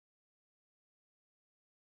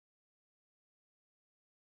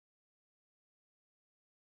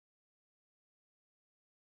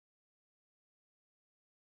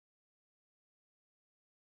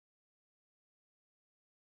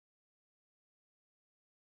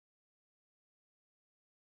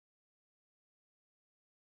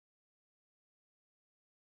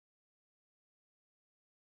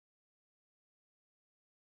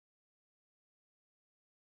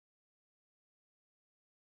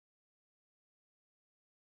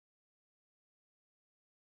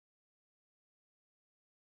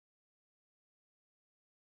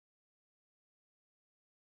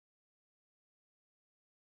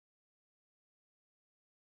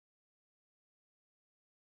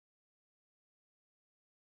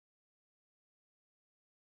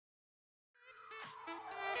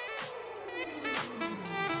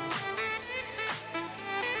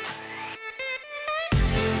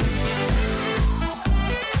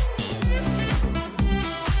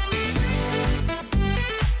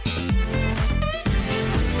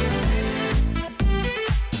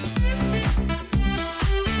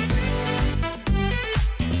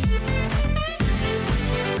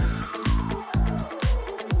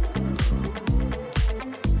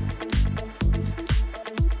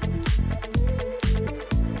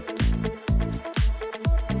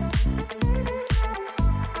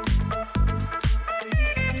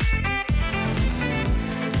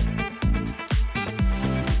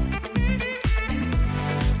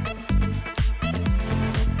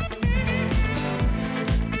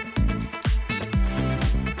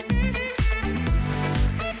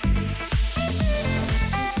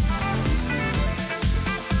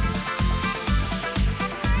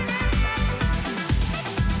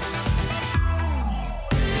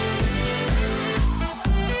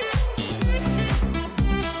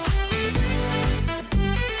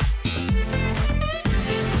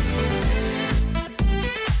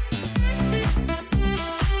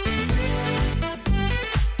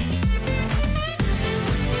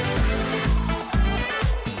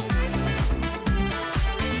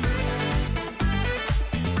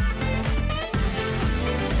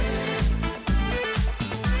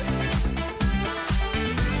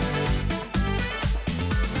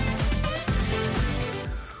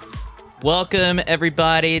Welcome,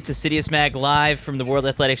 everybody, to CITIUS MAG Live from the World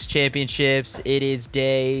Athletics Championships. It is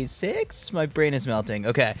day 6. My brain is melting.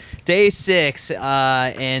 Okay, day 6,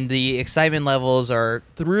 and the excitement levels are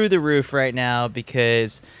through the roof right now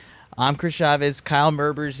because I'm Chris Chavez, Kyle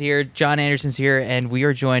Merber's here, John Anderson's here, and we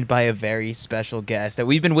are joined by a very special guest that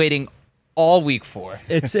we've been waiting all week for.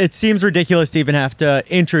 It seems ridiculous to even have to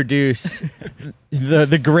introduce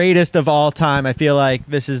the greatest of all time. I feel like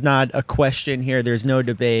this is not a question here. There's no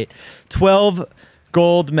debate. 12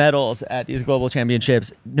 gold medals at these global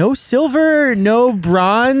championships. No silver, no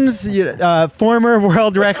bronze. Former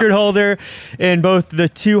world record holder in both the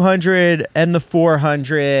 200 and the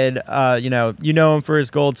 400. You know him for his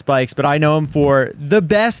gold spikes, but I know him for the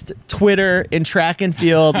best Twitter in track and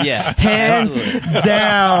field. Yeah, hands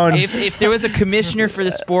down. If there was a commissioner for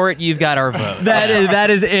the sport, you've got our vote. That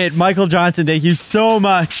is it. Michael Johnson, thank you so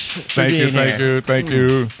much. Thank you. That's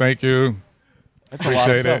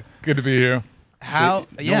Appreciate it. Good to be here. No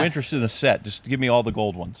interest in a set. Just give me all the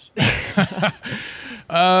gold ones.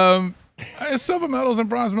 Silver medals and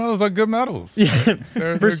bronze medals are good medals. Yeah.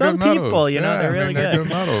 They're For some good people, medals. they're really they're good. good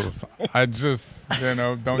medals. I just,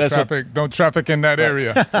 don't traffic in that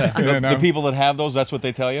area. The people that have those, that's what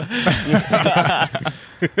they tell you.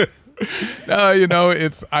 No,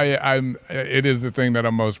 it is the thing that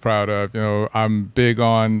I'm most proud of. I'm big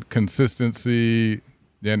on consistency.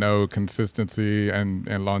 Consistency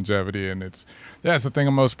and longevity, and it's the thing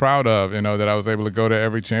I'm most proud of. That I was able to go to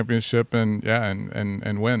every championship and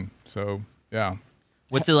win. So yeah.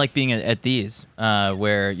 What's it like being at these,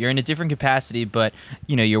 where you're in a different capacity, but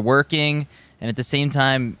you're working, and at the same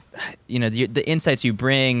time, the insights you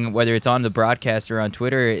bring, whether it's on the broadcast or on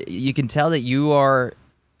Twitter, you can tell that you are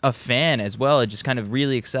a fan as well, and just kind of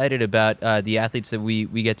really excited about the athletes that we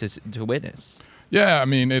get to witness. Yeah, I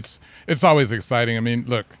mean, it's always exciting. I mean,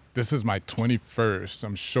 look, this is my 21st.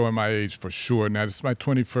 I'm showing my age for sure. Now, this is my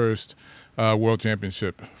 21st World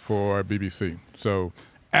Championship for BBC. So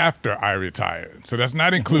after I retired. So that's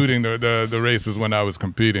not including the races when I was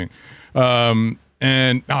competing. And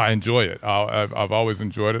I enjoy it. I've always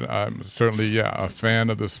enjoyed it. I'm certainly, a fan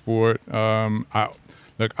of the sport. I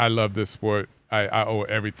love this sport. I owe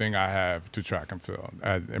everything I have to track and field.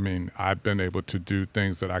 I mean, I've been able to do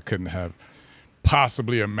things that I couldn't have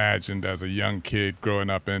possibly imagined as a young kid growing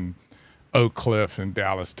up in Oak Cliff in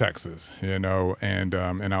Dallas, Texas, and I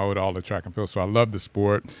owe it all to track and field. So I love the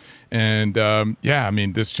sport. And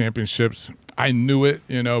this championships, I knew it,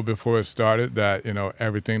 before it started that,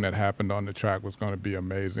 everything that happened on the track was going to be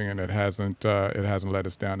amazing, and it hasn't let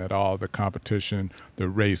us down at all. The competition, the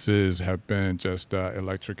races have been just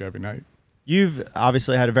electric every night. You've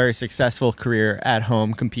obviously had a very successful career at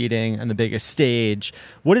home competing on the biggest stage.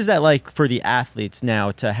 What is that like for the athletes now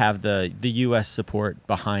to have the U.S. support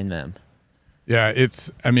behind them? Yeah,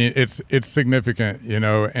 it's significant,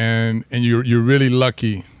 and you're really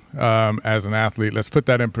lucky as an athlete. Let's put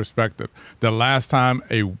that in perspective. The last time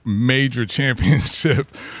a major championship,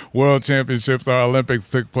 World Championships or Olympics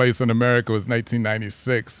took place in America was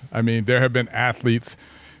 1996. I mean, there have been athletes.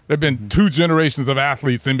 There have been 2 generations of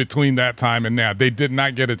athletes in between that time and now. They did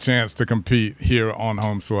not get a chance to compete here on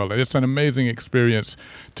home soil. It's an amazing experience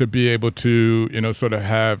to be able to, sort of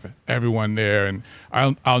have everyone there. And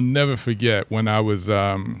I'll never forget when I was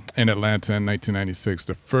in Atlanta in 1996,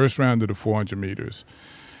 the first round of the 400 meters.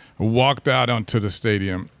 I walked out onto the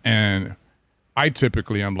stadium, and I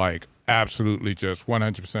typically am like absolutely just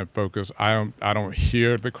 100% focused. I don't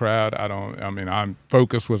hear the crowd.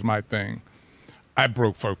 Focus was my thing. I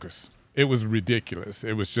broke focus. It was ridiculous.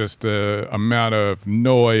 It was just the amount of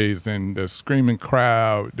noise and the screaming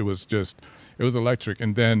crowd. It was electric.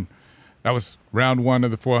 And then that was round 1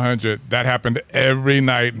 of the 400. That happened every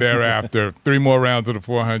night thereafter. 3 more rounds of the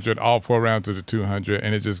 400, all 4 rounds of the 200,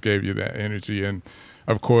 and it just gave you that energy. And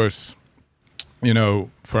of course,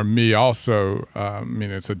 for me also,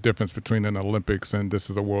 it's a difference between an Olympics and this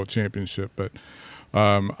is a world championship, but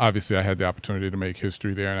obviously I had the opportunity to make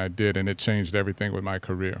history there, and I did, and it changed everything with my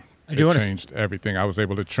career. It changed everything. I was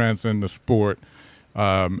able to transcend the sport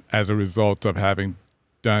as a result of having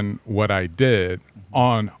done what I did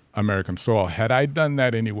on American soil. Had I done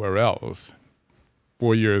that anywhere else,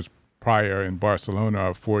 4 years prior in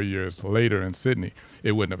Barcelona or 4 years later in Sydney,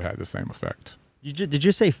 it wouldn't have had the same effect. Did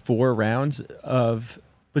you say 4 rounds of,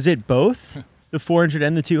 was it both? The 400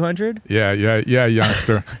 and the 200? Yeah,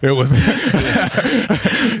 youngster. It was.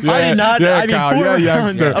 I did not. Yeah, I mean, Kyle, 4 rounds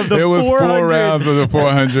youngster. of the it was 400. 4 rounds of the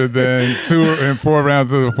 400, then 2 and 4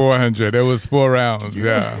 rounds of the 400. It was 4 rounds.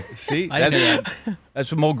 Yeah. See, I didn't know that's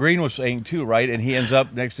what Mo Green was saying too, right? And he ends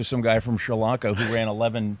up next to some guy from Sri Lanka who ran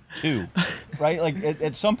 11.2, right? Like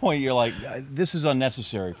at some point you're like, this is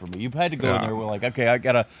unnecessary for me. You've had to go in there. We're like, okay, I'm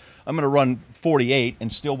going to run 48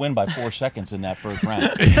 and still win by 4 seconds in that first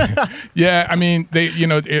round. Yeah, I mean,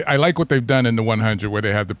 I like what they've done in the 100 where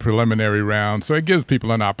they have the preliminary round, so it gives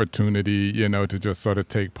people an opportunity, to just sort of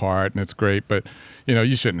take part, and it's great. But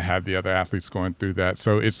you shouldn't have the other athletes going through that.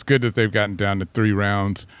 So it's good that they've gotten down to 3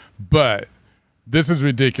 rounds, but this is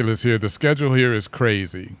ridiculous here. The schedule here is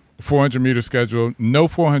crazy. 400-meter schedule. No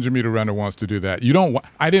 400-meter runner wants to do that.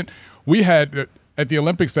 We had at the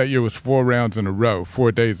Olympics that year was 4 rounds in a row,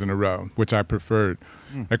 4 days in a row, which I preferred.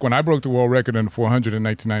 Like when I broke the world record in the 400 in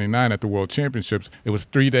 1999 at the World Championships, it was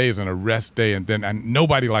 3 days and a rest day, and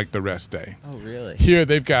nobody liked the rest day. Oh, really? Here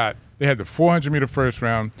they had the 400-meter first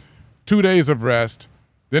round, 2 days of rest,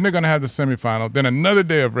 then they're going to have the semifinal, then another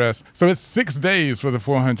day of rest. So it's 6 days for the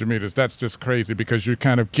 400 meters. That's just crazy because you're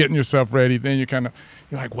kind of getting yourself ready. Then you're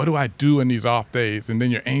like, what do I do in these off days? And then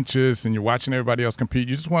you're anxious and you're watching everybody else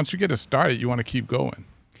compete. Once you get it started, you want to keep going.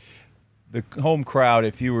 The home crowd,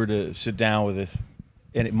 if you were to sit down with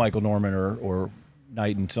Michael Norman or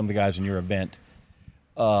Knight and some of the guys in your event,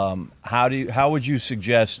 how would you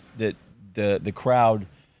suggest that the crowd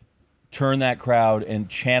turn that crowd and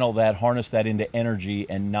channel that, harness that into energy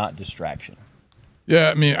and not distraction? Yeah,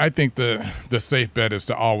 I mean, I think the safe bet is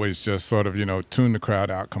to always just sort of, tune the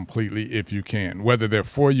crowd out completely if you can, whether they're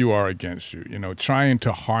for you or against you. Trying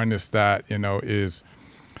to harness that, is,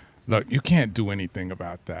 look, you can't do anything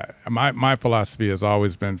about that. My philosophy has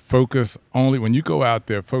always been when you go out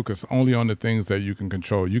there, focus only on the things that you can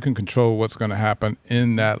control. You can control what's going to happen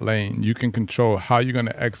in that lane. You can control how you're going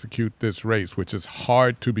to execute this race, which is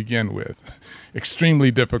hard to begin with.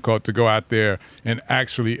 Extremely difficult to go out there and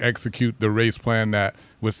actually execute the race plan that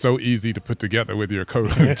was so easy to put together with your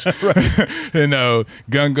coach.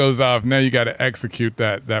 Gun goes off. Now you got to execute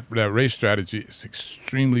that race strategy. It's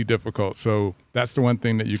extremely difficult. So that's the one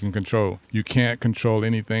thing that you can control. You can't control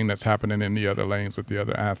anything that's happening in the other lanes with the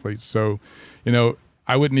other athletes. So,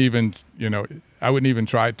 I wouldn't even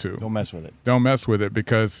try to. Don't mess with it. Don't mess with it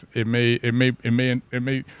because it may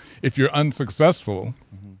if you're unsuccessful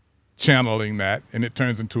channeling that and it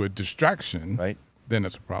turns into a distraction, right? Then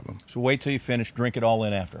it's a problem. So wait till you finish, drink it all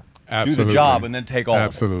in after. Absolutely. Do the job and then take all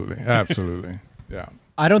Absolutely. of it. Absolutely. Yeah.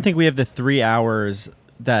 I don't think we have the 3 hours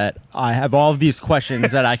that I have all of these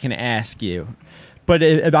questions that I can ask you. But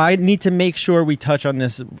I need to make sure we touch on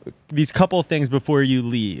these couple of things before you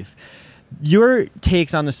leave. Your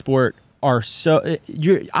takes on the sport are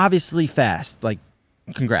you're obviously fast. Like,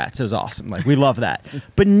 congrats. It was awesome. Like, we love that.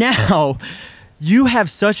 But now you have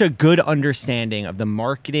such a good understanding of the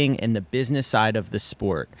marketing and the business side of the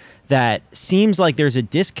sport that seems like there's a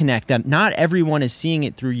disconnect that not everyone is seeing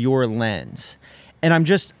it through your lens. And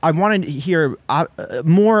I wanted to hear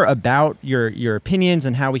more about your opinions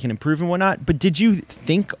and how we can improve and whatnot. But did you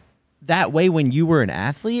think that way when you were an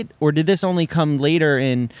athlete, or did this only come later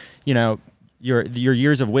in, your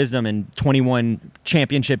years of wisdom and 21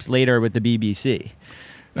 championships later with the BBC?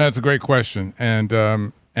 That's a great question. And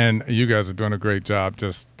you guys are doing a great job.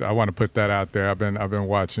 I want to put that out there. I've been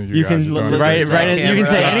watching you guys. You can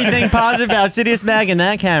say anything positive about CITIUS MAG in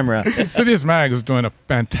that camera. CITIUS MAG is doing a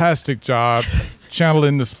fantastic job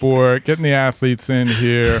channeling the sport, getting the athletes in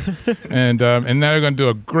here, and now they're going to do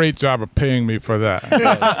a great job of paying me for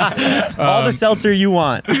that. All the seltzer you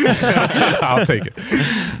want. I'll take it.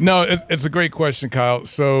 No, it's a great question, Kyle.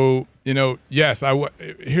 So yes, here's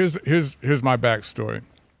my backstory.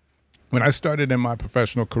 When I started in my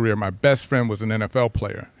professional career, my best friend was an NFL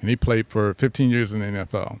player, and he played for 15 years in the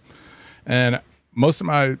NFL. And most of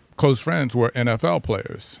my close friends were NFL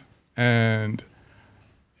players. And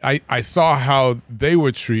I saw how they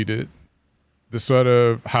were treated, the sort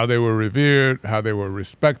of how they were revered, how they were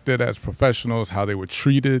respected as professionals, how they were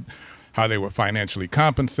treated, how they were financially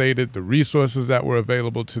compensated, the resources that were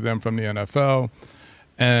available to them from the NFL.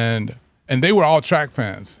 And they were all track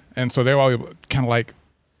fans. And so they were all kind of like,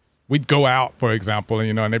 we'd go out, for example,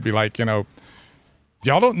 and they'd be like, y'all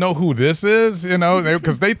don't know who this is,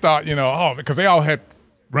 because they thought, because they all had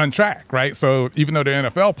run track, right? So even though they're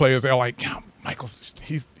NFL players, they're like, yeah, Michael's,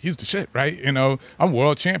 he's the shit, right? I'm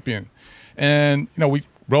world champion. And, we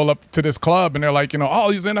roll up to this club and they're like, all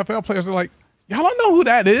these NFL players are like, y'all don't know who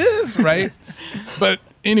that is, right? But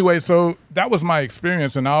anyway, so that was my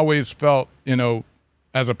experience. And I always felt,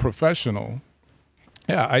 as a professional,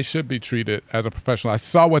 Yeah, I should be treated as a professional. I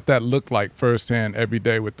saw what that looked like firsthand every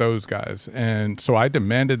day with those guys. And so I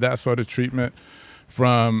demanded that sort of treatment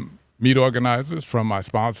from meet organizers, from my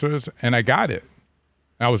sponsors, and I got it.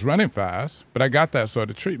 I was running fast, but I got that sort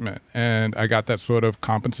of treatment, and I got that sort of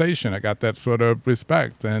compensation. I got that sort of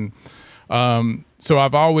respect. And so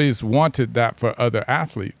I've always wanted that for other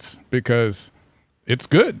athletes because it's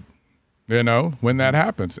good, you know, when that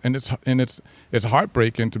happens. And it's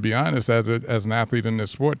heartbreaking, to be honest, as an athlete in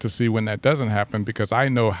this sport, to see when that doesn't happen, because I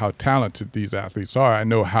know how talented these athletes are. I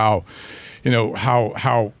know how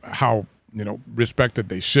respected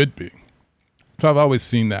they should be. So I've always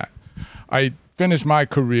seen that. I finished my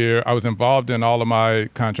career. I was involved in all of my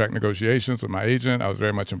contract negotiations with my agent. I was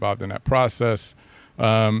very much involved in that process.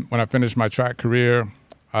 When I finished my track career,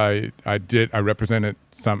 I represented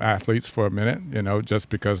some athletes for a minute, you know, just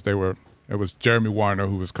because it was Jeremy Warner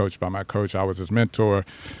who was coached by my coach. I was his mentor.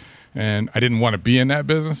 And I didn't want to be in that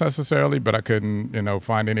business necessarily, but I couldn't, you know,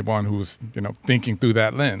 find anyone who was, you know, thinking through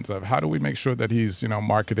that lens of how do we make sure that he's, you know,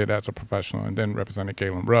 marketed as a professional, and then represented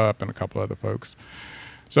Galen Rupp and a couple other folks.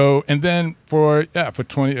 So, and then ever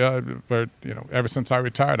since I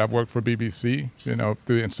retired, I've worked for BBC, you know,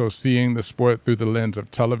 and so seeing the sport through the lens of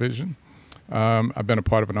television. I've been a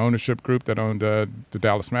part of an ownership group that owned the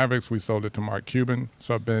Dallas Mavericks. We sold it to Mark Cuban.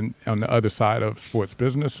 So I've been on the other side of sports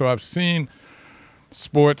business. So I've seen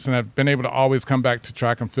sports, and I've been able to always come back to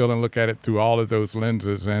track and field and look at it through all of those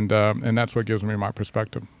lenses, and that's what gives me my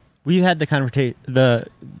perspective. We had the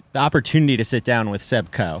opportunity to sit down with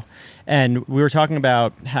Seb Coe, and we were talking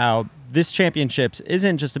about how this championships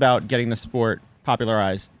isn't just about getting the sport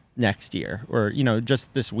popularized next year or, you know,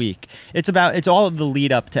 just this week. It's all of the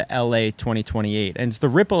lead up to LA 2028, and it's the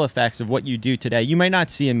ripple effects of what you do today you might not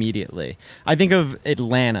see immediately. I think of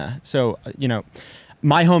Atlanta. So, you know,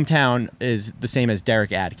 my hometown is the same as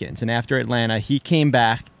Derek Adkins, and after Atlanta, he came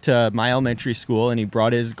back to my elementary school and he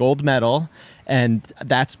brought his gold medal, and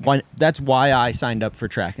that's why I signed up for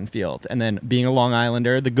track and field. And then being a Long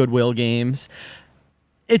Islander, the Goodwill Games,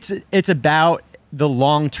 it's about the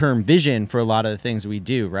long-term vision for a lot of the things we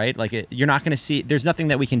do, right? Like you're not going to see, there's nothing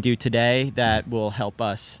that we can do today that will help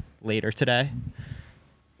us later today.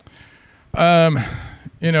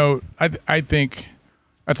 You know, I think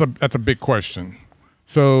that's a big question.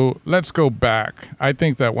 So let's go back. I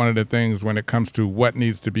think that one of the things when it comes to what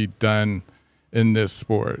needs to be done in this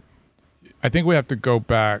sport, I think we have to go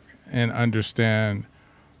back and understand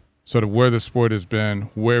sort of where the sport has been,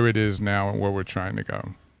 where it is now, and where we're trying to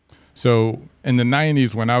go. So in the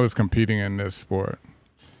 90s, when I was competing in this sport,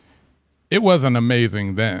 it wasn't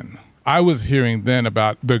amazing then. I was hearing then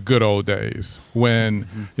about the good old days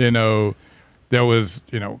when, you know, there was,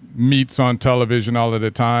 you know, meets on television all of the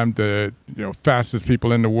time, the, you know, fastest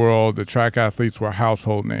people in the world, the track athletes were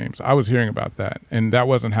household names. I was hearing about that, and that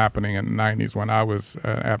wasn't happening in the 90s when I was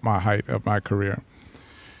at my height of my career.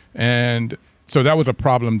 And so that was a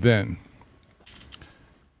problem then.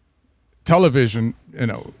 Television, you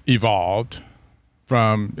know, evolved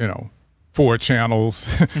from, you know, 4 channels,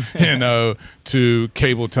 you know, to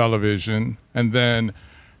cable television. And then,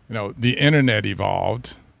 you know, the internet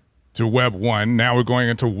evolved to Web 1. Now we're going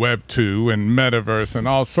into Web 2 and metaverse and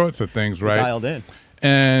all sorts of things, right? Dialed in.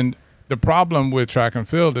 And the problem with track and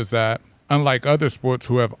field is that, unlike other sports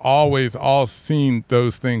who have always all seen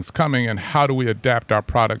those things coming, and how do we adapt our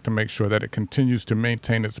product to make sure that it continues to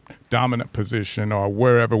maintain its dominant position or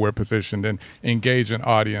wherever we're positioned, and engage an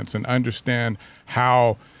audience and understand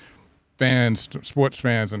how fans, sports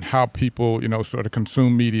fans, and how people, you know, sort of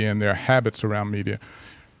consume media and their habits around media.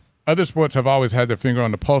 Other sports have always had their finger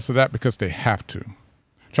on the pulse of that because they have to.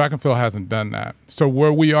 Track and field hasn't done that. So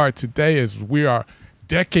where we are today is we are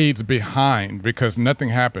decades behind because nothing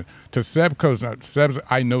happened. To Seb Coe's,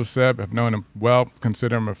 I know Seb, I've known him well,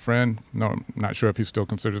 consider him a friend. No, I'm not sure if he still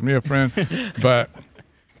considers me a friend, but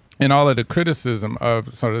in all of the criticism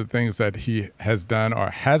of sort of the things that he has done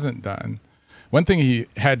or hasn't done, one thing he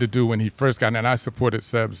had to do when he first got in, and I supported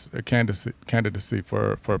Seb's candidacy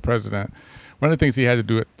for president, one of the things he had to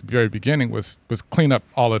do at the very beginning was clean up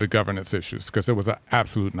all of the governance issues because it was an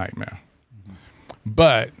absolute nightmare. Mm-hmm.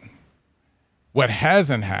 But what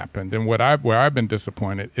hasn't happened, and where I've been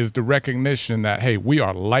disappointed, is the recognition that, hey, we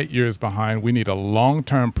are light years behind. We need a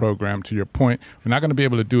long-term program. To your point, we're not going to be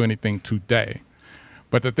able to do anything today.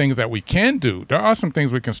 But the things that we can do, there are some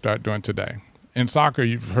things we can start doing today. In soccer,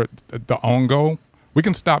 you've heard the own goal. We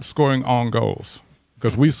can stop scoring own goals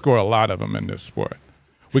because we score a lot of them in this sport.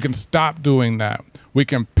 We can stop doing that. We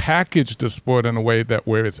can package the sport in a way that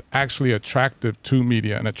where it's actually attractive to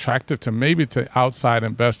media and attractive to maybe to outside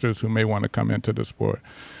investors who may want to come into the sport.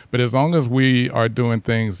 But as long as we are doing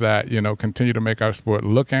things that, continue to make our sport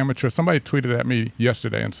look amateur. Somebody tweeted at me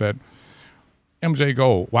yesterday and said, MJ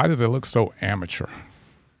Gold, why does it look so amateur?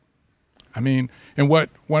 I mean, and one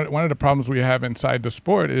of the problems we have inside the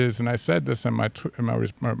sport is, and I said this in my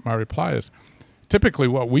reply, is typically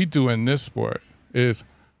what we do in this sport is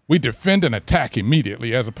we defend and attack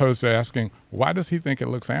immediately, as opposed to asking, why does he think it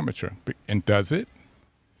looks amateur? And does it?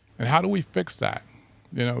 And how do we fix that?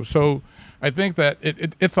 So I think that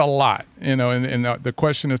it's a lot, and the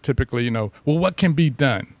question is typically, well, what can be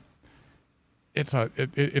done? It's a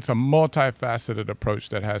multifaceted approach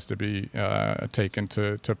that has to be taken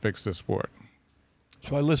to fix the sport.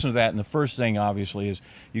 So I listen to that, and the first thing, obviously, is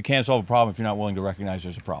you can't solve a problem if you're not willing to recognize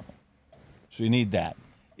there's a problem. So you need that.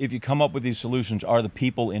 If you come up with these solutions, are the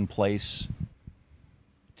people in place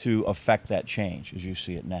to affect that change as you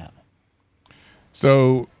see it now?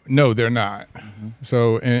 So, no, they're not. Mm-hmm.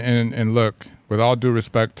 So, and look, with all due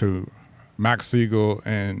respect to Max Siegel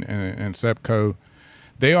and Sepco,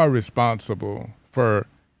 they are responsible for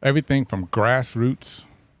everything from grassroots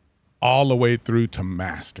all the way through to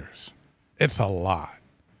masters. It's a lot.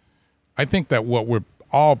 I think that what we're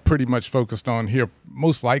all pretty much focused on here,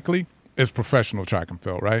 most likely, is professional track and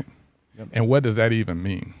field, right? Yep. And what does that even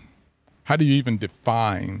mean? How do you even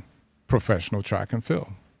define professional track and field?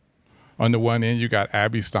 On the one end, you got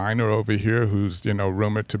Abby Steiner over here, who's,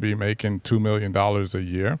 rumored to be making $2 million a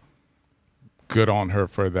year. Good on her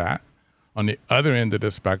for that. On the other end of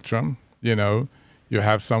the spectrum, you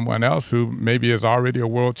have someone else who maybe is already a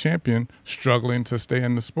world champion struggling to stay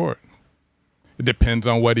in the sport. It depends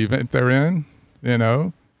on what event they're in,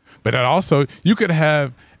 But it also, you could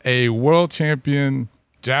have a world champion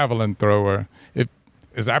javelin thrower.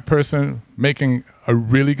 Is that person making a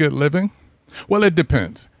really good living? Well, it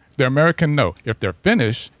depends. If they're American, no. If they're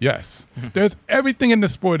Finnish, yes. There's everything in the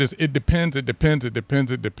sport is it depends, it depends, it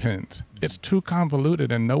depends, it depends. It's too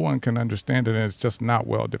convoluted and no one can understand it, and it's just not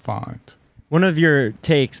well defined. One of your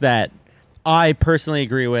takes that I personally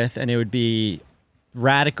agree with, and it would be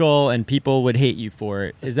radical and people would hate you for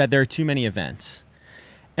it, is that there are too many events.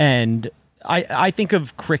 And I think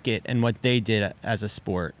of cricket and what they did as a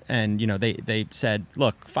sport, and they said,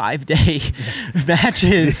 look, 5-day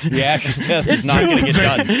matches. The Ashes test is not going to get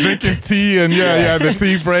done. Drinking tea and the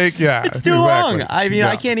tea break, it's too long. I mean,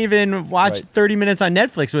 I can't even watch 30 minutes on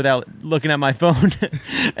Netflix without looking at my phone.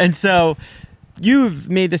 And so you've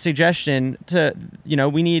made the suggestion to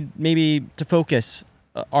we need maybe to focus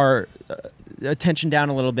our attention down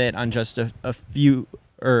a little bit on just a few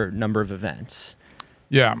number of events.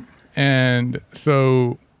 Yeah. And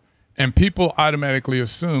so, and people automatically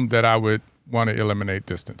assume that I would want to eliminate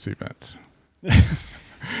distance events.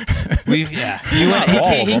 He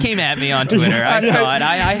came at me on Twitter. I saw it.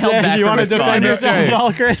 I held back. You from want to defend yourself at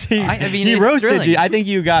all, Chris? He roasted thrilling. you. I think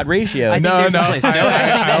you got ratio. No. Actually,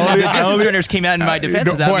 the distance runners came out in my defense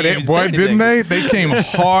without me even saying didn't anything. they? They came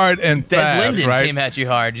hard and Des fast, Linden right? came at you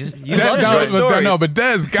hard. You love short stories. No, but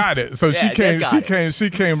Des got it. So she came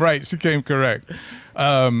right. She came correct.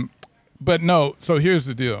 But no, so here's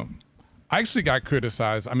the deal. I actually got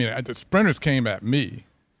criticized. I mean, the sprinters came at me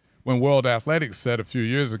when World Athletics said a few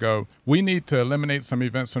years ago, we need to eliminate some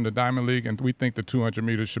events from the Diamond League, and we think the 200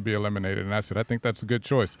 meters should be eliminated. And I said, I think that's a good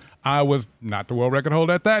choice. I was not the world record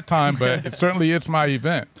holder at that time, but it's my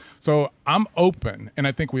event. So I'm open, and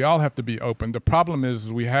I think we all have to be open. The problem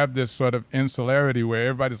is we have this sort of insularity where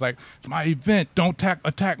everybody's like, it's my event. Don't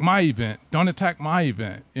attack my event. Don't attack my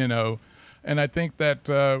event, And I think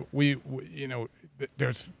that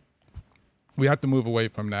we have to move away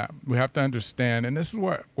from that. We have to understand, and this is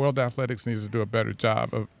where World Athletics needs to do a better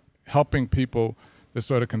job of helping people, the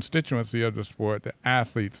sort of constituency of the sport, the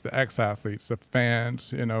athletes, the ex-athletes, the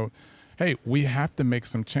fans, hey, we have to make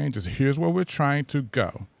some changes. Here's where we're trying to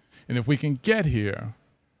go. And if we can get here,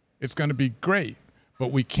 it's going to be great.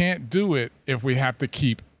 But we can't do it if we have to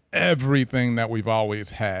keep everything that we've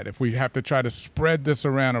always had, if we have to try to spread this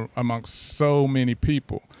around amongst so many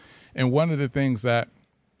people. And one of the things that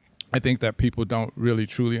I think that people don't really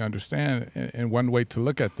truly understand, and one way to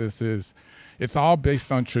look at this is it's all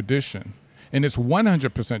based on tradition. And it's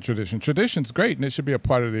 100% tradition. Tradition's great, and it should be a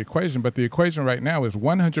part of the equation, but the equation right now is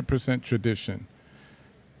 100% tradition.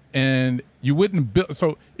 And you wouldn't build,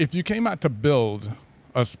 so if you came out to build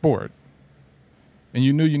a sport, and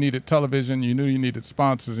you knew you needed television, you knew you needed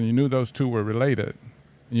sponsors, and you knew those two were related,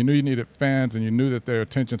 and you knew you needed fans, and you knew that their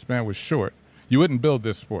attention span was short, you wouldn't build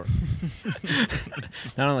this sport.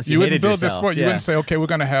 Not unless you wouldn't hated build yourself. this sport. You wouldn't say, okay, we're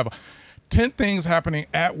going to have 10 things happening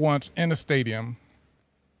at once in a stadium.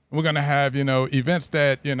 We're going to have, events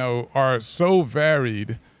that, are so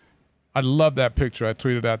varied I love that picture I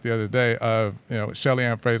tweeted out the other day of, Shelly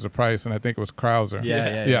Ann Fraser-Price, and I think it was Krauser.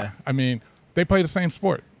 Yeah. I mean, they play the same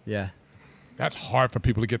sport. Yeah. That's hard for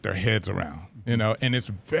people to get their heads around, and it's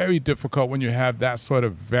very difficult when you have that sort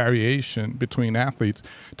of variation between athletes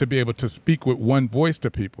to be able to speak with one voice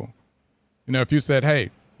to people. If you said,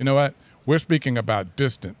 hey, you know what, we're speaking about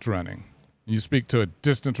distance running. You speak to a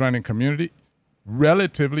distance running community,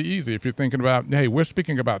 relatively easy. If you're thinking about, hey, we're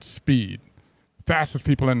speaking about speed, fastest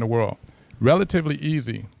people in the world, relatively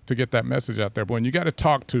easy to get that message out there. But when you got to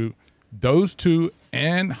talk to those two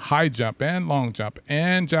and high jump and long jump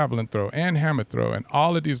and javelin throw and hammer throw and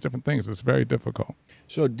all of these different things, it's very difficult.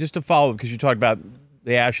 So just to follow, because you talked about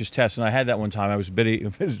the Ashes test, and I had that one time. I was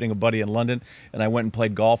visiting a buddy in London, and I went and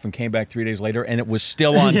played golf and came back 3 days later, and it was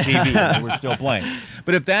still on TV, and we were still playing.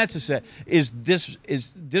 But if that's a set, is this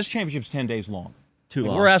championship's 10 days long? Too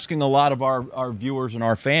long. We're asking a lot of our viewers and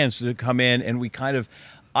our fans to come in, and we kind of,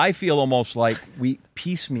 I feel almost like we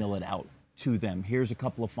piecemeal it out to them. Here's a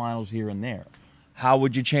couple of finals here and there. How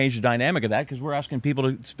would you change the dynamic of that? Because we're asking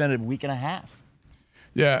people to spend a week and a half.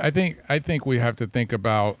 Yeah, I think we have to think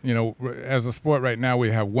about, as a sport right now,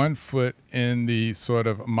 we have 1 foot in the sort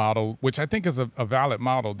of model, which I think is a valid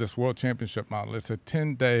model, this World Championship model. It's a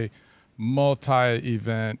 10-day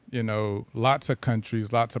multi-event, lots of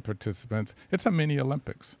countries, lots of participants. It's a mini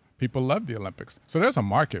Olympics. People love the Olympics. So there's a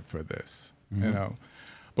market for this,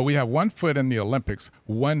 But we have 1 foot in the Olympics,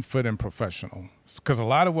 1 foot in professional. Because a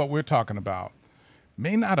lot of what we're talking about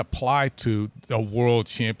may not apply to the world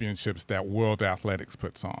championships that World Athletics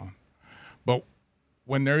puts on. But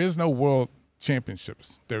when there is no world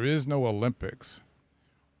championships, there is no Olympics,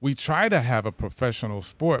 we try to have a professional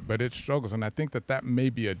sport, but it struggles. And I think that may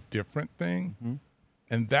be a different thing. Mm-hmm.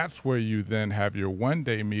 And that's where you then have your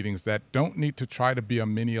one-day meetings that don't need to try to be a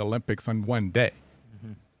mini Olympics on one day.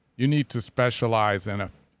 Mm-hmm. You need to specialize in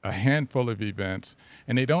a handful of events,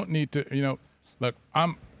 and they don't need to, look,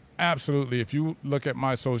 I'm absolutely, if you look at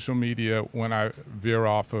my social media when I veer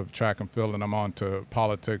off of track and field and I'm on to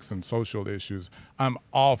politics and social issues, I'm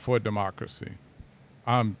all for democracy.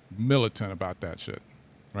 I'm militant about that shit,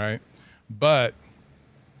 right? But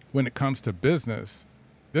when it comes to business,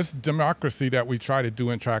 this democracy that we try to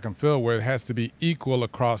do in track and field, where it has to be equal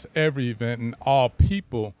across every event and all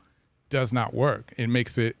people, does not work. It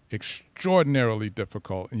makes it extraordinarily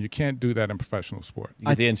difficult, and you can't do that in professional sport. You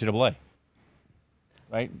get the NCAA.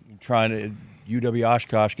 Right, UW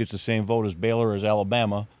Oshkosh gets the same vote as Baylor as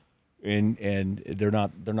Alabama, and they're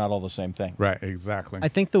not all the same thing. Right, exactly. I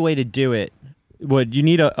think the way to do it you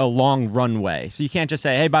need a long runway. So you can't just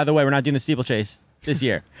say, hey, by the way, we're not doing the steeplechase this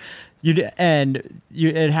year.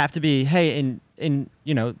 It'd have to be, hey, in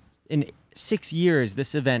 6 years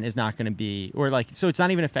this event is not going to be, so it's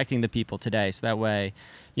not even affecting the people today. So that way,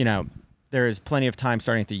 there is plenty of time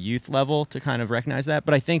starting at the youth level to kind of recognize that.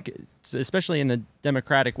 But I think, especially in the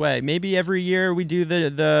democratic way, maybe every year we do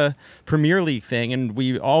the Premier League thing and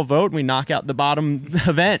we all vote and we knock out the bottom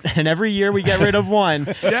event. And every year we get rid of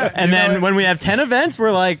one. Yeah, and then when we have 10 events,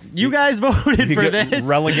 we're like, you guys voted for this.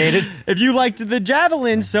 Relegated. If you liked the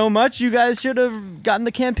javelin so much, you guys should have gotten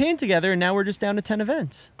the campaign together. And now we're just down to 10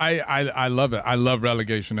 events. I love it. I love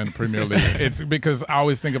relegation in the Premier League. It's because I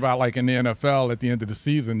always think about, like, in the NFL at the end of the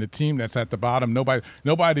season, the team that's at the bottom,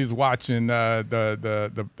 nobody's watching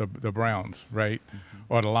the Browns, right?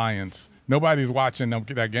 Mm-hmm. Or the Lions. Nobody's watching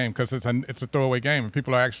that game because it's a throwaway game, and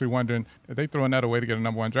people are actually wondering, are they throwing that away to get a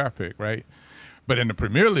 -- 1 draft pick, right? But in the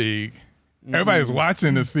Premier League, everybody's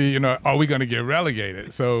watching to see, are we going to get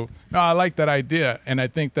relegated? So, no, I like that idea, and I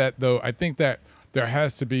think that there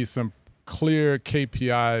has to be some clear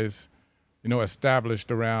KPIs,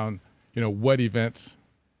 established around, what events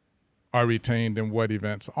are retained and what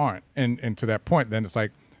events aren't. And to that point, then it's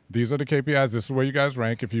like, these are the KPIs. This is where you guys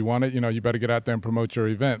rank. If you want it, you better get out there and promote your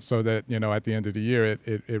event so that, at the end of the year,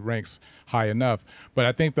 it ranks high enough. But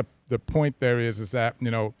I think the point there is that,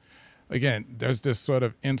 again, there's this sort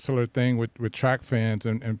of insular thing with track fans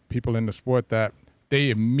and people in the sport that they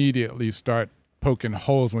immediately start poking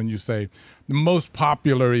holes when you say the most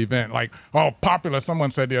popular event, like, oh, popular.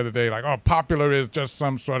 Someone said the other day, like, oh, popular is just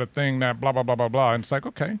some sort of thing that blah, blah, blah, blah, blah. And it's like,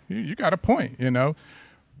 okay, you got a point,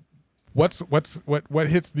 What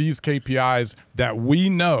hits these KPIs that we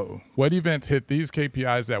know? What events hit these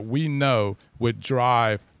KPIs that we know would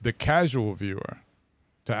drive the casual viewer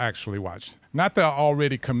to actually watch? Not the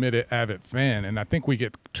already committed avid fan, and I think we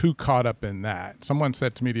get too caught up in that. Someone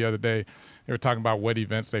said to me the other day, they were talking about what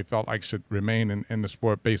events they felt like should remain in the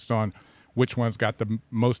sport based on which one's got the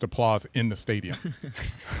most applause in the stadium.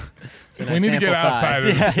 So we need to get outside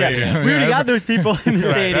of the stadium. Yeah. We already got those people in the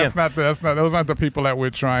stadium. Those aren't the people that we're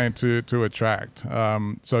trying to attract.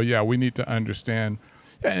 So yeah, we need to understand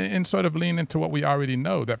and sort of lean into what we already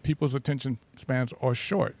know, that people's attention spans are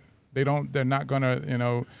short. They're not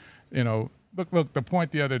gonna, look, the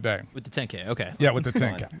point the other day. With the 10K, okay. Yeah, with the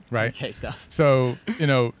 10K, right? Okay, stuff. So,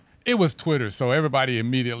 it was Twitter, so everybody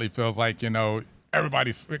immediately feels like,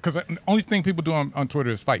 everybody's, because the only thing people do on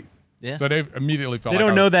Twitter is fight. Yeah. So they immediately felt They like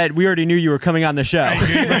don't know that we already knew you were coming on the show.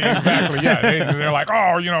 Exactly, yeah. They're like,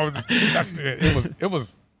 it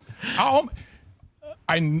was,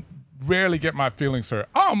 I rarely get my feelings hurt.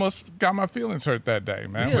 I almost got my feelings hurt that day,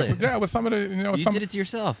 man. Really? With some of the, You did it to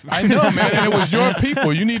yourself. I know, man. And it was your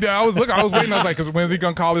people. You need to. I was waiting. I was like, because when's he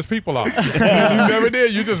gonna call his people off? You never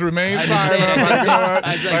did. You just remained silent.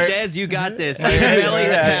 I was like, Des, you got this. Now you're belly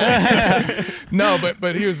attack. No,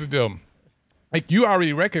 but here's the deal. Like, you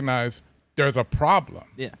already recognize there's a problem.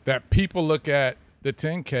 Yeah. That people look at the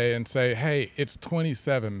 10K and say, hey, it's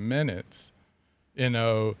 27 minutes, and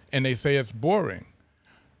they say it's boring.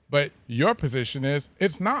 But your position is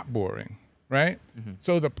it's not boring, right? Mm-hmm.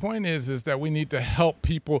 So the point is that we need to help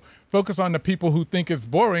people focus on the people who think it's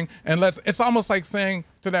boring, and it's almost like saying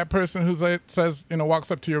to that person who says,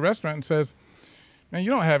 walks up to your restaurant and says, man,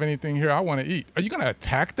 you don't have anything here I want to eat. Are you going to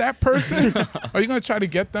attack that person? Are you going to try to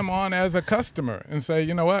get them on as a customer and say,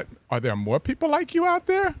 you know what? Are there more people like you out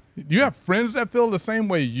there? Do you have friends that feel the same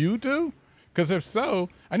way you do? Because if so,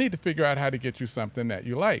 I need to figure out how to get you something that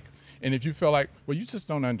you like. And if you feel like, well, you just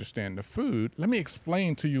don't understand the food, let me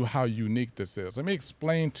explain to you how unique this is. Let me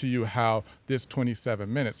explain to you how this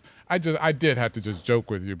 27 minutes. I did have to just joke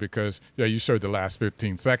with you because you showed the last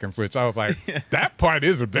 15 seconds, which I was like, that part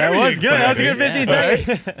is very That was good. That was a good 15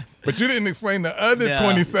 seconds. Right? But you didn't explain the other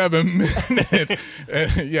 27 minutes.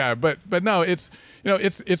 But no, it's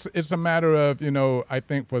a matter of, I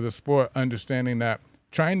think for the sport, understanding that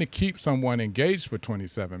trying to keep someone engaged for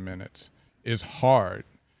 27 minutes is hard.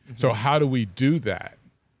 So how do we do that?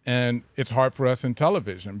 And it's hard for us in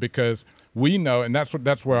television because we know, and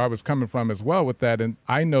that's where I was coming from as well with that. And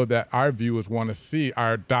I know that our viewers want to see,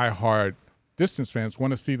 our diehard distance fans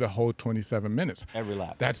want to see the whole 27 minutes. Every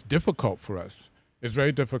lap. That's difficult for us. It's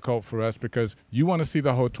very difficult for us because you want to see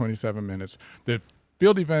the whole 27 minutes. The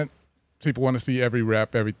field event, people want to see every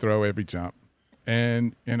rep, every throw, every jump.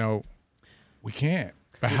 And, we can't.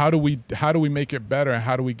 But how do we make it better, and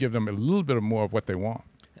how do we give them a little bit more of what they want?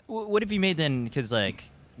 What have you made then? Because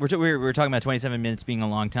we're talking about 27 minutes being a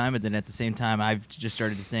long time, but then at the same time, I've just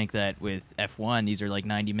started to think that with F1, these are like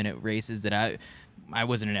 90-minute races that I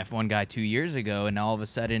wasn't an F1 guy 2 years ago, and all of a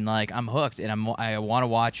sudden, like, I'm hooked, and I want to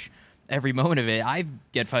watch every moment of it. I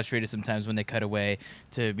get frustrated sometimes when they cut away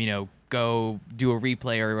to go do a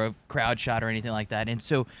replay or a crowd shot or anything like that, and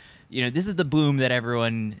so. This is the boom that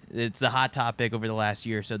it's the hot topic over the last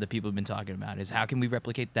year or so that people have been talking about is how can we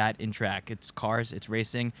replicate that in track? It's cars, it's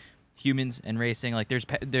racing, humans and racing. Like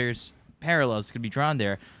there's parallels that could be drawn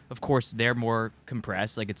there. Of course, they're more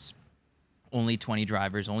compressed. Like it's only 20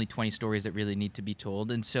 drivers, only 20 stories that really need to be told.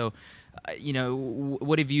 And so,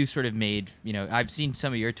 what have you sort of made? I've seen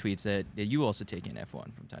some of your tweets that you also take in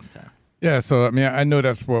F1 from time to time. Yeah, so I know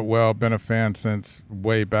that sport well. Been a fan since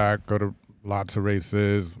way back. Go to lots of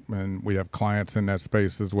races, and we have clients in that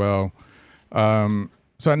space as well.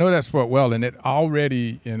 So I know that sport well, and it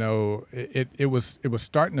already, it was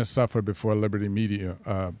starting to suffer before Liberty Media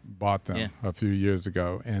bought them a few years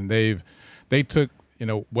ago, and they took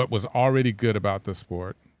what was already good about the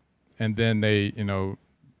sport, and then they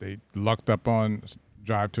lucked up on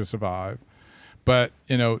Drive to Survive. But,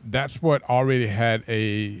 that sport already had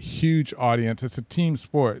a huge audience. It's a team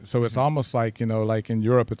sport. So it's almost like, like in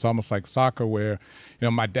Europe, it's almost like soccer where,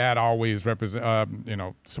 my dad always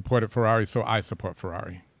supported Ferrari, so I support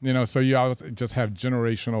Ferrari. So you always just have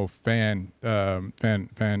generational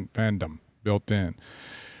fandom built in.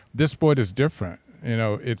 This sport is different,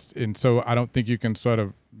 and so I don't think you can sort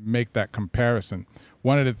of make that comparison.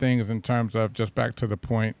 One of the things in terms of just back to the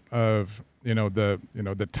point of,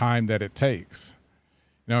 the time that it takes.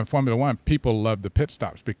 In Formula One, people love the pit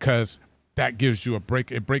stops because that gives you a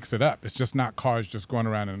break. It breaks it up. It's just not cars just going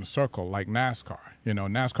around in a circle like NASCAR.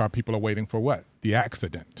 NASCAR people are waiting for what? The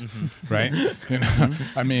accident, right?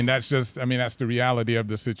 That's the reality of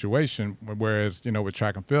the situation. Whereas, with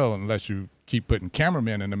track and field, unless you keep putting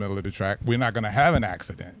cameramen in the middle of the track, we're not going to have an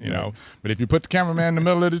accident, But if you put the cameraman in the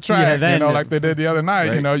middle of the track, like they did the other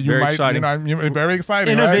night, right. you very might, exciting. very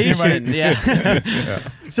exciting, innovation, right? yeah.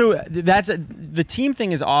 So the team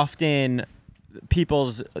thing is often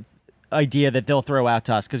people's idea that they'll throw out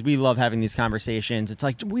to us, because we love having these conversations. It's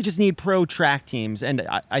like, we just need pro track teams. And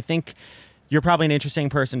I think you're probably an interesting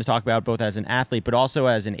person to talk about, both as an athlete but also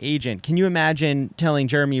as an agent. Can you imagine telling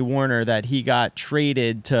Jeremy Warner that he got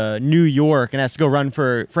traded to New York and has to go run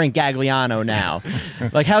for Frank Gagliano now?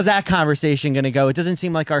 Like, how's that conversation going to go? It doesn't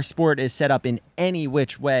seem like our sport is set up in any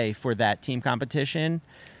which way for that team competition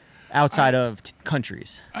outside of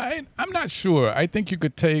countries. I'm not sure. I think you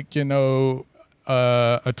could take,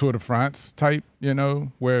 a Tour de France type,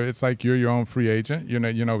 where it's like you're your own free agent.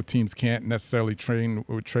 Teams can't necessarily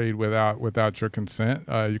trade without your consent.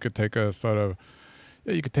 You could take a sort of,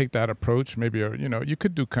 you could take that approach. Maybe, you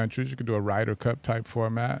could do countries. You could do a Ryder Cup type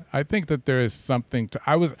format. I think that there is something to.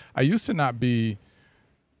 I used to not be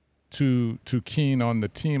too keen on the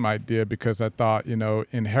team idea, because I thought,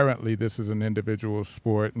 inherently this is an individual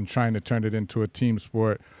sport, and trying to turn it into a team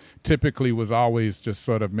sport typically was always just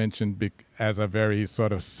sort of mentioned as a very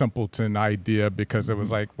sort of simpleton idea, because it was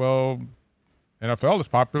like, well, NFL is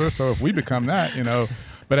popular, so if we become that,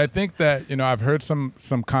 But I think that, I've heard some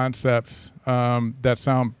concepts that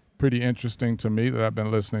sound pretty interesting to me that I've been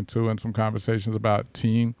listening to, and some conversations about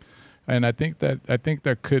team. And I think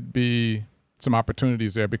there could be some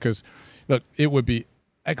opportunities there, because look, it would be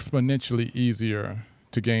exponentially easier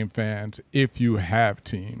to gain fans if you have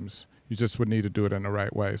teams. You just would need to do it in the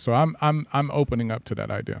right way. So I'm opening up to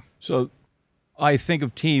that idea. So I think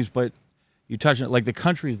of teams, but you touch on it, like the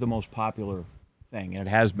country is the most popular thing, and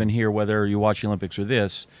it has been here, whether you watch the Olympics or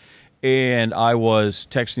this. And I was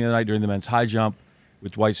texting the other night during the men's high jump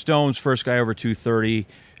with Dwight Stones, first guy over 230,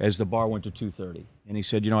 as the bar went to 230. And he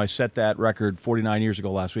said, I set that record 49 years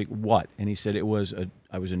ago last week. What? And he said, I was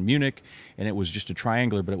in Munich, and it was just a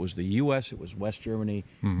triangular, but it was the U.S., it was West Germany,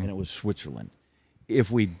 and it was Switzerland. If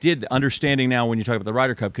we did, understanding now when you talk about the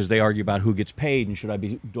Ryder Cup, because they argue about who gets paid and should I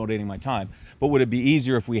be donating my time, but would it be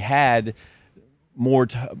easier if we had more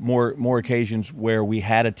occasions where we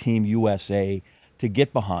had a Team USA to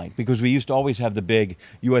get behind? Because we used to always have the big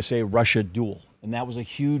USA-Russia duel, and that was a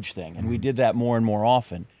huge thing, and we did that more and more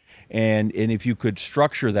often. And if you could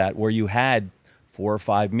structure that where you had 4 or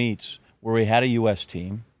 5 meets where we had a U.S.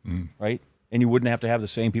 team, right, and you wouldn't have to have the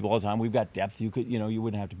same people all the time. We've got depth. You could, you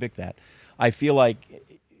wouldn't have to pick that. I feel like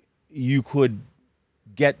you could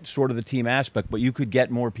get sort of the team aspect, but you could get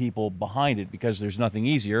more people behind it, because there's nothing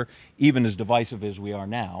easier, even as divisive as we are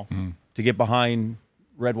now, to get behind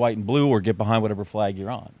red, white, and blue, or get behind whatever flag you're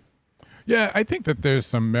on. Yeah, I think that there's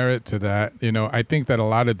some merit to that. I think that a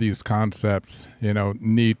lot of these concepts,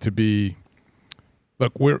 need to be.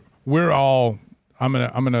 Look, we're all. I'm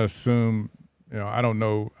gonna assume. I don't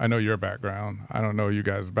know. I know your background. I don't know you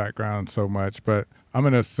guys' background so much, but I'm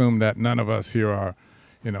gonna assume that none of us here are,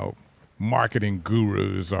 marketing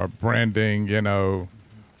gurus or branding.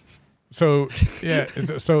 So yeah.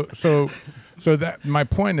 So that my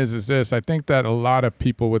point is this. I think that a lot of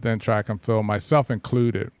people within track and field, myself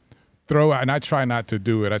included, and I try not to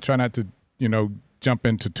do it. I try not to, jump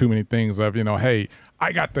into too many things of, hey,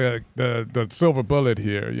 I got the silver bullet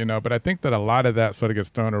here, But I think that a lot of that sort of gets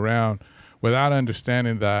thrown around without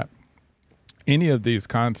understanding that any of these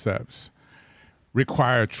concepts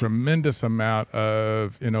require a tremendous amount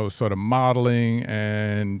of, sort of modeling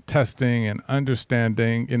and testing and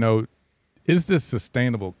understanding, is this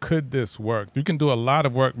sustainable? Could this work? You can do a lot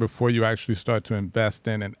of work before you actually start to invest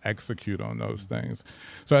in and execute on those things.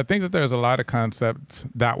 So I think that there's a lot of concepts,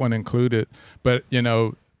 that one included. But,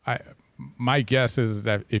 my guess is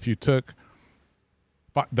that if you took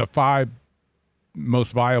the 5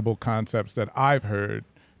 most viable concepts that I've heard,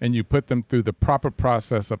 and you put them through the proper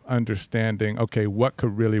process of understanding, okay, what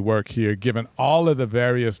could really work here, given all of the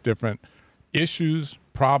various different issues,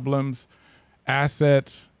 problems,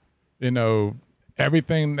 assets,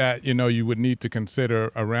 everything that, you would need to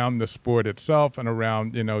consider around the sport itself, and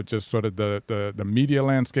around, just sort of the media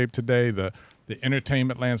landscape today, the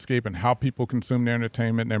entertainment landscape, and how people consume their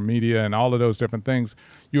entertainment, their media, and all of those different things,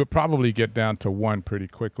 you would probably get down to one pretty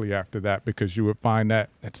quickly after that, because you would find that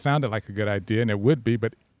it sounded like a good idea, and it would be,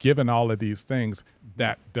 but given all of these things,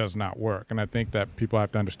 that does not work. And I think that people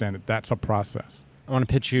have to understand that that's a process. I want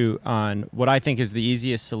to pitch you on what I think is the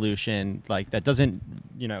easiest solution, like that doesn't,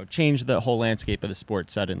 change the whole landscape of the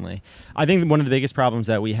sport suddenly. I think one of the biggest problems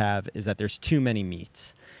that we have is that there's too many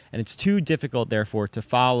meets, and it's too difficult, therefore, to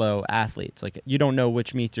follow athletes. Like, you don't know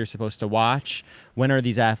which meets you're supposed to watch. When are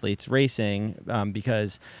these athletes racing?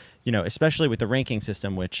 Because, especially with the ranking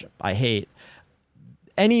system, which I hate,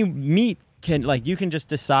 any meet you can just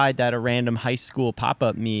decide that a random high school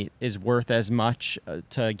pop-up meet is worth as much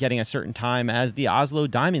to getting a certain time as the Oslo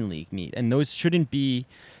Diamond League meet. And those shouldn't be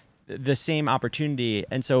the same opportunity.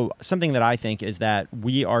 And so something that I think is that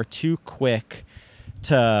we are too quick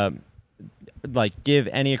to like give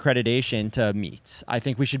any accreditation to meets. I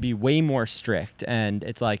think we should be way more strict. And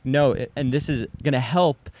it's like, no, and this is going to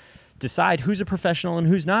help decide who's a professional and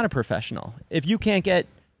who's not a professional. If you can't get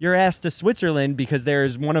your ass to Switzerland because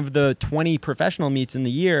there's one of the 20 professional meets in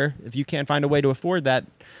the year, if you can't find a way to afford that,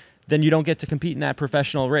 then you don't get to compete in that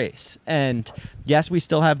professional race. And yes, we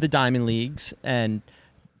still have the diamond leagues, and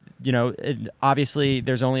you know, obviously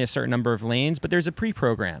there's only a certain number of lanes, but there's a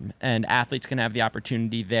pre-program, and athletes can have the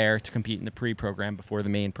opportunity there to compete in the pre-program before the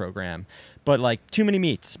main program. But like, too many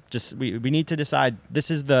meets. Just we need to decide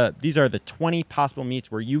these are the 20 possible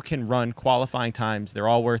meets where you can run qualifying times. They're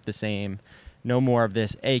all worth the same. No more of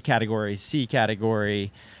this A category, C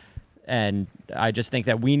category. And I just think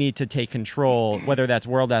that we need to take control, whether that's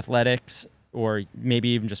World Athletics or maybe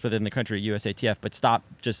even just within the country, USATF, but stop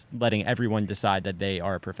just letting everyone decide that they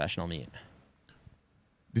are a professional meet.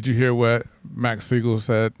 Did you hear what Max Siegel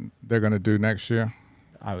said they're going to do next year?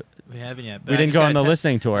 We haven't yet. We didn't go on the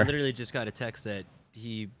listening tour. I literally just got a text that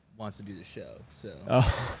he wants to do the show.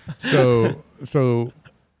 So, so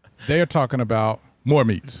they are talking about more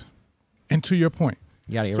meets. And to your point,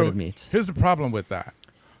 you got to get rid of meets. Here's the problem with that.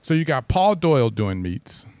 So you got Paul Doyle doing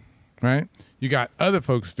meets, right? You got other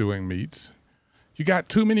folks doing meets. You got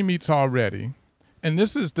too many meets already. And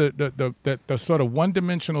this is the sort of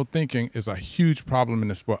one-dimensional thinking is a huge problem in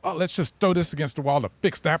the sport. Oh, let's just throw this against the wall to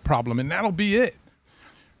fix that problem, and that'll be it.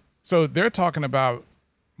 So they're talking about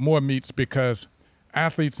more meets because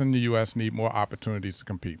athletes in the U.S. need more opportunities to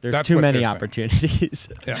compete. There's too many opportunities.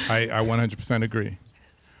 Yeah, I 100% agree.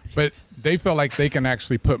 But they feel like they can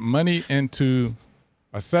actually put money into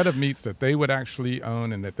a set of meets that they would actually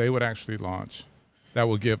own and that they would actually launch that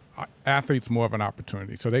will give athletes more of an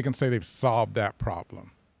opportunity. So they can say they've solved that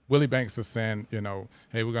problem. Willie Banks is saying, you know,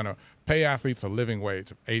 hey, we're going to pay athletes a living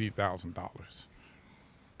wage of $80,000.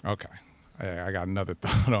 Okay. I got another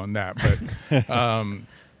thought on that.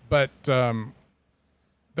 But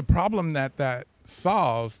the problem that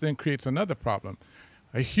solves then creates another problem.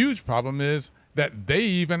 A huge problem is that they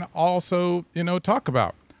even also, you know, talk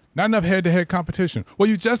about not enough head-to-head competition. Well,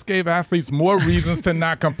 you just gave athletes more reasons to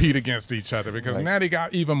not compete against each other because now they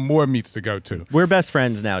got even more meets to go to. We're best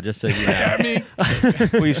friends now, just so you know. I mean,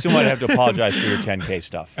 well, you still might have to apologize for your 10K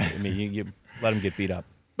stuff. I mean, you let them get beat up.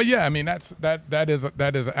 But yeah, I mean,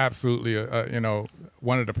 that is absolutely you know,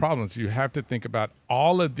 one of the problems. You have to think about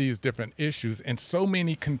all of these different issues, and so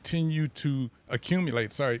many continue to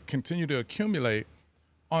accumulate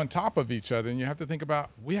on top of each other, and you have to think about,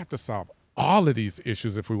 we have to solve all of these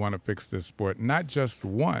issues if we want to fix this sport, not just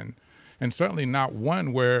one, and certainly not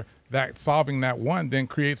one where that solving that one then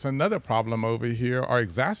creates another problem over here or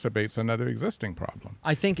exacerbates another existing problem.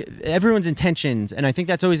 I think everyone's intentions, and I think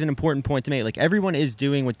that's always an important point to make, like everyone is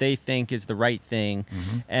doing what they think is the right thing.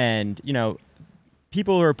 And, you know,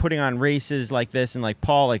 people who are putting on races like this and like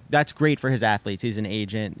Paul, like that's great for his athletes. He's an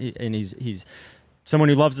agent and he's someone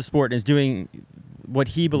who loves the sport and is doing what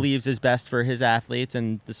he believes is best for his athletes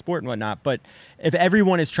and the sport and whatnot. But if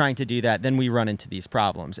everyone is trying to do that, then we run into these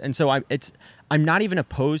problems. And so I'm not even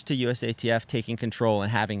opposed to USATF taking control and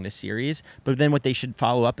having this series, but then what they should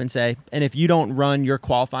follow up and say, and if you don't run your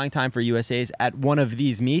qualifying time for USA's at one of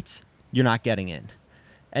these meets, you're not getting in.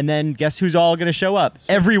 And then guess who's all going to show up?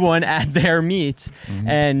 Everyone at their meets.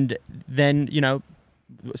 And then, you know,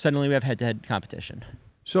 suddenly we have head-to-head competition.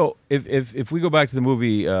 So if we go back to the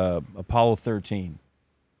movie Apollo 13,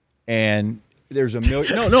 and there's a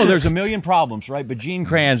million there's a million problems, right? But Gene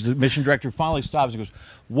Kranz, the mission director, finally stops and goes,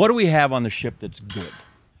 "What do we have on the ship that's good?"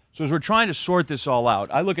 So as we're trying to sort this all out,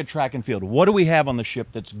 I look at track and field. What do we have on the ship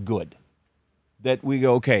that's good? That we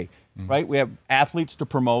go, okay, right? We have athletes to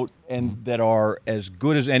promote and that are as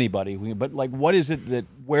good as anybody. But like, what is it that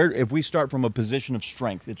if we start from a position of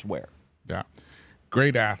strength, it's where? Yeah,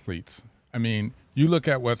 great athletes. I mean, you look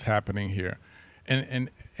at what's happening here, and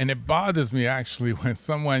it bothers me actually when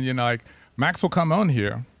someone, you know, like Max will come on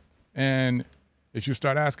here, and if you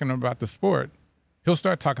start asking him about the sport, he'll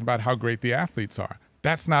start talking about how great the athletes are.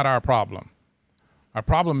 That's not our problem. Our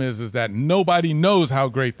problem is that nobody knows how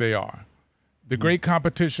great they are. The great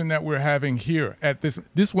competition that we're having here at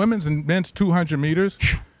this women's and men's 200 meters,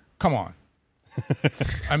 come on.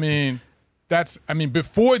 I mean,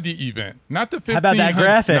 before the event, not the 1500, how about that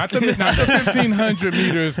graphic? Not the 1500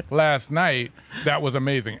 meters last night. That was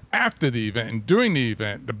amazing. After the event and during the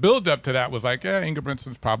event, the build up to that was like, yeah,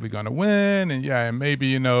 Ingebrigtsen's probably going to win, and yeah, and maybe,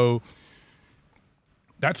 you know,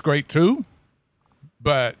 that's great too.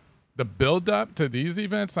 But the build up to these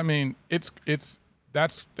events, I mean, that's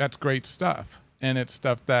great stuff. and it's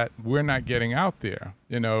stuff that we're not getting out there.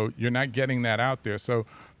 You're not getting that out there. So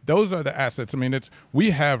those are the assets. I mean,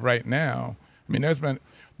 we have right now. I mean,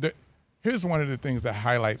 here's one of the things that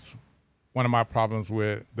highlights one of my problems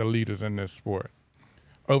with the leaders in this sport.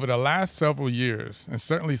 Over the last several years, and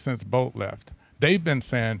certainly since Bolt left, they've been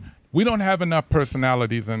saying, we don't have enough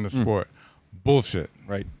personalities in the sport. Bullshit.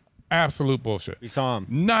 Right. Absolute bullshit. We saw him.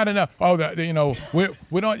 Not enough. Oh,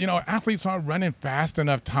 we don't. Athletes aren't running fast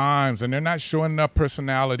enough times, and they're not showing enough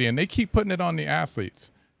personality, and they keep putting it on the athletes.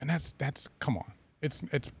 And that's come on.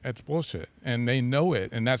 It's bullshit, and they know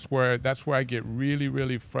it, and that's where I get really,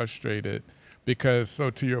 really frustrated, because so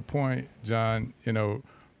to your point, John,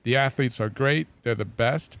 the athletes are great. They're the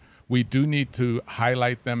best. We do need to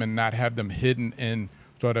highlight them and not have them hidden in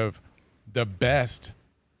sort of the best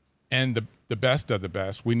and the best of the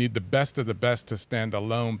best. We need the best of the best to stand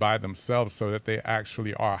alone by themselves so that they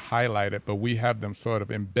actually are highlighted, but we have them sort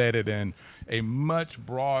of embedded in a much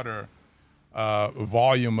broader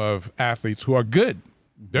volume of athletes who are good.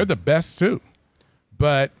 They're the best too.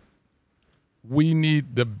 But we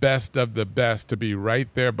need the best of the best to be right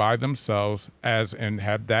there by themselves and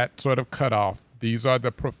have that sort of cutoff. These are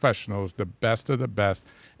the professionals, the best of the best,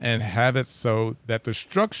 and have it so that the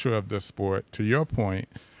structure of the sport, to your point,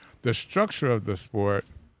 the structure of the sport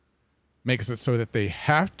makes it so that they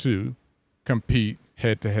have to compete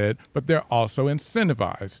head to head, but they're also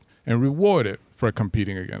incentivized and rewarded for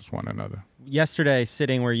competing against one another. Yesterday,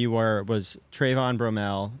 sitting where you were, was Trayvon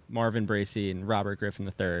Bromell, Marvin Bracey, and Robert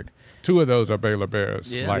Griffin III. Two of those are Baylor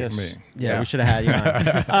Bears, like me. Yeah, we should have had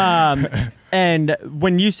you on. And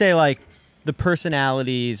when you say, like, the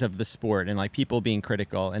personalities of the sport and, like, people being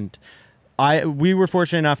critical, and we were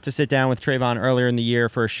fortunate enough to sit down with Trayvon earlier in the year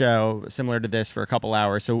for a show similar to this for a couple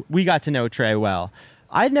hours, so we got to know Trey well.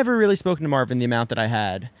 I'd never really spoken to Marvin the amount that I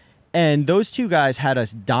had, and those two guys had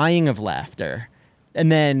us dying of laughter,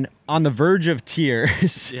 and then on the verge of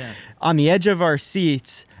tears, on the edge of our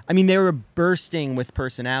seats. I mean, they were bursting with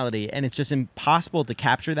personality, and it's just impossible to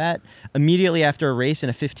capture that immediately after a race in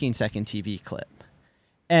a 15-second TV clip.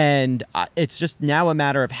 And it's just now a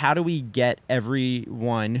matter of how do we get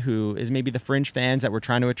everyone who is maybe the fringe fans that we're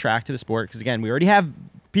trying to attract to the sport, because, again, we already have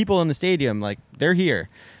people in the stadium, like, they're here.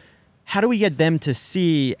 How do we get them to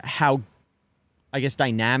see how, I guess,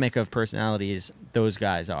 dynamic of personalities those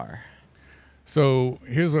guys are? So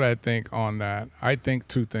here's what I think on that. I think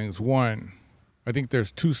two things. One, I think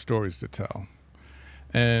there's two stories to tell.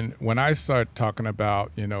 And when I start talking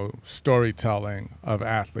about, storytelling of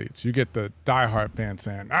athletes, you get the diehard fans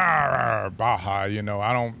saying, Baja,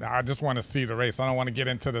 I just want to see the race. I don't want to get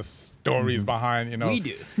into the stories behind, We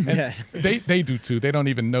do. And they do too. They don't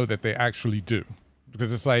even know that they actually do.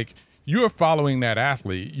 Because it's like, you're following that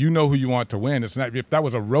athlete. You know who you want to win. It's not, if that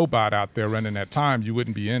was a robot out there running that time, you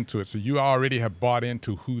wouldn't be into it. So you already have bought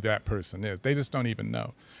into who that person is. They just don't even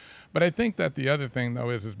know. But I think that the other thing, though,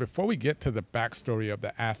 is before we get to the backstory of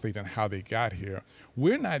the athlete and how they got here,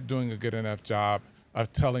 we're not doing a good enough job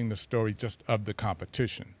of telling the story just of the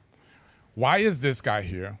competition. Why is this guy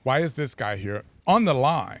here? Why is this guy here? On the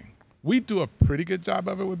line. We do a pretty good job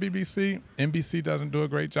of it with BBC. NBC doesn't do a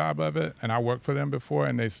great job of it, and I worked for them before,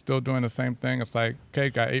 and they're still doing the same thing. It's like, okay,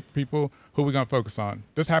 got 8 people. Who are we going to focus on?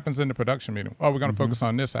 This happens in the production meeting. Oh, we're going to focus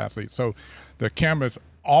on this athlete. So the camera's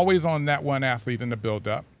always on that one athlete in the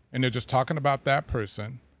build-up, and they're just talking about that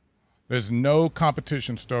person. There's no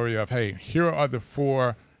competition story of, hey, here are the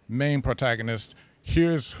 4 main protagonists.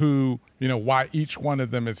 Here's who, why each one of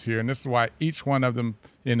them is here, and this is why each one of them,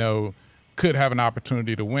 could have an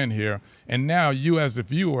opportunity to win here. And now you as the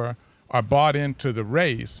viewer are bought into the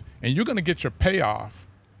race, and you're going to get your payoff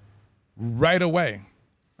right away,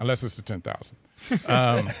 unless it's the 10,000.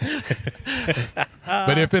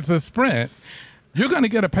 But if it's a sprint, you're going to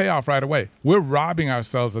get a payoff right away. We're robbing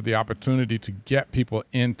ourselves of the opportunity to get people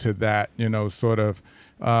into that, sort of,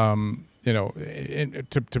 to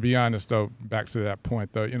be honest, though, back to that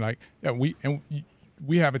point, though,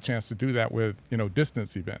 we have a chance to do that with,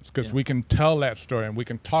 distance events, because we can tell that story and we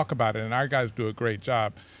can talk about it, and our guys do a great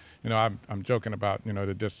job. I'm joking about,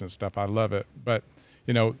 the distance stuff. I love it. But,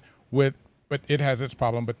 but it has its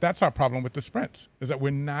problem. But that's our problem with the sprints, is that we're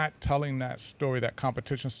not telling that story, that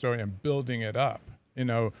competition story, and building it up.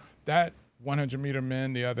 That 100-meter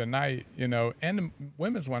men the other night, and the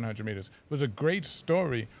women's 100 meters was a great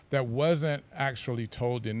story that wasn't actually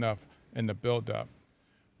told enough in the build-up.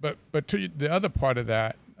 But to the other part of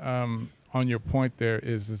that, on your point there,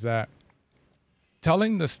 is that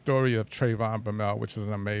telling the story of Trayvon Bromell, which is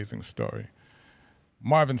an amazing story,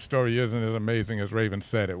 Marvin's story isn't as amazing as Raven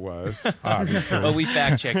said it was, obviously. Well, we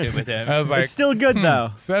fact-checked it with him. I was like, It's still good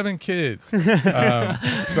though. 7 kids.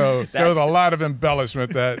 So there was a lot of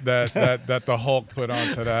embellishment that the Hulk put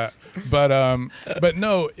onto that. But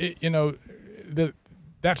no,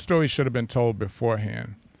 that story should have been told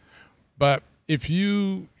beforehand. But if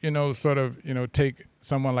you sort of take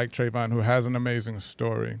someone like Trayvon, who has an amazing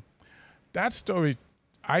story, that story,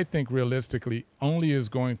 I think realistically only is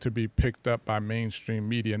going to be picked up by mainstream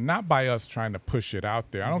media, not by us trying to push it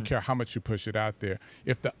out there. I don't care how much you push it out there.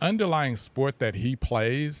 If the underlying sport that he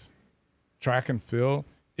plays, track and field,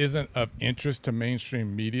 isn't of interest to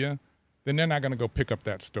mainstream media, then they're not going to go pick up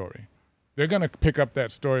that story. They're going to pick up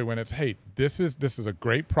that story when it's, hey, this is a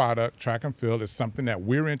great product. Track and field is something that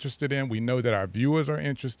we're interested in. We know that our viewers are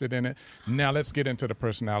interested in it. Now let's get into the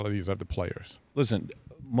personalities of the players. Listen,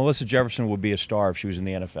 Melissa Jefferson would be a star if she was in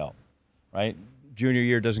the NFL, right? Junior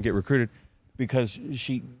year doesn't get recruited because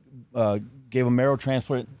she gave a marrow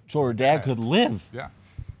transplant so her dad could live. Yeah.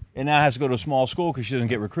 And now has to go to a small school because she doesn't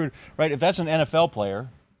get recruited, right? If that's an NFL player,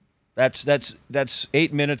 that's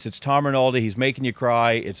 8 minutes. It's Tom Rinaldi. He's making you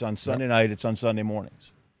cry. It's on Sunday night. It's on Sunday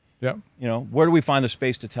mornings. Yep. Where do we find the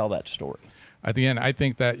space to tell that story? At the end, I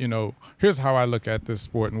think that, here's how I look at this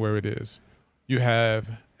sport and where it is. You have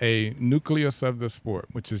a nucleus of the sport,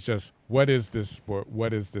 which is just, what is this sport?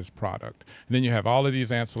 What is this product? And then you have all of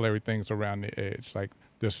these ancillary things around the edge, like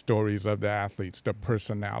the stories of the athletes, the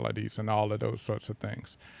personalities, and all of those sorts of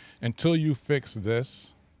things. Until you fix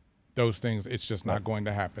those things, it's just not going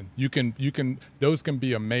to happen. Those can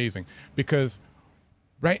be amazing, because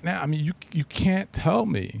right now, I mean, you can't tell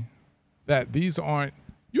me that these aren't.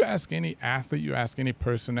 You ask any athlete, you ask any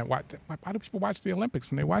person that why do people watch the Olympics?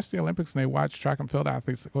 When they watch the Olympics and they watch track and field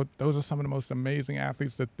athletes, well, those are some of the most amazing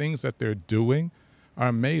athletes. The things that they're doing are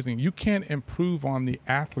amazing. You can't improve on the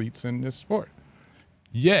athletes in this sport.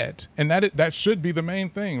 Yet, and that should be the main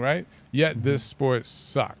thing, right? Yet this sport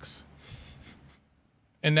sucks.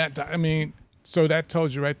 And so that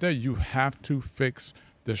tells you right there, you have to fix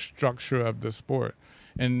the structure of the sport.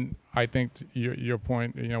 And I think your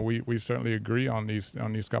point, we certainly agree on these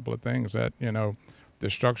couple of things, that, the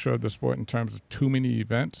structure of the sport in terms of too many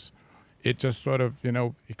events, it just sort of,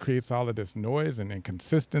 it creates all of this noise and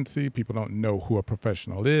inconsistency. People don't know who a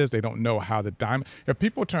professional is. They don't know how the diamond. If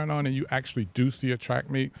people turn on and you actually do see a track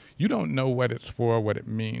meet, you don't know what it's for, what it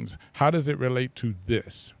means. How does it relate to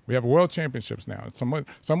this? We have world championships now.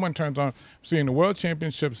 Someone turns on, seeing the world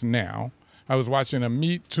championships now. I was watching a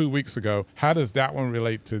meet 2 weeks ago. How does that one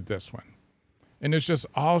relate to this one? And there's just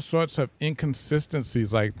all sorts of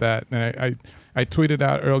inconsistencies like that. And I tweeted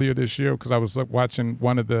out earlier this year, because I was watching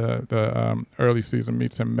one of the early season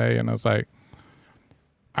meets in May, and I was like,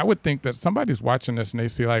 I would think that somebody's watching this and they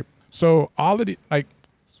see, like, so all of the, like,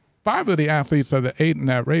 5 of the athletes of the 8 in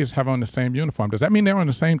that race have on the same uniform. Does that mean they're on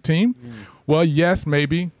the same team? Well, yes,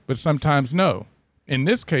 maybe, but sometimes no. In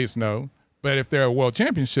this case, no. But if there are world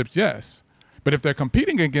championships, yes. But if they're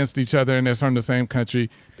competing against each other and they're from the same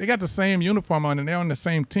country, they got the same uniform on and they're on the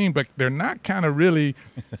same team, but they're not kind of really,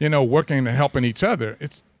 working and helping each other.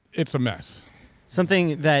 It's a mess.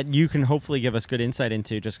 Something that you can hopefully give us good insight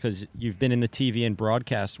into, just because you've been in the TV and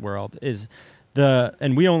broadcast world, is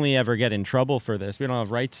and we only ever get in trouble for this. We don't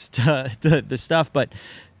have rights to the stuff, but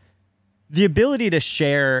the ability to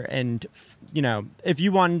share and, if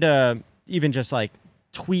you wanted to even just like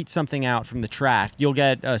tweet something out from the track, you'll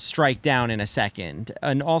get a strike down in a second.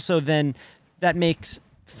 And also then that makes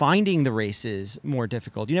finding the races more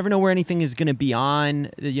difficult. You never know where anything is going to be on.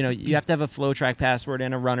 You have to have a flow track password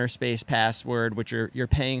and a runner space password, which you're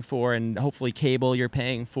paying for, and hopefully cable you're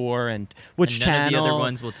paying for, and which none channel. of the other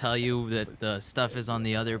ones will tell you that the stuff is on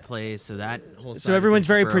the other place, so that whole side So everyone's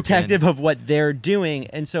very broken. protective of what they're doing.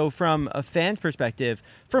 And so from a fan's perspective,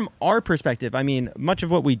 from our perspective, I mean, much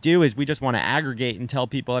of what we do is we just want to aggregate and tell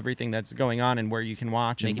people everything that's going on and where you can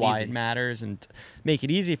watch and why it matters and make it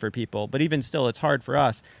easy for people. But even still, it's hard for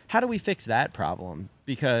us. How do we fix that problem?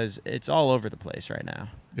 Because it's all over the place right now.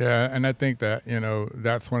 Yeah, and I think that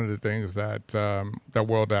that's one of the things that that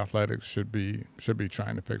World Athletics should be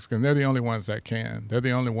trying to fix, because they're the only ones that can. They're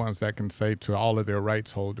the only ones that can say to all of their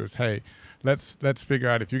rights holders, "Hey, let's figure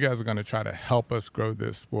out, if you guys are going to try to help us grow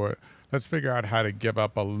this sport, let's figure out how to give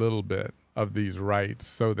up a little bit of these rights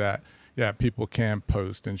so that." Yeah, people can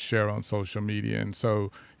post and share on social media. And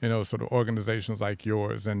so, sort of organizations like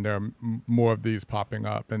yours, and there are more of these popping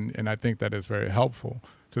up. And I think that is very helpful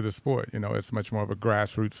to the sport. It's much more of a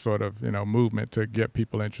grassroots sort of, movement to get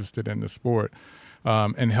people interested in the sport,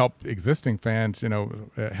 and help existing fans,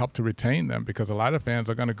 help to retain them, because a lot of fans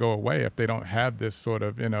are going to go away if they don't have this sort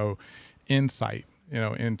of, insight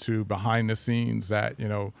into behind the scenes that,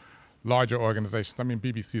 larger organizations. I mean,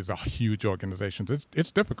 BBC is a huge organization.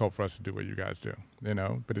 It's difficult for us to do what you guys do,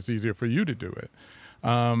 but it's easier for you to do it.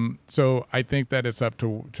 So I think that it's up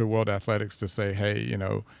to World Athletics to say, hey,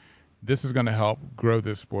 this is going to help grow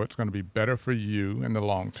this sport. It's going to be better for you in the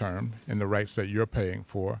long term and the rights that you're paying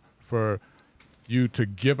for you to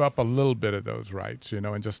give up a little bit of those rights,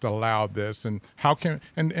 and just allow this. And how can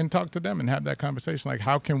and talk to them and have that conversation. Like,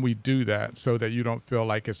 how can we do that so that you don't feel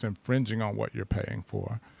like it's infringing on what you're paying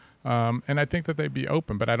for? And I think that they'd be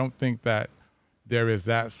open, but I don't think that there is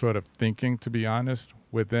that sort of thinking, to be honest,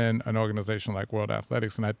 within an organization like World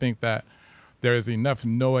Athletics. And I think that there is enough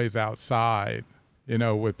noise outside,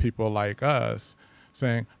 with people like us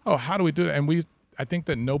saying, oh, how do we do that? And I think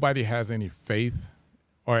that nobody has any faith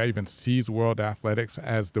or even sees World Athletics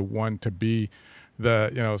as the one to be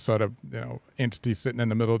the, entity sitting in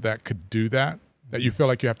the middle that could do that you feel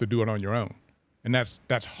like you have to do it on your own. And that's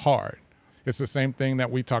hard. It's the same thing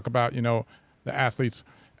that we talk about, the athletes.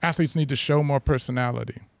 Athletes need to show more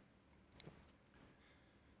personality.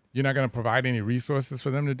 You're not going to provide any resources for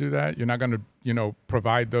them to do that. You're not going to,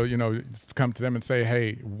 provide come to them and say,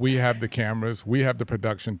 hey, we have the cameras, we have the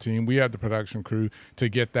production team, we have the production crew to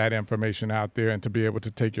get that information out there and to be able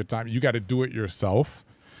to take your time. You got to do it yourself.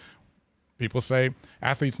 People say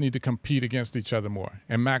athletes need to compete against each other more.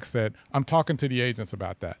 And Max said, I'm talking to the agents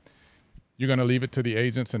about that. You're going to leave it to the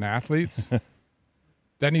agents and athletes?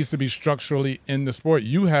 That needs to be structurally in the sport.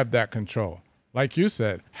 You have that control. Like you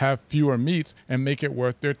said, have fewer meets and make it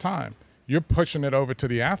worth their time. You're pushing it over to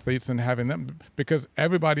the athletes and having them, because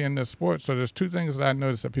everybody in this sport, so there's two things that I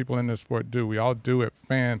notice that people in this sport do. We all do it,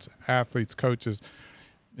 fans, athletes, coaches,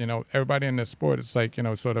 everybody in this sport. It's like,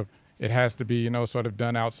 sort of, it has to be, sort of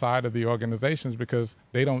done outside of the organizations because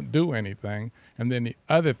they don't do anything. And then the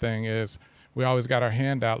other thing is, we always got our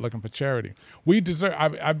hand out looking for charity. We deserve.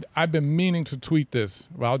 I've been meaning to tweet this.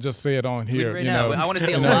 Well, I'll just say it on here. Right now. I want to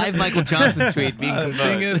see a live Michael Johnson tweet being the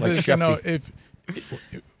thing is, if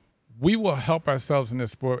we will help ourselves in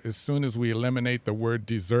this sport as soon as we eliminate the word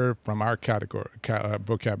deserve from our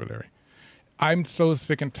vocabulary. I'm so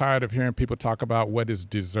sick and tired of hearing people talk about what is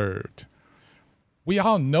deserved. We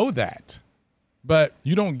all know that, but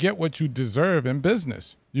you don't get what you deserve in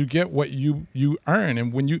business. You get what you earn.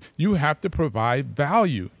 And when you have to provide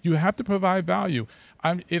value. You have to provide value.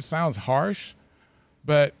 It sounds harsh,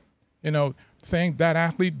 but, saying that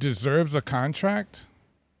athlete deserves a contract,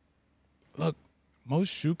 look, most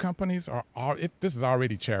shoe companies this is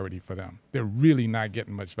already charity for them. They're really not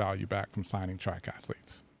getting much value back from signing track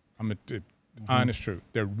athletes. Honest truth.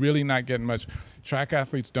 They're really not getting much. Track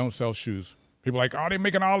athletes don't sell shoes. People are like, oh, they're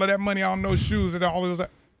making all of that money on those shoes and all of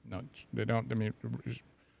that. No, they don't. I mean,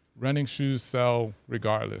 running shoes sell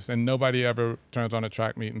regardless, and nobody ever turns on a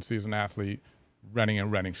track meet and sees an athlete running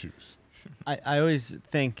in running shoes. I always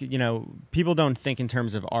think, people don't think in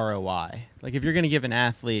terms of ROI. Like, if you're going to give an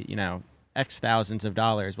athlete, X thousands of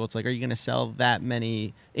dollars, well, it's like, are you going to sell that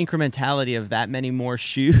many incrementality of that many more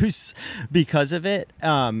shoes because of it?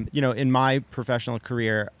 In my professional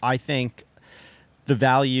career, I think the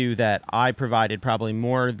value that I provided, probably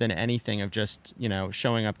more than anything of just,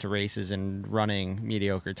 showing up to races and running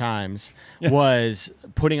mediocre times, was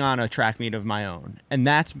putting on a track meet of my own. And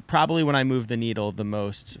that's probably when I moved the needle the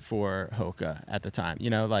most for Hoka at the time.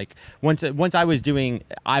 Like once I was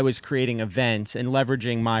creating events and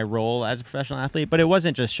leveraging my role as a professional athlete, but it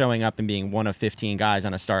wasn't just showing up and being one of 15 guys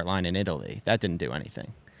on a start line in Italy. That didn't do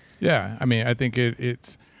anything. Yeah. I mean, I think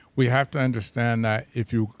it's, we have to understand that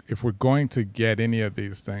if we're going to get any of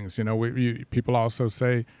these things, people also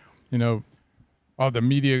say, all the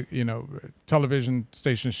media, television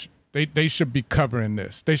stations, they should be covering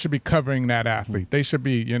this. They should be covering that athlete. They should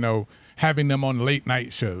be, having them on late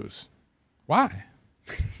night shows. Why?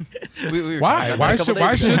 Why?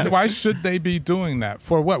 Why should they be doing that?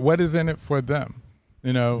 For what? What is in it for them?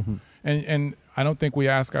 And I don't think we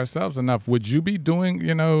ask ourselves enough. Would you be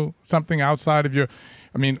doing, something outside of your?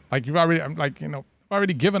 I mean, like I've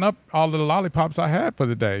already given up all of the lollipops I had for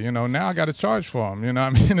the day. Now I got to charge for them. I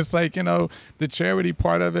mean, it's like, the charity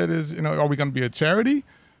part of it is, are we going to be a charity?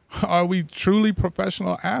 Are we truly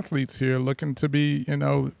professional athletes here looking to be,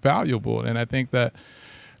 valuable? And I think that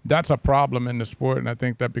that's a problem in the sport. And I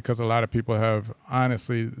think that because a lot of people have,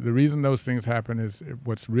 honestly, the reason those things happen is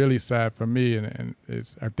what's really sad for me. And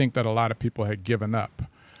is I think that a lot of people had given up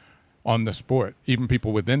on the sport, even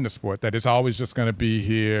people within the sport, that it's always just going to be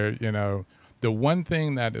here. The one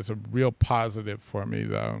thing that is a real positive for me,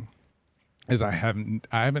 though, is I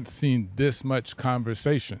haven't seen this much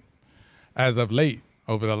conversation as of late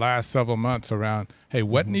over the last several months around, hey,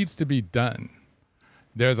 what needs to be done?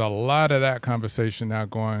 there's a lot of that conversation now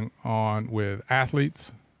going on with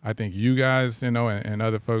athletes. I think you guys, and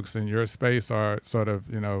other folks in your space are sort of,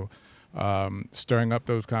 stirring up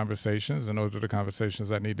those conversations, and those are the conversations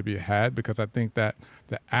that need to be had, because I think that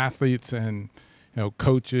the athletes and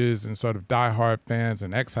coaches and sort of diehard fans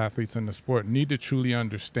and ex-athletes in the sport need to truly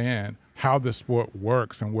understand how the sport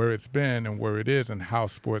works and where it's been and where it is and how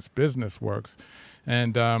sports business works.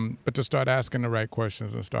 And but to start asking the right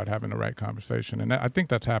questions and start having the right conversation. And I think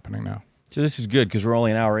that's happening now. So this is good because we're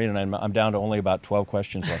only an hour in, and I'm down to only about 12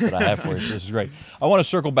 questions left that I have for you. So this is great. I want to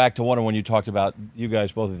circle back to one of when you talked about, you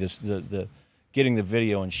guys both of this, the getting the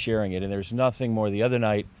video and sharing it. And there's nothing more. The other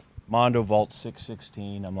night, Mondo vault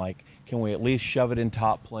 616. I'm like, can we at least shove it in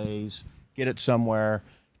top plays, get it somewhere?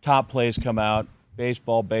 Top plays come out,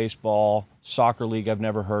 baseball, soccer league I've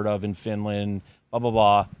never heard of in Finland, blah, blah,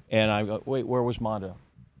 blah. And I go, wait, where was Mondo?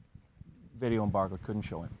 Video embargo, couldn't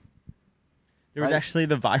show him. There was right? actually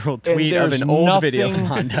the viral tweet of an old video of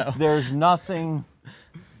Mondo. There's nothing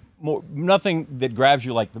that grabs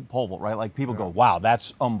you like the pole vault, right? Like people go, wow,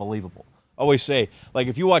 that's unbelievable. I always say, like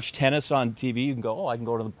if you watch tennis on TV, you can go, oh, I can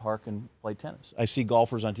go to the park and play tennis. I see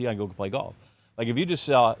golfers on TV, I can go play golf. Like if you just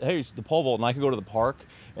saw, hey, it's the pole vault, and I could go to the park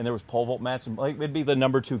and there was pole vault mats, and like it'd be the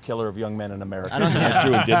 #2 killer of young men in America. I don't went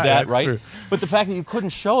through and did that, right? True. But the fact that you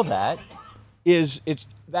couldn't show that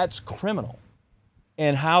that's criminal.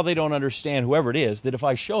 And how they don't understand, whoever it is, that if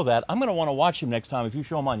I show that, I'm going to want to watch him next time if you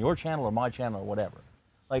show him on your channel or my channel or whatever.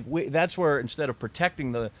 Like that's where instead of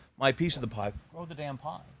protecting my piece of the pie, throw the damn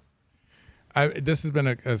pie. This has been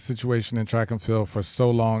a situation in track and field for so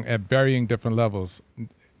long at varying different levels,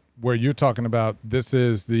 where you're talking about this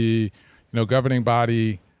is the governing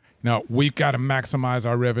body. Now we've got to maximize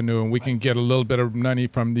our revenue, and we can get a little bit of money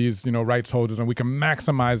from these rights holders, and we can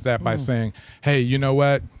maximize that by saying, hey, you know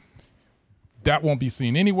what? That won't be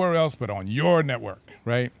seen anywhere else but on your network,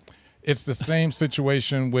 right? It's the same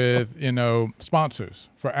situation with, sponsors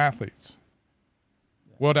for athletes.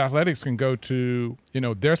 World Athletics can go to,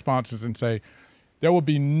 their sponsors and say, there will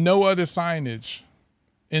be no other signage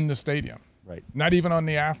in the stadium. Right. Not even on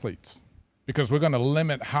the athletes, because we're going to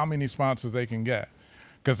limit how many sponsors they can get,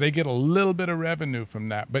 because they get a little bit of revenue from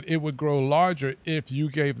that. But it would grow larger if you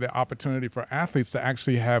gave the opportunity for athletes to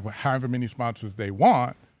actually have however many sponsors they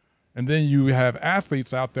want. And then you have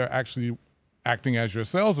athletes out there actually acting as your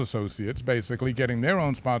sales associates, basically getting their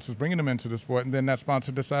own sponsors, bringing them into the sport, and then that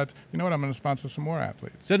sponsor decides, you know what, I'm going to sponsor some more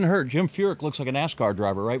athletes. Doesn't hurt. Jim Furyk looks like a NASCAR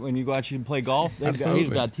driver, right? When you go out and play golf, he's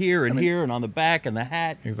got here and here and on the back and the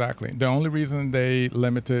hat. Exactly. The only reason they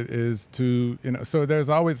limit it is to, so there's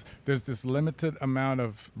this limited amount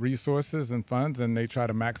of resources and funds, and they try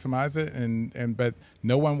to maximize it, but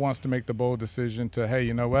no one wants to make the bold decision to, hey,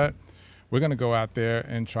 you know what? We're going to go out there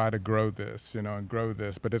and try to grow this,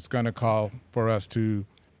 but it's going to call for us to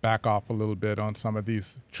back off a little bit on some of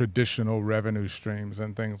these traditional revenue streams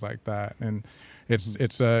and things like that. And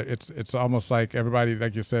it's almost like everybody,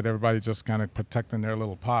 like you said, everybody just kind of protecting their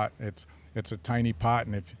little pot. It's a tiny pot,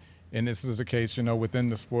 and this is the case, within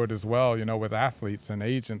the sport as well, with athletes and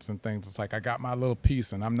agents and things. It's like I got my little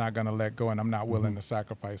piece, and I'm not going to let go, and I'm not willing to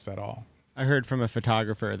sacrifice at all. I heard from a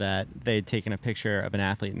photographer that they'd taken a picture of an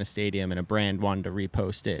athlete in the stadium and a brand wanted to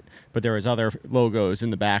repost it, but there was other logos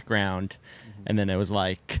in the background, and then it was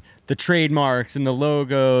like the trademarks and the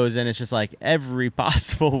logos, and it's just like every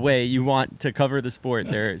possible way you want to cover the sport,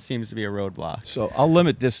 there seems to be a roadblock. So I'll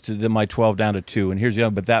limit this to my 12 down to 2, and here's the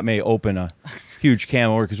other, but that may open a huge can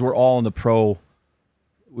of work because we're all in the pro.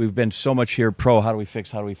 We've been so much here pro, how do we fix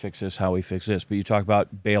this, how do we fix this? But you talk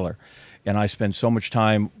about Baylor. And I spend so much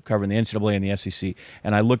time covering the NCAA and the SEC,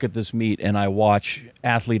 and I look at this meet and I watch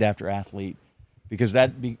athlete after athlete, because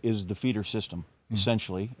that is the feeder system,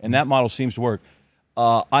 essentially, and that model seems to work.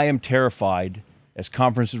 I am terrified as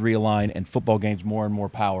conferences realign and football gains more and more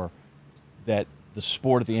power that the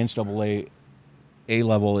sport at the NCAA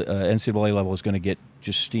level is going to get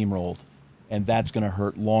just steamrolled, and that's going to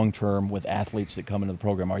hurt long term with athletes that come into the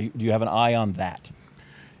program. Do you have an eye on that?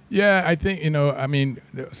 Yeah, I think,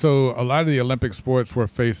 so a lot of the Olympic sports were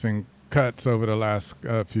facing cuts over the last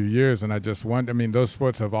few years, and I just wonder, those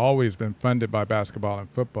sports have always been funded by basketball and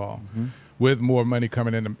football, with more money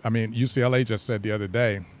coming in. UCLA just said the other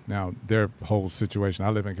day, now their whole situation, I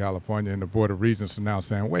live in California, and the Board of Regents are now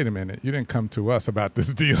saying, wait a minute, you didn't come to us about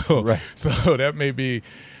this deal. Right. So that may be,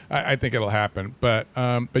 I think it'll happen. But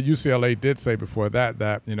UCLA did say before that,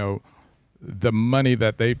 the money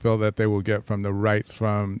that they feel that they will get from the rights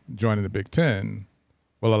from joining the Big Ten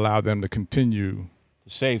will allow them to continue to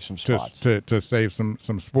save some spots, to save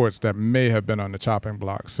some sports that may have been on the chopping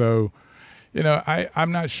block. So,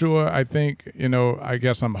 I'm not sure. I think, I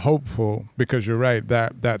guess I'm hopeful because you're right.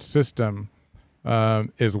 That system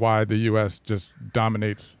is why the U.S. just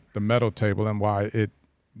dominates the medal table and why it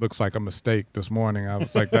looks like a mistake this morning. I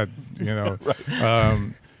was like that,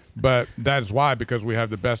 Right. But that's why, because we have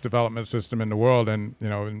the best development system in the world. And,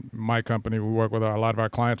 in my company, we work with a lot of our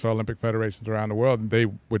clients are Olympic federations around the world, and they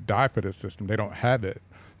would die for this system. They don't have it,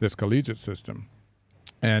 this collegiate system.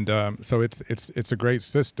 And so it's a great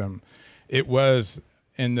system. It was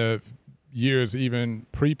in the years even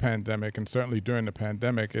pre-pandemic, and certainly during the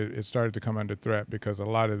pandemic, it started to come under threat because a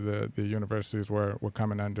lot of the universities were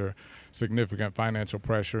coming under significant financial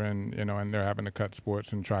pressure, and and they're having to cut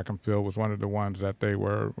sports, and track and field was one of the ones that they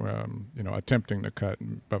were attempting to cut,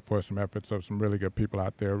 but for some efforts of some really good people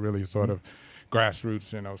out there, really sort of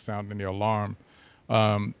grassroots, sounding the alarm.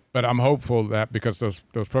 But I'm hopeful that because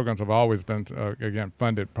those programs have always been again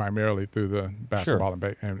funded primarily through the basketball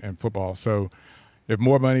and football. So if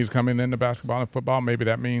more money is coming into basketball and football, maybe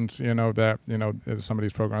that means that some of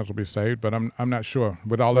these programs will be saved. But I'm not sure.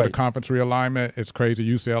 With all of the conference realignment, it's crazy.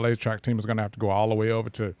 UCLA's track team is going to have to go all the way over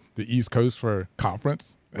to the East Coast for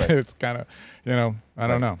conference. Right. It's kind of I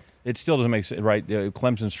don't know. It still doesn't make sense, right?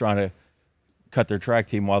 Clemson's trying to cut their track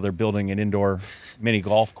team while they're building an indoor mini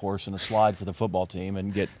golf course and a slide for the football team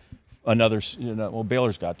and get another, well,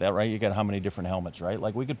 Baylor's got that, right? You got how many different helmets, right?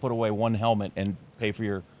 Like we could put away one helmet and pay for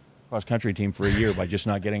your cross-country team for a year by just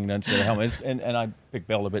not getting an unset helmet. And I pick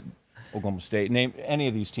Baylor, but Oklahoma State. Name any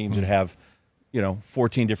of these teams that have,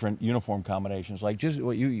 14 different uniform combinations. Like just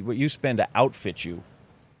what you spend to outfit you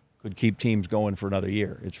could keep teams going for another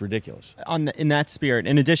year. It's ridiculous. In that spirit,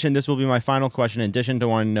 in addition, this will be my final question. In addition to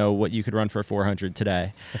wanting to know what you could run for 400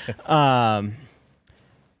 today,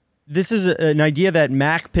 this is an idea that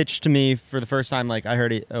Mac pitched to me for the first time. Like I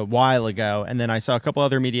heard it a while ago, and then I saw a couple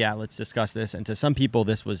other media outlets discuss this. And to some people,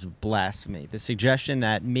 this was blasphemy. The suggestion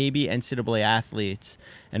that maybe NCAA athletes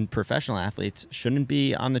and professional athletes shouldn't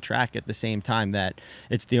be on the track at the same time. That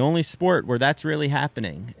it's the only sport where that's really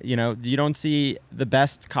happening. You don't see the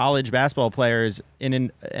best college basketball players in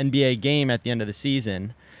an NBA game at the end of the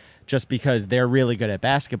season just because they're really good at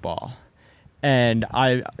basketball. And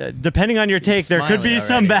depending on your take, there could be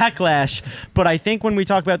some backlash. But I think when we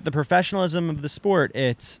talk about the professionalism of the sport,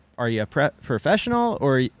 it's, are you a professional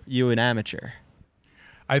or are you an amateur?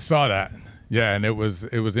 I saw that. Yeah, and it was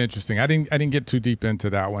interesting. I didn't get too deep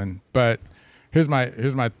into that one, but here's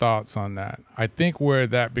my thoughts on that. I think where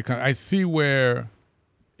that becomes, I see where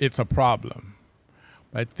it's a problem.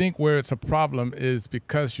 I think where it's a problem is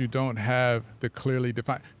because you don't have the clearly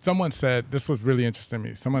defined. Someone said, this was really interesting to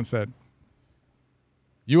me. Someone said,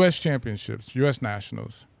 U.S. championships, U.S.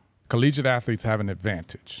 nationals, collegiate athletes have an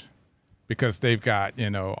advantage because they've got,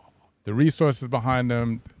 the resources behind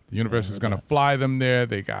them. The university is going to fly them there.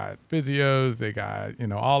 They got physios. They got,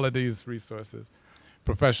 all of these resources.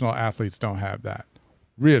 Professional athletes don't have that.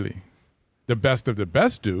 Really, the best of the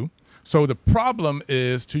best do. So the problem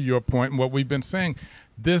is, to your point, and what we've been saying,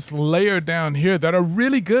 this layer down here that are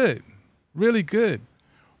really good,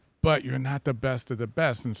 but you're not the best of the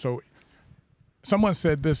best. And so someone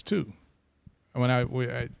said this too. When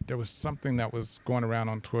there was something that was going around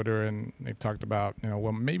on Twitter, and they talked about,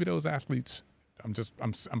 well, maybe those athletes.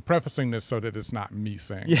 I'm prefacing this so that it's not me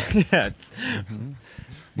saying. Yeah. Mm-hmm.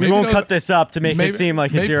 We won't cut this up to make it seem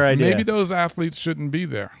like it's your idea. Maybe those athletes shouldn't be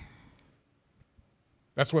there.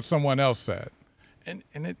 That's what someone else said, and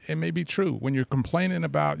it may be true. When you're complaining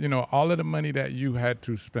about all of the money that you had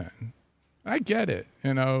to spend, I get it.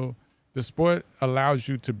 The sport allows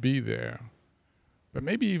you to be there. But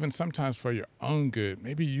maybe even sometimes for your own good,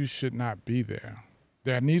 maybe you should not be there.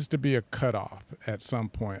 There needs to be a cutoff at some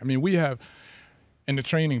point. I mean, we have, in the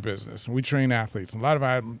training business, we train athletes. A lot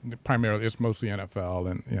of primarily, it's mostly NFL,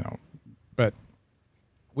 and but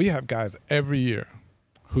we have guys every year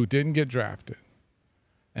who didn't get drafted,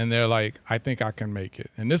 and they're like, I think I can make it.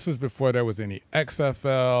 And this is before there was any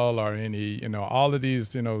XFL or any, all of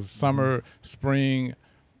these, summer, spring,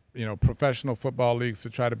 professional football leagues to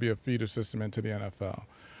try to be a feeder system into the NFL.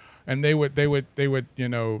 And they would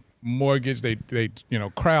mortgage, they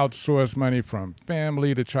crowdsource money from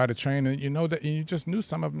family to try to train. And you just knew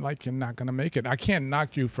some of them, like, you're not going to make it. I can't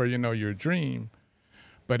knock you for, your dream.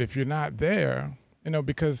 But if you're not there,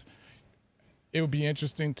 because it would be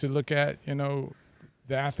interesting to look at,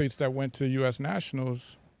 the athletes that went to U.S.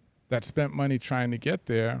 nationals that spent money trying to get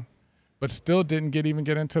there, but still didn't even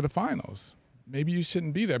get into the finals. Maybe you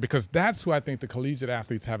shouldn't be there, because that's who I think the collegiate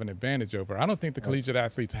athletes have an advantage over. I don't think the collegiate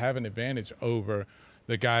athletes have an advantage over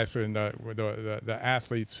the guys and the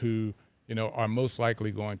athletes who, are most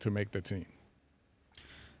likely going to make the team.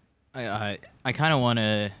 I kind of want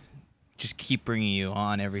to just keep bringing you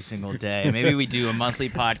on every single day. Maybe we do a monthly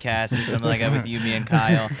podcast or something like that with you, me, and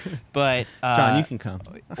Kyle. But John, you can come.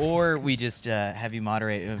 Or we just have you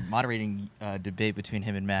moderating debate between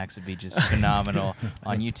him and Max would be just phenomenal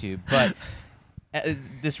on YouTube. But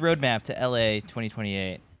this roadmap to LA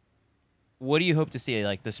 2028. What do you hope to see,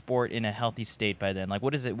 like the sport in a healthy state by then? Like,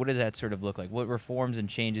 what does that sort of look like? What reforms and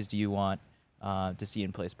changes do you want to see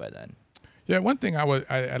in place by then? Yeah, one thing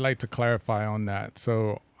I'd like to clarify on that.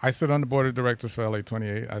 So I sit on the board of directors for LA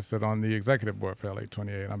 28. I sit on the executive board for LA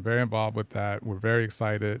 28. I'm very involved with that. We're very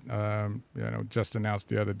excited. Just announced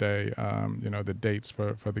the other day, the dates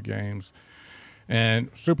for the games, and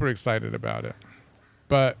super excited about it.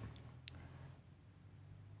 But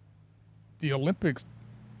the Olympics.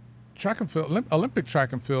 Olympic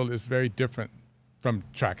track and field is very different from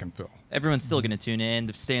track and field. Everyone's still going to tune in.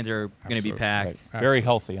 The stands are going to be packed. Right. Very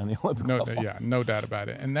healthy on the Olympic level. Yeah, no doubt about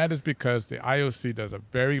it. And that is because the IOC does a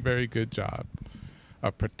very, very good job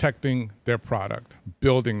of protecting their product,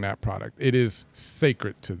 building that product. It is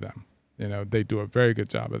sacred to them. They do a very good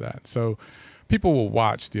job of that. So people will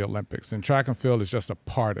watch the Olympics, and track and field is just a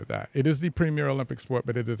part of that. It is the premier Olympic sport,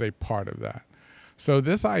 but it is a part of that. So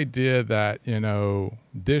this idea that,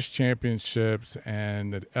 this championships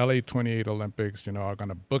and the LA 28 Olympics, are going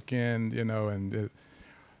to bookend,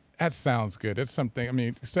 that sounds good. It's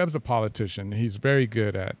something, Seb's a politician. He's very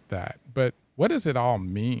good at that. But what does it all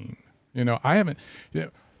mean?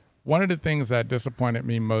 One of the things that disappointed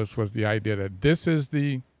me most was the idea that this is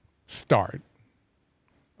the start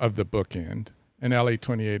of the bookend. And LA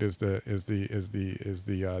 28 is the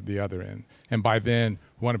other end. And by then,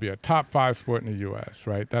 we want to be a top 5 sport in the U.S.,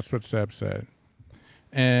 right? That's what Seb said.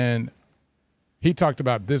 And he talked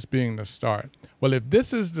about this being the start. Well, if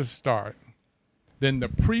this is the start, then the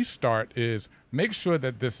pre-start is make sure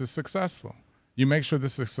that this is successful. You make sure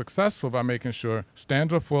this is successful by making sure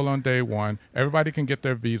stands are full on day one. Everybody can get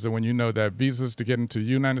their visa when you know that visas to get into the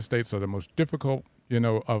United States are the most difficult,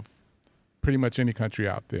 of pretty much any country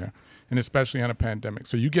out there, and especially on a pandemic.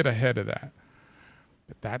 So you get ahead of that.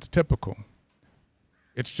 But that's typical.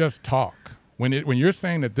 It's just talk. When you're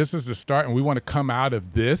saying that this is the start and we want to come out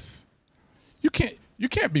of this, you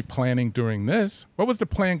can't be planning during this. What was the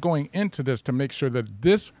plan going into this to make sure that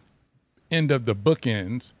this end of the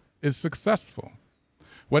bookends is successful?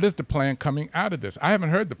 What is the plan coming out of this? I haven't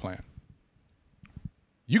heard the plan.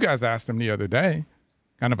 You guys asked him the other day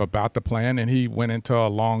kind of about the plan, and he went into a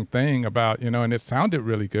long thing about, and it sounded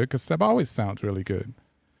really good because Seb always sounds really good.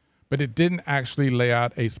 But it didn't actually lay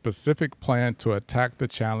out a specific plan to attack the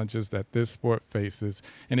challenges that this sport faces.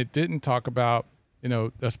 And it didn't talk about,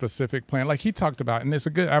 a specific plan. Like he talked about, and it's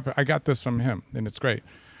a good, I got this from him, and it's great.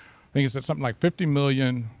 I think he said something like 50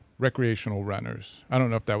 million recreational runners. I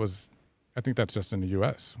don't know if that was, I think that's just in the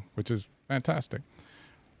U.S., which is fantastic.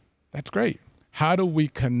 That's great. How do we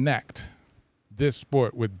connect this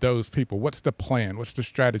sport with those people? What's the plan? What's the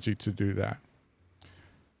strategy to do that?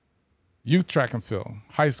 Youth track and field,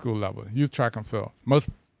 high school level, youth track and field, most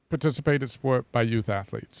participated sport by youth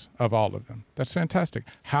athletes of all of them. That's fantastic.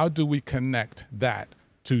 How do we connect that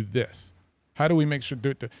to this? How do we make sure,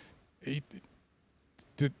 did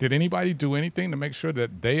anybody do anything to make sure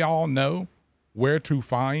that they all know where to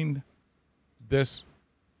find this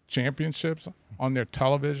championships on their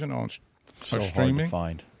television, or streaming? Hard to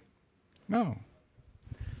find. No.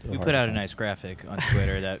 We put out a nice graphic on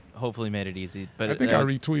Twitter that hopefully made it easy. But I think I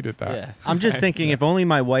retweeted that. Yeah. I'm just thinking if only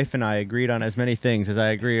my wife and I agreed on as many things as I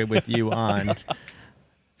agree with you on,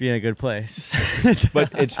 be in a good place. But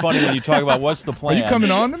it's funny when you talk about what's the plan. Are you coming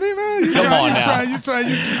on to me, man? Come on now. You trying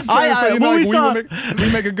to say,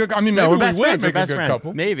 we make a good, maybe we're we best would friends. make We're a best good friends.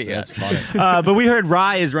 couple. Maybe. That's funny. But we heard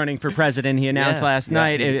Rye is running for president. He announced last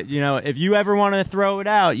night. If you ever want to throw it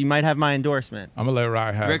out, you might have my endorsement. I'm going to let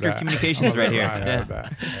Rye have Director that. of Communications right here. Yeah.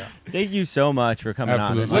 Thank you so much for coming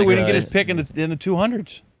Absolutely. on. This Wait, was we didn't get good. his pick in the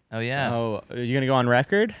 200s. Oh, yeah. Oh, are you going to go on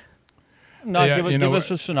record? No, Yeah, give us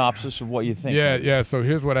a synopsis of what you think. Yeah. So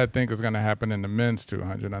here's what I think is going to happen in the men's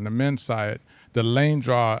 200. On the men's side, the lane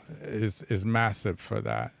draw is massive for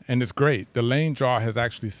that, and it's great. The lane draw has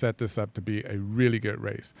actually set this up to be a really good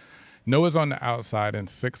race. Noah's on the outside in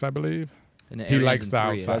 6, I believe. And He likes the 3.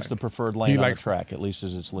 outside. That's the preferred lane on the track, at least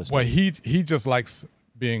as it's listed. Well, he just likes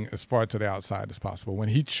being as far to the outside as possible. When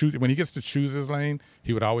he gets to choose his lane,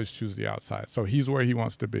 he would always choose the outside. So he's where he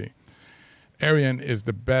wants to be. Arian is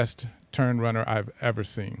the best turn runner I've ever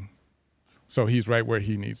seen. So he's right where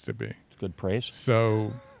he needs to be. It's good praise.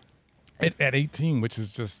 So at 18, which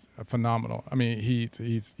is just phenomenal. I mean,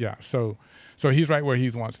 he's So he's right where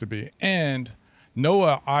he wants to be. And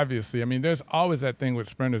Noah, obviously, I mean, there's always that thing with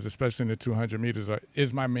sprinters, especially in the 200 meters,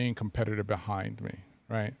 is my main competitor behind me,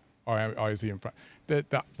 right? or is he in front?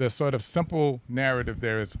 The sort of simple narrative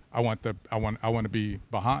there is I want to be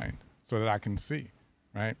behind so that I can see,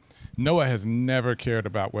 right? Noah has never cared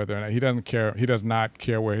about whether or not he does not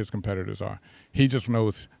care where his competitors are. He just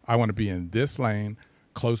knows I want to be in this lane,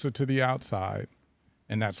 closer to the outside,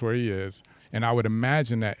 and that's where he is. And I would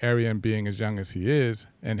imagine that Arian, being as young as he is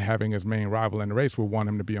and having his main rival in the race, will want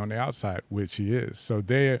him to be on the outside, which he is. So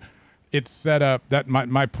it's set up. That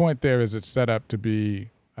my point there is it's set up to be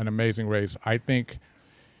an amazing race. I think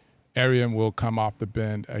Arian will come off the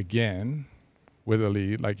bend again with a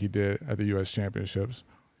lead like he did at the U.S. Championships.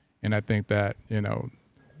 And I think that,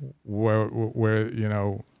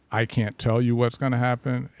 where I can't tell you what's going to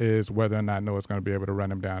happen is whether or not Noah's going to be able to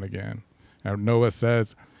run him down again. Now, Noah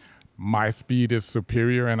says, my speed is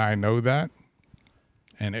superior, and I know that.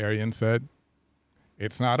 And Arian said,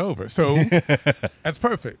 it's not over. So that's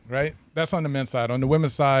perfect, right? That's on the men's side. On the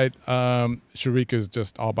women's side, Sharika is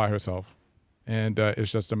just all by herself. And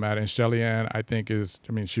it's just a matter. And Shelly-Ann, I think,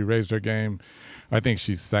 she raised her game. I think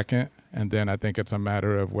she's second. And then I think it's a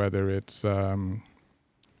matter of whether it's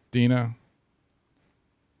Dina,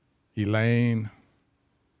 Elaine,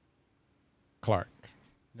 Clark.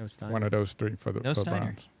 No Steiner. One of those three for the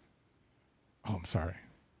Browns. Oh, I'm sorry.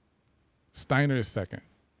 Steiner is second,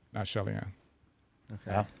 not Shelly-Ann.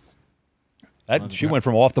 Okay. Yeah. She went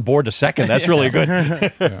from off the board to second. That's really good.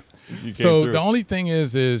 Yeah. So the only thing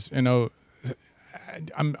is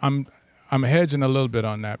I'm hedging a little bit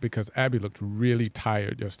on that because Abby looked really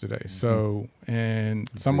tired yesterday. So, and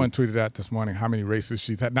someone tweeted out this morning how many races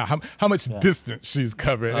she's had. Now, how much distance she's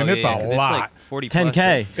covered, and it's a lot. It's like 40 10K.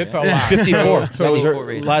 Races, it's a lot. 54. So That was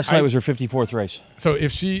last night was her 54th race. So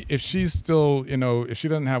if she's still, if she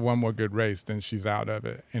doesn't have one more good race, then she's out of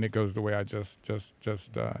it, and it goes the way I just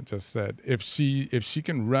said. If she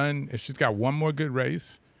can run, if she's got one more good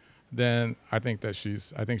race, then I think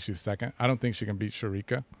she's second. I don't think she can beat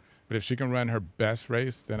Sharika. But if she can run her best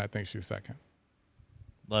race, then I think she's second.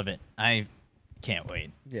 Love it. I can't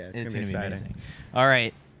wait. Yeah, it's going gonna to be be amazing. All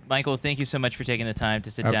right, Michael, thank you so much for taking the time to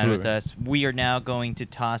sit down with us. We are now going to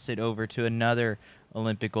toss it over to another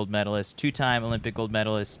Olympic gold medalist, two-time Olympic gold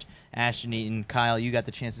medalist, Ashton Eaton. Kyle, you got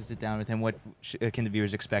the chance to sit down with him. What can the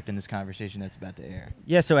viewers expect in this conversation that's about to air?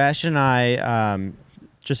 Yeah, so Ashton and I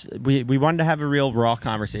we wanted to have a real raw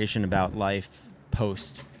conversation about life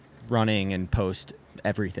post running and post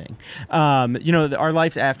everything. Our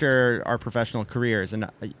lives after our professional careers and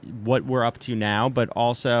what we're up to now, but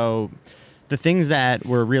also the things that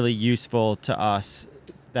were really useful to us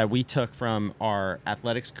that we took from our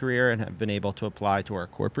athletics career and have been able to apply to our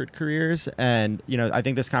corporate careers. And, I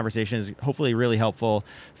think this conversation is hopefully really helpful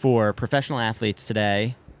for professional athletes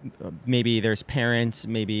today. Maybe there's parents,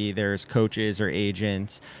 maybe there's coaches or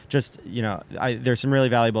agents. There's some really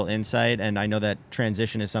valuable insight. And I know that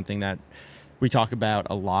transition is something that we talk about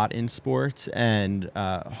a lot in sports, and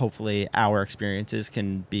hopefully our experiences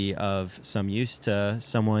can be of some use to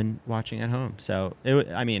someone watching at home. So,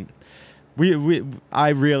 I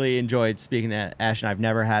really enjoyed speaking to Ashton. I've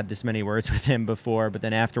never had this many words with him before, but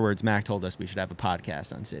then afterwards, Mac told us we should have a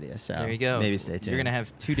podcast on CITIUS. So there you go. Maybe stay tuned. You're going to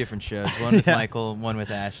have two different shows, one with Michael, one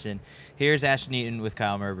with Ashton. Here's Ashton Eaton with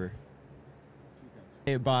Kyle Merber.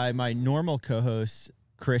 By my normal co-hosts,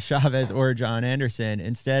 Chris Chavez or John Anderson.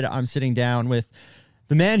 Instead, I'm sitting down with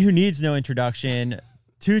the man who needs no introduction,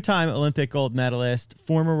 two-time Olympic gold medalist,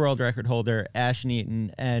 former world record holder, Ashton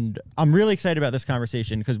Eaton. And I'm really excited about this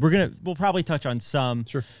conversation because we'll probably touch on some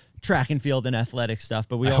track and field and athletic stuff,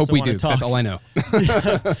 but I hope we do. That's all I know.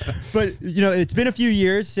 But it's been a few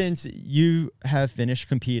years since you have finished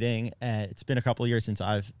competing. It's been a couple of years since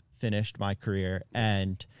I've finished my career,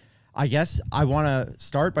 and I guess I want to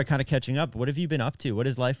start by kind of catching up. What have you been up to? What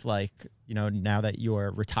is life like, now that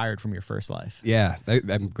you're retired from your first life? Yeah,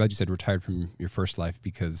 I'm glad you said retired from your first life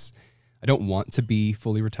because I don't want to be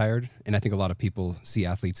fully retired. And I think a lot of people see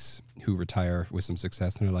athletes who retire with some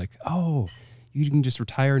success and they're like, oh, you can just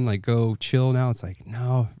retire and go chill now. It's like,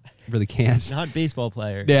 no, I really can't. Not baseball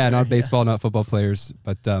players. Yeah, not baseball, not football players.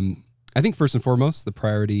 But I think first and foremost, the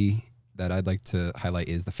priority that I'd like to highlight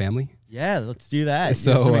is the family. Yeah, let's do that.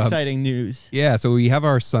 So some exciting news. Yeah, so we have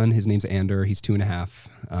our son. His name's Ander. He's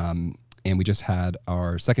 2.5. And we just had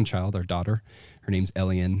our second child, our daughter. Her name's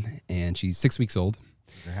Elian, and she's 6 weeks old.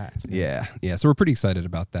 Congrats, man. Yeah. So we're pretty excited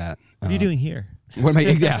about that. What are you doing here? What am I?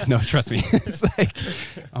 Yeah, no, trust me. It's like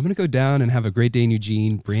I'm gonna go down and have a great day in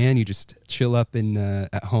Eugene. Brianne, you just chill up in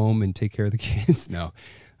at home and take care of the kids. No,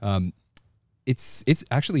 it's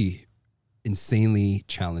actually insanely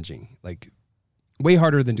challenging. Way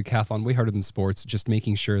harder than decathlon, way harder than sports. Just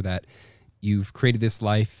making sure that you've created this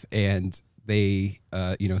life and they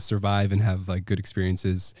survive and have like good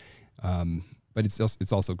experiences. But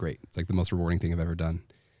it's also great. It's like the most rewarding thing I've ever done.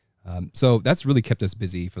 So that's really kept us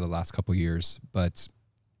busy for the last couple years. But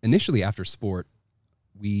initially after sport,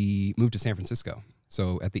 we moved to San Francisco.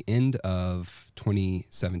 So at the end of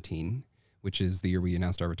 2017, which is the year we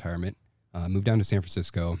announced our retirement, moved down to San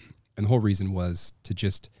Francisco. And the whole reason was to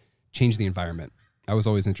just change the environment. I was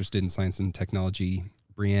always interested in science and technology.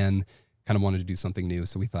 Brienne kind of wanted to do something new.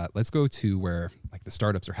 So we thought, let's go to where like the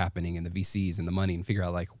startups are happening and the VCs and the money, and figure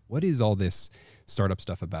out like, what is all this startup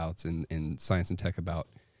stuff about and science and tech about?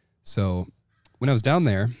 So when I was down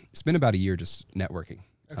there, spent about a year just networking.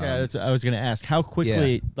 Okay, that's what I was going to ask. How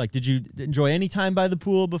quickly, like, did you enjoy any time by the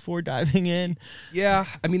pool before diving in? Yeah,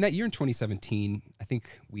 I mean, that year in 2017, I think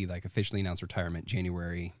we like officially announced retirement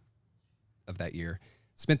January of that year.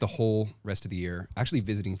 Spent the whole rest of the year actually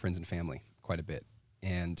visiting friends and family quite a bit,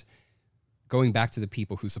 and going back to the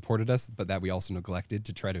people who supported us, but that we also neglected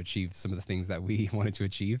to try to achieve some of the things that we wanted to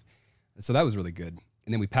achieve. So that was really good.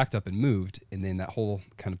 And then we packed up and moved, and then that whole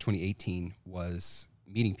kind of 2018 was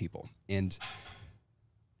meeting people. And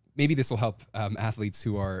maybe this will help athletes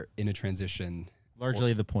who are in a transition.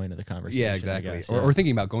 Largely the point of the conversation. Yeah, exactly. Or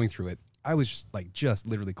thinking about going through it. I was just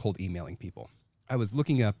literally cold emailing people. I was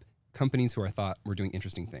looking up companies who I thought were doing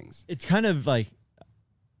interesting things. It's kind of like,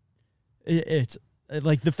 it's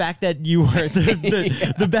like the fact that you were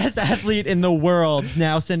the best athlete in the world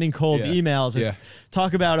now sending cold emails. It's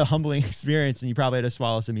talk about a humbling experience, and you probably had to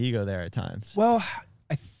swallow some ego there at times. Well,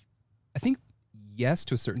 I think yes,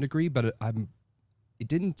 to a certain degree, but it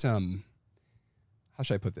didn't, how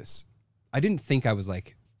should I put this? I didn't think I was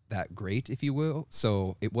like that great, if you will.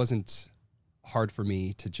 So it wasn't hard for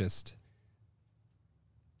me to just,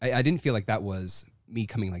 I didn't feel like that was me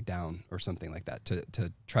coming like down or something like that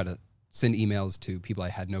to try to send emails to people I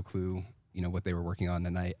had no clue, what they were working on.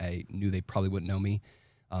 And I knew they probably wouldn't know me.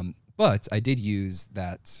 But I did use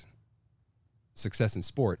that success in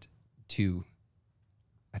sport to,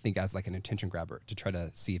 I think, as like an attention grabber to try to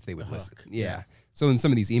see if they would listen. Yeah. So in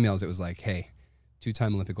some of these emails, it was like, hey,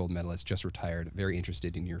 2-time Olympic gold medalist, just retired, very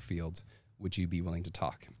interested in your field. Would you be willing to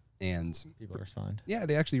talk? And people respond. Yeah,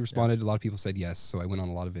 they actually responded. Yeah. A lot of people said yes. So I went on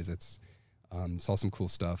a lot of visits, saw some cool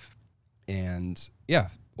stuff. And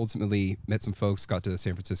ultimately met some folks, got to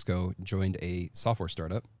San Francisco, joined a software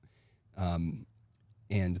startup.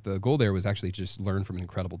 And the goal there was actually just learn from an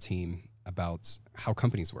incredible team about how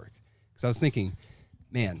companies work. Because I was thinking,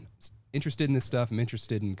 man, interested in this stuff. I'm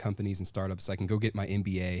interested in companies and startups. I can go get my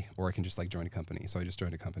MBA, or I can just like join a company. So I just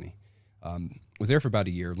joined a company. Was there for about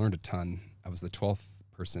a year, learned a ton. I was the 12th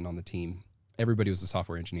person on the team. Everybody was a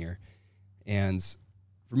software engineer. And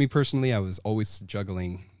for me personally, I was always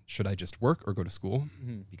juggling, should I just work or go to school?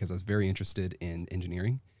 Mm-hmm. Because I was very interested in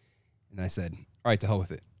engineering. And I said, all right, to hell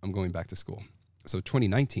with it. I'm going back to school. So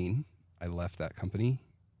 2019, I left that company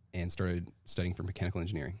and started studying for mechanical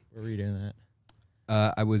engineering. Where were you doing that?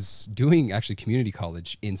 I was doing actually community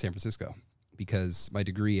college in San Francisco, because my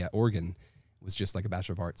degree at Oregon was just like a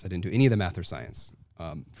Bachelor of Arts. I didn't do any of the math or science.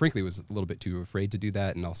 Frankly, was a little bit too afraid to do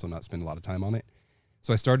that and also not spend a lot of time on it.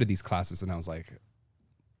 So I started these classes and I was like,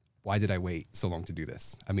 why did I wait so long to do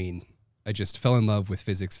this? I mean, I just fell in love with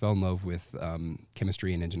physics, fell in love with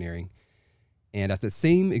chemistry and engineering. And at the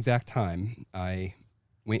same exact time, I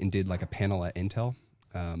went and did like a panel at Intel.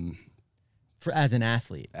 As an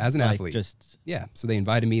athlete. As an athlete. Yeah. So they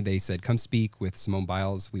invited me. They said, come speak with Simone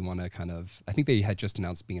Biles. We want to kind of, I think they had just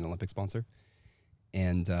announced being an Olympic sponsor.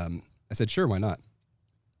 And I said, sure, why not?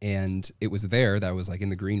 And it was there that I was like in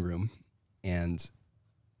the green room, and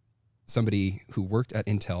somebody who worked at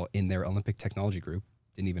Intel in their Olympic technology group,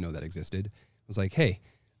 didn't even know that existed, was like, hey,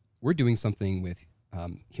 we're doing something with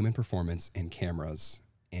human performance and cameras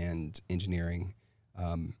and engineering.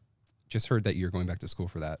 Just heard that you're going back to school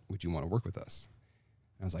for that. Would you want to work with us?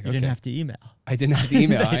 And I was like, You didn't have to email. I didn't have to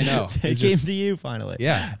email. I know. It came to you finally.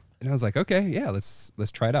 Yeah. And I was like, okay, yeah, let's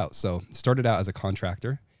try it out. So started out as a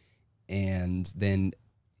contractor, and then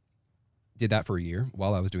did that for a year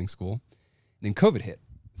while I was doing school. And then COVID hit.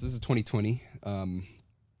 So this is 2020.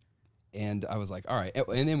 And I was like, all right.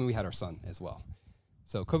 And then we had our son as well.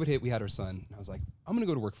 So COVID hit, we had our son. And I was like, I'm going to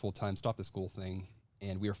go to work full time, stop the school thing.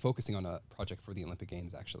 And we were focusing on a project for the Olympic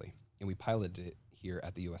Games, actually. And we piloted it here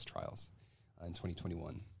at the U.S. trials in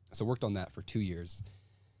 2021. So worked on that for 2 years.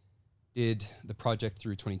 Did the project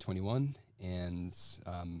through 2021. And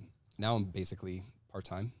now I'm basically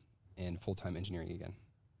part-time and full-time engineering again.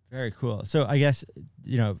 Very cool. So I guess,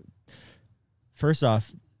 first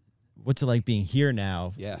off, what's it like being here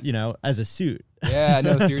now, as a suit? Yeah,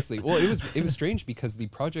 no, seriously. Well, it was strange because the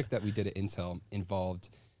project that we did at Intel involved,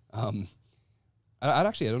 I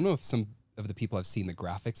don't know if some of the people have seen the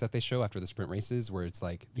graphics that they show after the sprint races, where it's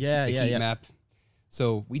like the heat map.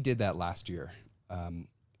 So we did that last year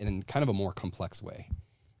in kind of a more complex way.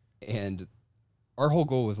 And our whole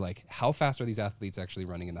goal was like, how fast are these athletes actually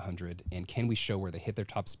running in the 100? And can we show where they hit their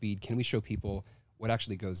top speed? Can we show people what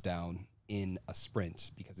actually goes down in a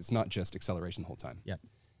sprint? Because it's not just acceleration the whole time. Yeah.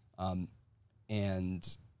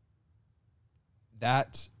 And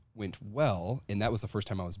that went well. And that was the first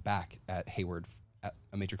time I was back at Hayward at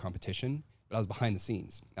a major competition, but I was behind the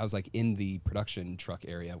scenes. I was like in the production truck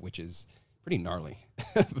area, which is pretty gnarly,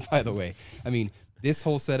 by the way. I mean, this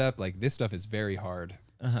whole setup, like this stuff is very hard.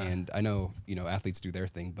 And I know, athletes do their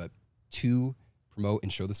thing, but to promote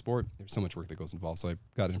and show the sport, there's so much work that goes involved. So I've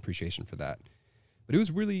got an appreciation for that. But it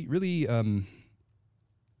was really, really, I'd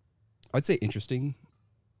say interesting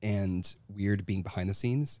and weird being behind the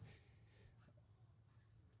scenes.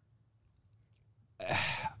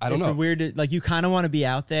 I don't know. It's a weird, like you kind of want to be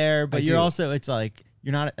out there, but you're do. also, it's like,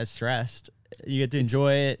 you're not as stressed. You get to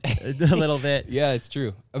enjoy it a little bit. Yeah, it's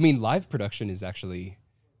true. I mean, live production is actually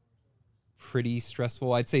pretty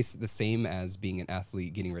stressful. I'd say the same as being an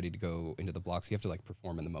athlete getting ready to go into the blocks. You have to like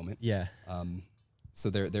perform in the moment. Yeah. So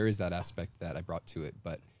there is that aspect that I brought to it,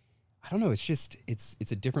 but I don't know. It's just, it's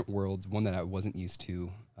a different world, one that I wasn't used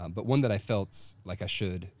to, but one that I felt like I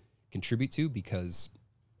should contribute to, because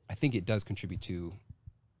I think it does contribute to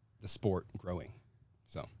the sport growing.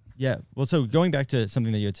 So. Yeah. Well, so going back to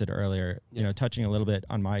something that you had said earlier, touching a little bit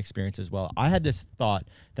on my experience as well, I had this thought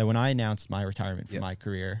that when I announced my retirement from my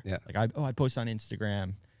career, like I post on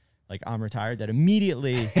Instagram, like I'm retired, that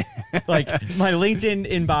immediately like my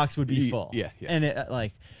LinkedIn inbox would be full. Yeah. And it,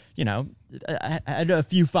 like, I had a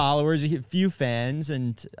few followers, a few fans,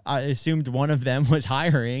 and I assumed one of them was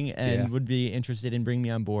hiring and would be interested in bringing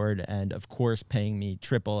me on board, and of course paying me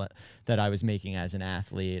triple that I was making as an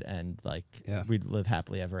athlete, and like we'd live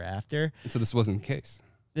happily ever after. So this wasn't the case.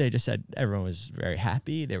 They just said everyone was very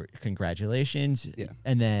happy. They were congratulations. Yeah.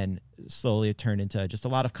 And then slowly it turned into just a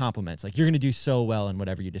lot of compliments. Like, you're going to do so well in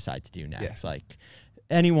whatever you decide to do next. Like,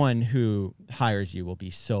 anyone who hires you will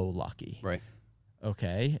be so lucky. Right.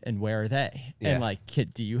 Okay. And where are they? Yeah. And like,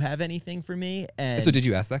 kid, do you have anything for me? And So did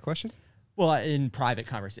you ask that question? well, in private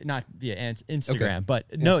conversation, not via Instagram, but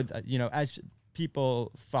no, as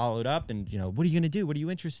people followed up and, what are you going to do? What are you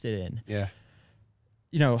interested in? Yeah.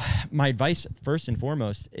 My advice first and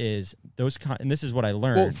foremost is and this is what I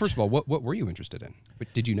learned. Well, first of all, what were you interested in?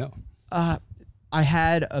 But did you know? I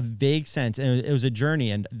had a vague sense, and it was a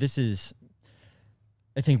journey. And this is,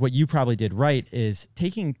 I think what you probably did right is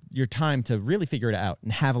taking your time to really figure it out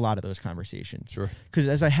and have a lot of those conversations. Sure. Because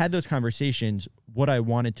as I had those conversations, what I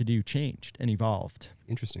wanted to do changed and evolved.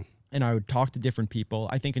 Interesting. And I would talk to different people.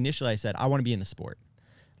 I think initially I said, I want to be in the sport.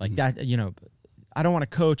 Like that, I don't want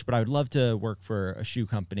to coach, but I would love to work for a shoe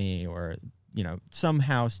company or,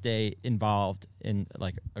 somehow stay involved in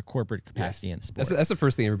like a corporate capacity in the sport. That's the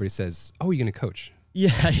first thing everybody says. Oh, you're going to coach.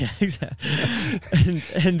 Yeah, exactly.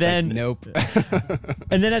 and then like, nope.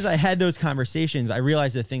 And then as I had those conversations, I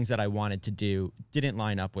realized the things that I wanted to do didn't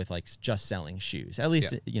line up with like just selling shoes. At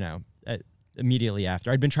least, immediately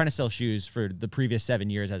after. I'd been trying to sell shoes for the previous 7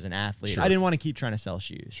 years as an athlete. Sure. I didn't want to keep trying to sell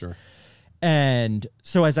shoes. Sure. And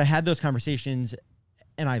so as I had those conversations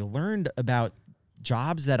and I learned about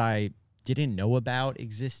jobs that I didn't know about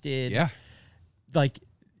existed. Yeah. Like,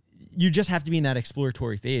 you just have to be in that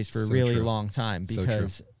exploratory phase for a really true. long time,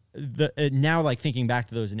 because So now, like, thinking back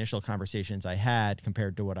to those initial conversations I had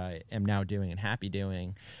compared to what I am now doing and happy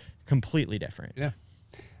doing, completely different. Yeah.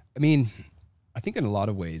 I mean, I think in a lot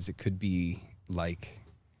of ways it could be like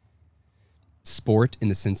sport, in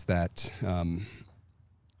the sense that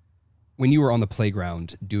when you were on the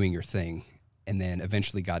playground doing your thing and then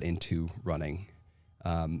eventually got into running,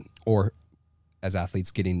 or as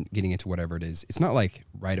athletes getting into whatever it is, it's not like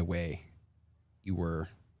right away you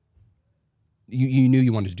knew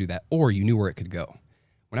you wanted to do that, or you knew where it could go.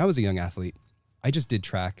 When I was a young athlete, I just did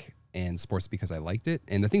track and sports because I liked it.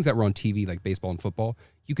 And the things that were on TV, like baseball and football,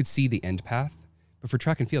 you could see the end path. But for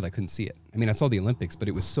track and field, I couldn't see it. I mean, I saw the Olympics, but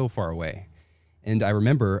it was so far away. And I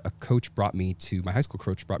remember my high school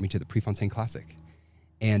coach brought me to the Prefontaine Classic.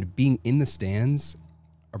 And being in the stands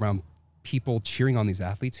around people cheering on these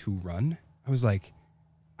athletes who run, I was like,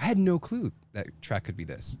 I had no clue that track could be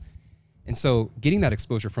this. And so getting that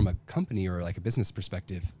exposure from a company or like a business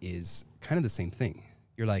perspective is kind of the same thing.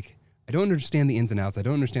 You're like, I don't understand the ins and outs. I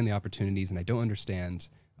don't understand the opportunities, and I don't understand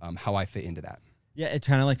how I fit into that. Yeah, it's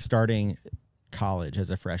kind of like starting college as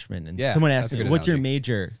a freshman, and Yeah, someone that's asked a me, good "What's your analogy.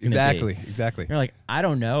 major?" gonna be?" Exactly. You're like, "I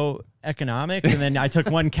don't know, economics," and then I took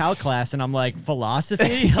one calc class, and I'm like,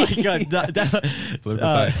 "Philosophy?" Like, Political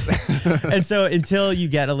science. and so until you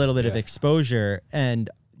get a little bit of exposure, and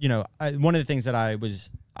one of the things that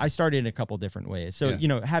I started in a couple different ways. So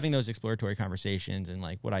having those exploratory conversations and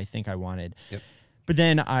like what I think I wanted. Yep. But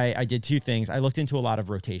then I did two things. I looked into a lot of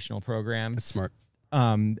rotational programs. That's smart.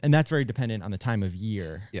 And that's very dependent on the time of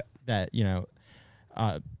year. Yeah. That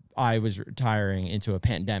I was retiring into a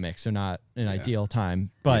pandemic, so not an ideal time.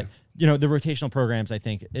 But the rotational programs I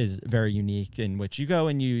think is very unique, in which you go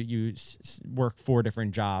and you work 4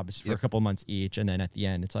 different jobs for a couple months each, and then at the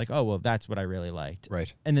end it's like, oh well, that's what I really liked.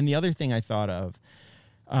 Right. And then the other thing I thought of,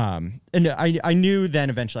 and I knew then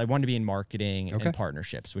eventually I wanted to be in marketing and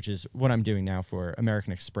partnerships, which is what I'm doing now for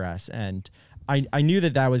American Express, and I knew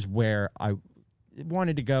that was where I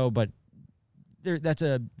wanted to go, but that's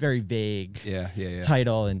a very vague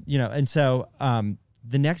title, and so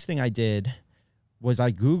the next thing I did was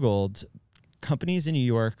I Googled companies in New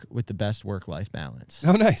York with the best work-life balance.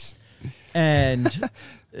 Oh, nice. And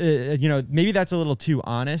maybe that's a little too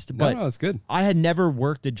honest, but no, it's good. I had never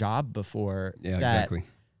worked a job before that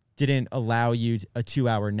didn't allow you a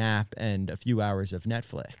 2-hour nap and a few hours of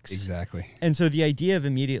Netflix. Exactly. And so the idea of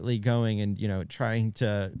immediately going and trying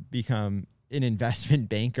to become an investment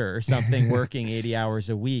banker or something, working 80 hours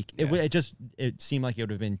a week, it seemed like it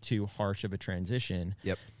would have been too harsh of a transition.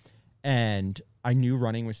 Yep. And I knew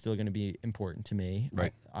running was still going to be important to me.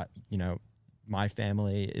 Right. My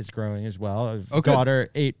family is growing as well. I have a daughter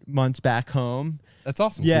 8 months back home. That's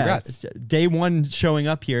awesome. Yeah. Congrats. Day one showing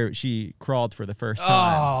up here, she crawled for the first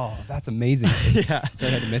time. Oh, that's amazing. Yeah. So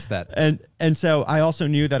I had to miss that. And so I also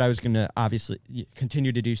knew that I was going to obviously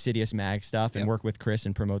continue to do CITIUS MAG stuff and work with Chris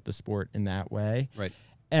and promote the sport in that way. Right.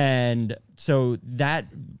 And so that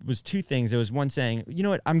was 2 things. It was one saying, you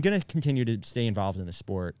know what, I'm going to continue to stay involved in the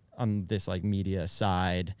sport on this like media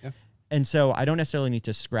side. Yeah. And so I don't necessarily need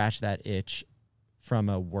to scratch that itch from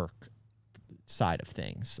a work side of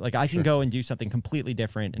things. Like I can go and do something completely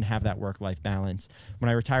different and have that work-life balance. When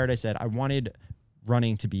I retired, I said I wanted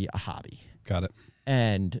running to be a hobby. Got it.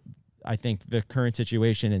 And I think the current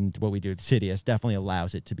situation and what we do at CITIUS definitely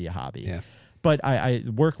allows it to be a hobby. Yeah. But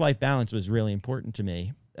work-life balance was really important to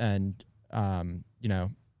me. And,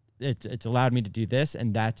 it's allowed me to do this.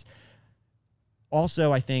 And that's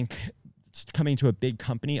also, I think, coming to a big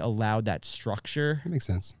company allowed that structure. That makes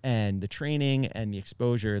sense. And the training and the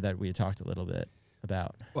exposure that we had talked a little bit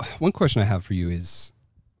about. Well, one question I have for you is,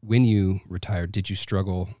 when you retired, did you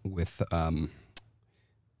struggle with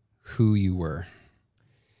who you were?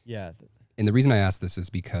 Yeah. And the reason I ask this is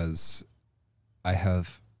because I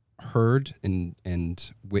have heard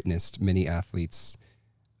and witnessed many athletes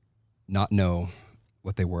not know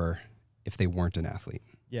what they were if they weren't an athlete.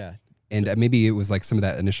 Yeah. And maybe it was like some of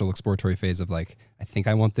that initial exploratory phase of like, I think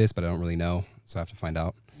I want this, but I don't really know, so I have to find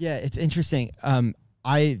out. Yeah, it's interesting.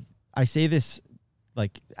 I say this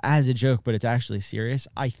like as a joke, but it's actually serious.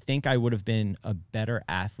 I think I would have been a better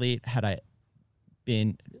athlete had I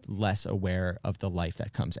been less aware of the life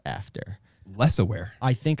that comes after. Less aware?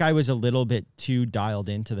 I think I was a little bit too dialed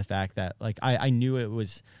into the fact that like I knew it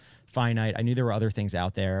was finite. I knew there were other things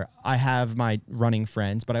out there. I have my running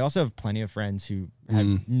friends, but I also have plenty of friends who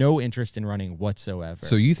have no interest in running whatsoever.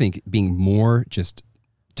 So you think being more just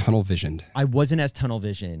tunnel visioned? I wasn't as tunnel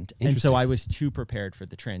visioned. And so I was too prepared for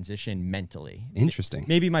the transition mentally. Interesting.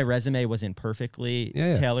 Maybe my resume wasn't perfectly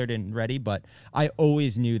tailored and ready, but I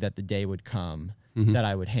always knew that the day would come that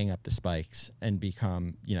I would hang up the spikes and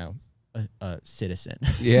become, a citizen.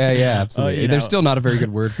 Yeah, absolutely. There's still not a very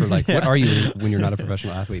good word for like, what are you when you're not a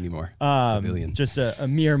professional athlete anymore? Civilian. Just a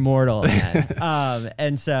mere mortal.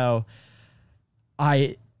 And so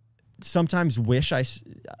I sometimes wish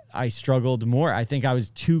I struggled more. I think I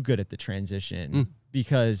was too good at the transition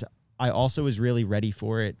because I also was really ready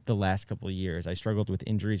for it the last couple of years. I struggled with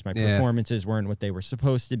injuries. My performances weren't what they were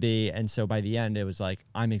supposed to be. And so by the end, it was like,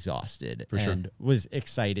 I'm exhausted was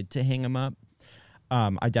excited to hang them up.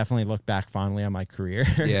 I definitely look back fondly on my career.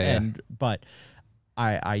 But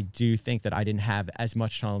I do think that I didn't have as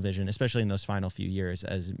much tunnel vision, especially in those final few years,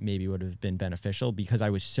 as maybe would have been beneficial because I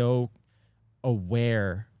was so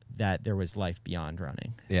aware that there was life beyond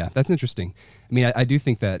running. Yeah, that's interesting. I mean, I do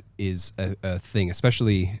think that is a thing,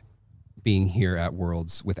 especially being here at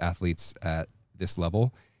Worlds with athletes at this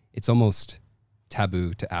level. It's almost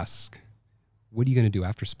taboo to ask, what are you going to do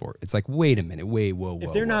after sport? It's like, wait a minute, whoa.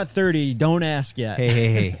 If they're not 30, don't ask yet.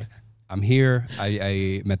 Hey, I'm here.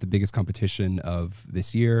 I met the biggest competition of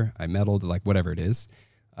this year. I medaled, like whatever it is.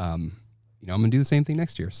 I'm going to do the same thing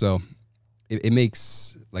next year. So it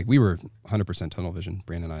makes, like, we were 100% tunnel vision,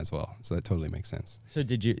 Brandon and I as well. So that totally makes sense. So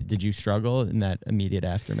did you struggle in that immediate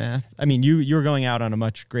aftermath? I mean, you were going out on a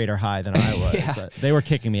much greater high than I was. Yeah. They were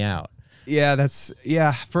kicking me out. Yeah,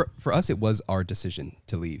 for us, it was our decision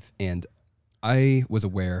to leave. And I was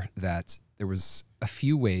aware that there was a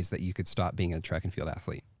few ways that you could stop being a track and field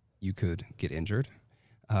athlete. You could get injured.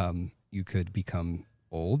 You could become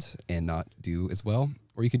old and not do as well,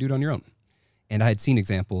 or you could do it on your own. And I had seen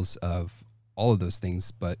examples of all of those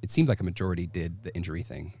things, but it seemed like a majority did the injury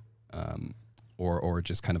thing, or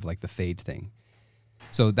just kind of like the fade thing.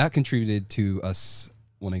 So that contributed to us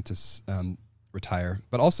wanting to retire.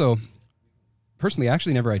 But also, personally, I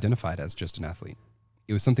actually never identified as just an athlete.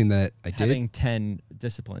 It was something that I did. Having 10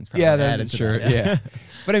 disciplines. Probably Yeah, added that's to sure. that, Yeah.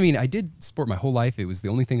 But I mean, I did sport my whole life. It was the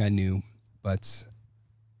only thing I knew, but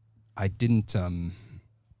I didn't,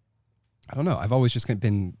 I don't know. I've always just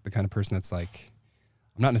been the kind of person that's like,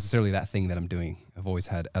 I'm not necessarily that thing that I'm doing. I've always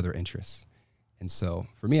had other interests. And so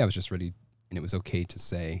for me, I was just ready, and it was okay to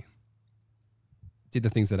say, did the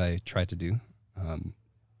things that I tried to do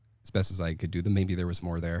as best as I could do them. Maybe there was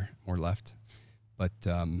more left, but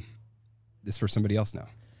this for somebody else now.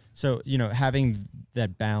 So, having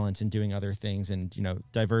that balance and doing other things and,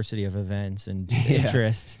 diversity of events and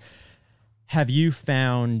interests, have you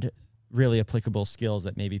found really applicable skills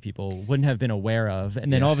that maybe people wouldn't have been aware of?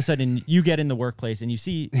 And then all of a sudden you get in the workplace and you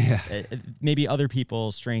see maybe other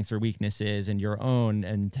people's strengths or weaknesses and your own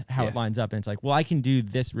and how it lines up. And it's like, well, I can do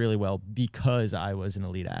this really well because I was an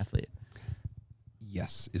elite athlete.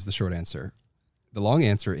 Yes, is the short answer. The long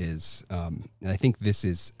answer is, and I think this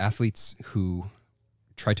is athletes who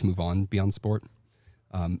try to move on beyond sport,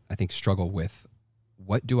 I think struggle with,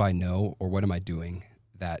 what do I know or what am I doing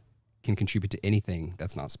that can contribute to anything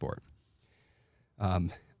that's not sport?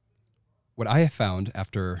 What I have found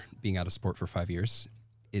after being out of sport for 5 years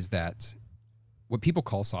is that what people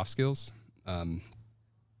call soft skills,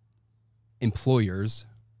 employers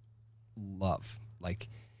love. Like,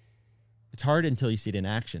 it's hard until you see it in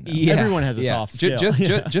action, though. Everyone has a soft skill.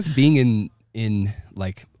 Just being in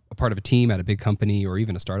like a part of a team at a big company or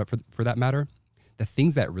even a startup for that matter, the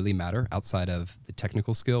things that really matter outside of the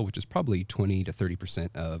technical skill, which is probably 20 to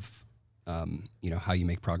 30% of how you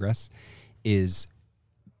make progress, is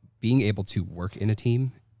being able to work in a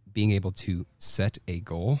team, being able to set a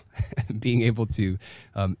goal, being able to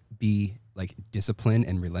be like disciplined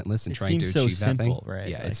and relentless and trying to achieve that thing. Right?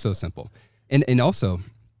 Yeah, it's so simple. And also,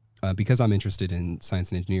 because I'm interested in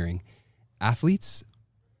science and engineering, athletes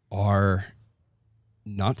are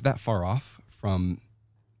not that far off from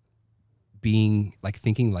being like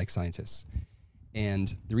thinking like scientists.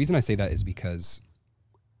 And the reason I say that is because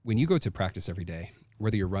when you go to practice every day,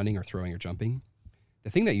 whether you're running or throwing or jumping, the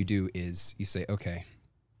thing that you do is you say, okay,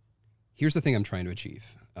 here's the thing I'm trying to achieve.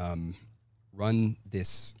 Run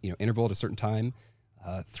this interval at a certain time,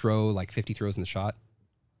 throw like 50 throws in the shot,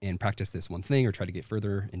 and practice this one thing or try to get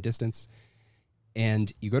further in distance.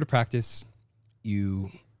 And you go to practice, you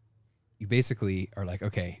basically are like,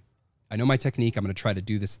 okay, I know my technique. I'm going to try to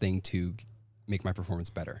do this thing to make my performance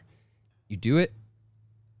better. You do it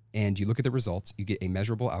and you look at the results, you get a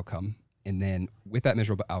measurable outcome. And then with that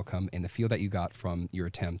measurable outcome and the feel that you got from your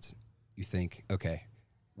attempt, you think, okay,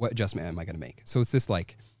 what adjustment am I going to make? So it's this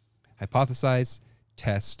like hypothesize,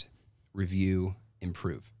 test, review,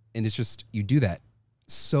 improve. And it's just, you do that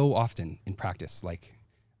so often in practice, like,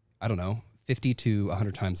 I don't know, 50 to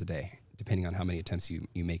 100 times a day, depending on how many attempts you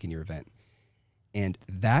make in your event. And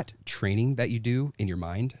that training that you do in your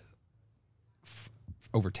mind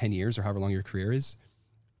over 10 years or however long your career is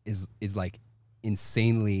like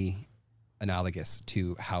insanely analogous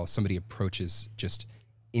to how somebody approaches just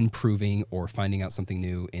improving or finding out something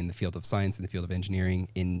new in the field of science, in the field of engineering,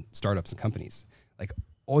 in startups and companies. Like,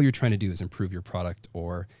 all you're trying to do is improve your product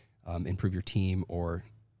or improve your team or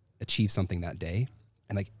achieve something that day.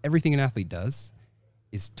 And like everything an athlete does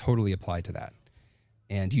is totally applied to that.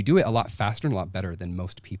 And you do it a lot faster and a lot better than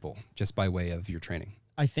most people just by way of your training.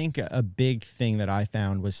 I think a big thing that I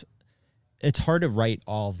found was it's hard to write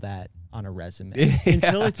all of that on a resume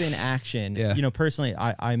until it's in action. Personally,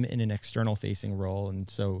 I'm in an external facing role. And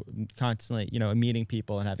so constantly, meeting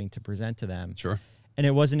people and having to present to them. Sure. And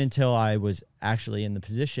it wasn't until I was actually in the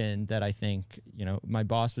position that I think, my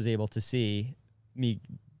boss was able to see me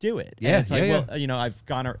do it. Yeah. And it's like, well,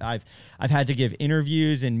 I've had to give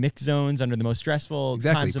interviews in mixed zones under the most stressful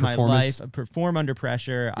times of my life. I perform under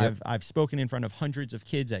pressure. Yep. I've spoken in front of hundreds of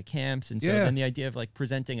kids at camps. And so then the idea of like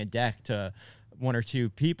presenting a deck to one or two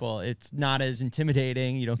people, it's not as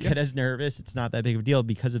intimidating. You don't get as nervous. It's not that big of a deal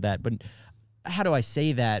because of that. But how do I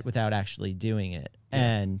say that without actually doing it?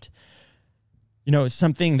 And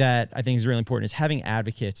something that I think is really important is having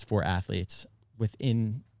advocates for athletes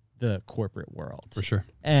within the corporate world. For sure.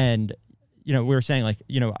 And, we were saying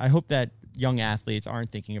I hope that young athletes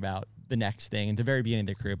aren't thinking about the next thing at the very beginning of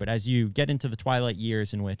their career, but as you get into the twilight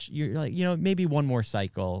years in which you're like, maybe one more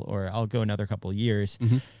cycle, or I'll go another couple of years,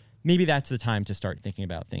 maybe that's the time to start thinking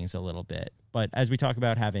about things a little bit. But as we talk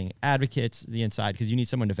about having advocates the inside, because you need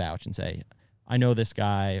someone to vouch and say, I know this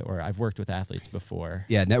guy, or I've worked with athletes before.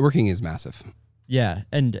 Yeah, networking is massive. Yeah,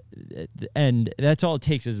 and that's all it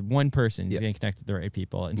takes is one person who's getting connected to the right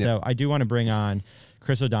people. And so I do want to bring on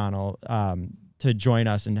Chris O'Donnell to join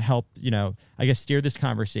us and help, I guess, steer this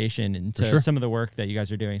conversation into some of the work that you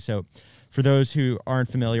guys are doing. So for those who aren't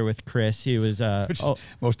familiar with Chris, he was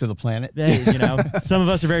most of the planet. Some of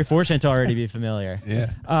us are very fortunate to already be familiar.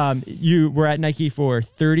 Yeah. You were at Nike for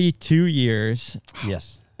 32 years.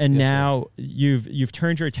 Yes. And now you've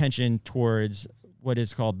turned your attention towards what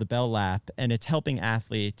is called the Bell Lap, and it's helping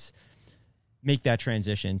athletes make that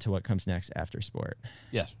transition to what comes next after sport.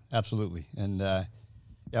 Yes, absolutely. And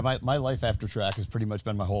my life after track has pretty much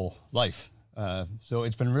been my whole life. So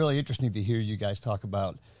it's been really interesting to hear you guys talk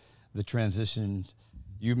about the transition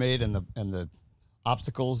you made and the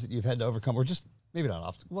obstacles that you've had to overcome, or just maybe not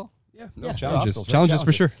obstacles. Well, challenges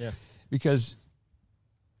for sure. Yeah. Because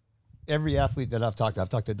every athlete that I've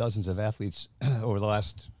talked to dozens of athletes over the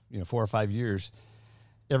last 4 or 5 years.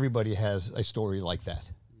 Everybody has a story like that,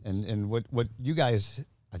 and what you guys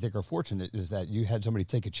I think are fortunate is that you had somebody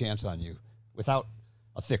take a chance on you without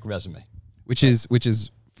a thick resume. Which is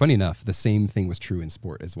funny enough, the same thing was true in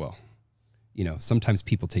sport as well. Sometimes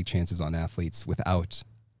people take chances on athletes without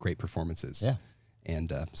great performances. Yeah,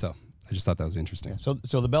 and so I just thought that was interesting. Yeah.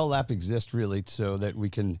 So the Bell Lap exists really so that we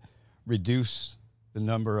can reduce the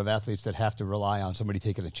number of athletes that have to rely on somebody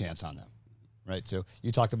taking a chance on them. Right. So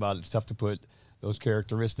you talked about it's tough to put those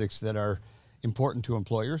characteristics that are important to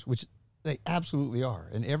employers, which they absolutely are.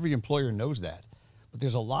 And every employer knows that. But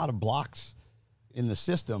there's a lot of blocks in the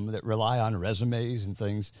system that rely on resumes and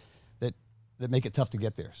things that make it tough to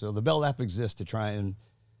get there. So the Bell Lap exists to try and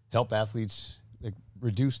help athletes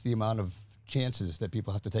reduce the amount of chances that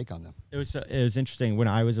people have to take on them. It was interesting. When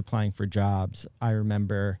I was applying for jobs, I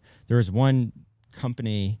remember there was one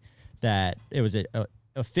company that it was a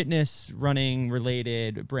fitness running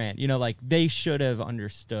related brand, they should have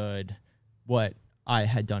understood what I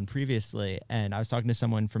had done previously. And I was talking to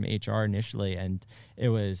someone from HR initially, and it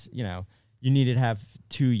was, you needed to have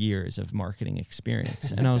 2 years of marketing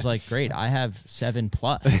experience. And I was like, great, I have 7+.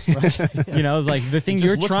 Right? The thing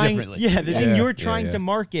you're trying, thing you're trying to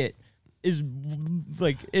market is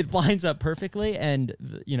it lines up perfectly. And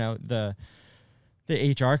the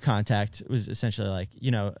HR contact was essentially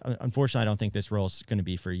unfortunately, I don't think this role is going to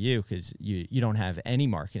be for you because you don't have any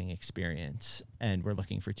marketing experience, and we're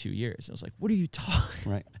looking for 2 years. I was like, what are you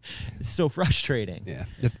talking? Right. It's so frustrating. Yeah.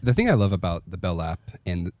 The thing I love about the Bell Lap,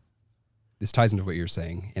 and this ties into what you're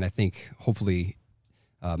saying, and I think hopefully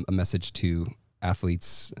a message to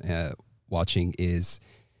athletes watching is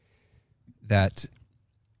that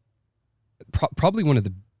probably one of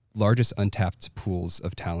the largest untapped pools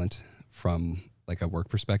of talent from a work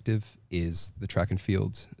perspective is the track and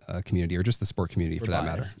field community, or just the sport community for that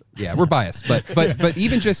matter. Yeah, we're biased, but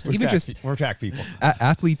even just we're track people,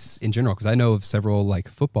 athletes in general, because I know of several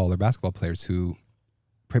football or basketball players who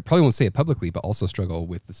probably won't say it publicly, but also struggle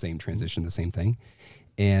with the same transition, the same thing.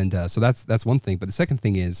 And so that's one thing. But the second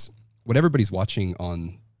thing is what everybody's watching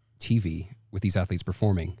on TV with these athletes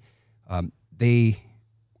performing. They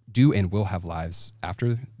do and will have lives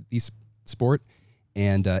after these sport.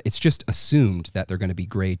 And it's just assumed that they're going to be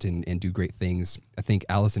great and do great things. I think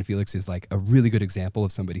Allison Felix is a really good example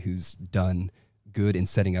of somebody who's done good in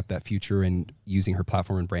setting up that future and using her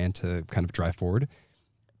platform and brand to kind of drive forward.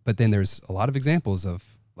 But then there's a lot of examples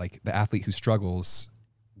of the athlete who struggles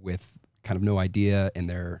with kind of no idea, and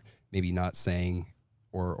they're maybe not saying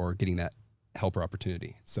or getting that help or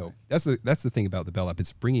opportunity. So that's the thing about the Bell Lap.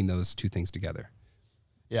 It's bringing those two things together.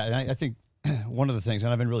 Yeah, and I think one of the things,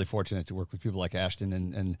 and I've been really fortunate to work with people like Ashton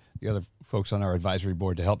and the other folks on our advisory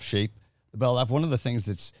board to help shape the Bell Lap. One of the things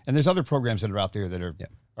and there's other programs that are out there that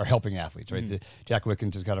are helping athletes, right? Mm-hmm. Jack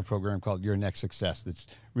Wickens has got a program called Your Next Success that's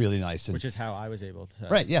really nice. Which is how I was able to.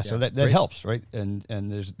 Right, yeah, so that helps, right? And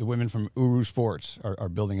there's the women from Uru Sports are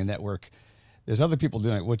building a network. There's other people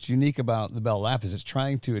doing it. What's unique about the Bell Lap is it's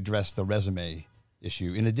trying to address the resume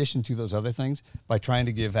issue in addition to those other things by trying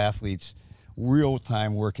to give athletes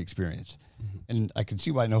real-time work experience. Mm-hmm. And I can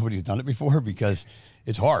see why nobody's done it before, because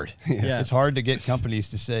it's hard. Yeah. It's hard to get companies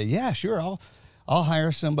to say, yeah, sure, I'll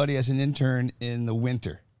hire somebody as an intern in the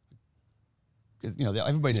winter.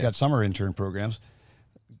 Everybody's got summer intern programs.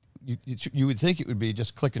 you would think it would be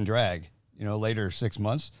just click and drag, later 6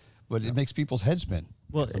 months, but it makes people's heads spin.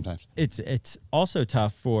 Well, sometimes it's also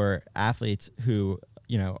tough for athletes who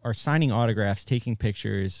are signing autographs, taking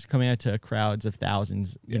pictures, coming out to crowds of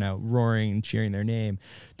thousands, roaring and cheering their name,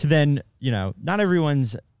 to then not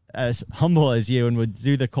everyone's as humble as you and would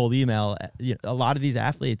do the cold email. A lot of these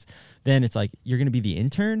athletes, then it's like, you're going to be the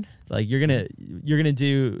intern. Like you're going to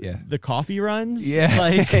do the coffee runs. Yeah.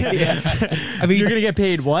 Like, I mean, you're going to get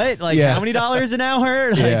paid what? Like how many dollars an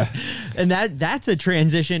hour? Like, and that's a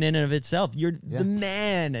transition in and of itself. You're the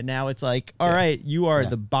man. And now it's like, all right, you are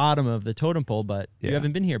the bottom of the totem pole, but you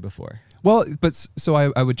haven't been here before. Well, but so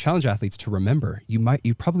I would challenge athletes to remember,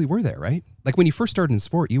 you probably were there, right? Like when you first started in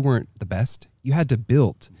sport, you weren't the best. You had to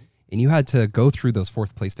build. And you had to go through those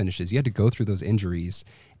fourth place finishes. You had to go through those injuries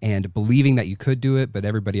and believing that you could do it, but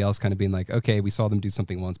everybody else kind of being like, okay, we saw them do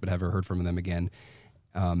something once, but haven't heard from them again.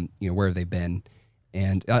 Where have they been?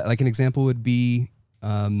 And like an example would be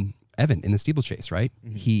Evan in the steeplechase, right?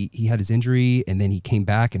 Mm-hmm. He had his injury and then he came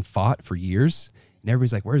back and fought for years. And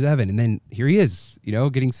everybody's like, where's Evan? And then here he is,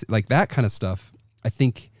 getting like that kind of stuff, I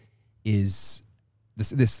think is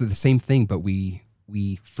the same thing, but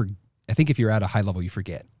I think if you're at a high level, you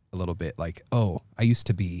forget a little bit, like, oh, I used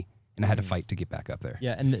to be, and I had to fight to get back up there.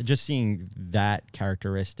 Yeah, and just seeing that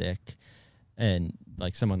characteristic and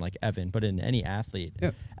like someone like Evan, but in any athlete,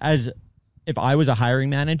 as if I was a hiring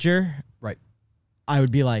manager, right, I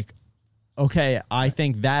would be like, okay, I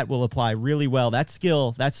think that will apply really well. That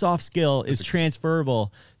skill, that soft skill is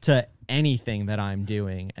transferable to anything that I'm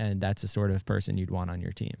doing, and that's the sort of person you'd want on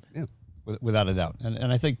your team. Yeah, without a doubt.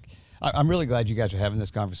 And I think I'm really glad you guys are having this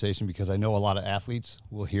conversation because I know a lot of athletes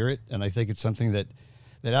will hear it, and I think it's something that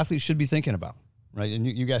athletes should be thinking about, right? And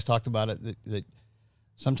you guys talked about it, that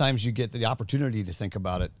sometimes you get the opportunity to think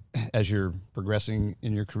about it as you're progressing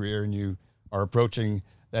in your career and you are approaching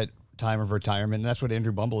that time of retirement. And that's what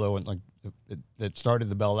Andrew Bumbledo, and that started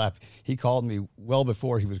the Bell app, he called me well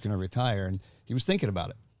before he was going to retire, and he was thinking about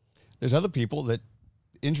it. There's other people that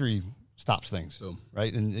injury stops things,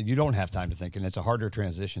 right? And you don't have time to think, and it's a harder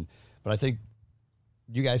transition. But I think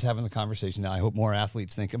you guys having the conversation now, I hope more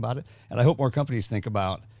athletes think about it. And I hope more companies think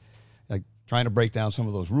about like trying to break down some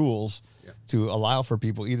of those rules to allow for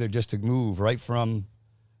people either just to move right from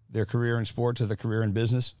their career in sport to the career in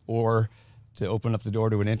business, or to open up the door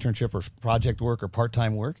to an internship or project work or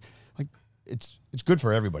part-time work. Like it's good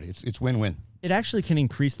for everybody. It's win-win. It actually can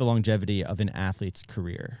increase the longevity of an athlete's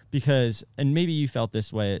career because, and maybe you felt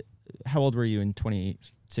this way. How old were you in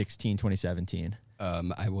 2016, 2017?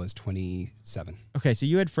 I was 27. Okay, so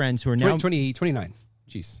you had friends who are now 29.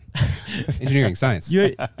 Jeez. Engineering, science.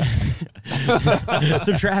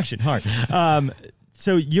 Subtraction, hard.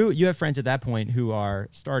 So you have friends at that point who are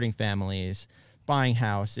starting families, buying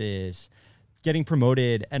houses, getting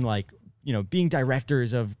promoted, and like, being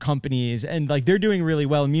directors of companies, and like they're doing really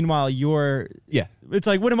well. Meanwhile, it's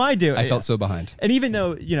like, what am I doing? I felt so behind. And even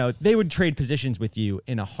though, they would trade positions with you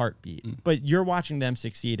in a heartbeat, but you're watching them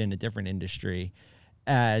succeed in a different industry.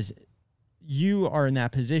 As you are in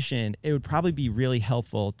that position, it would probably be really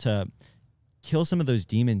helpful to kill some of those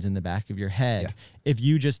demons in the back of your head. If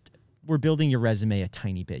you just were building your resume a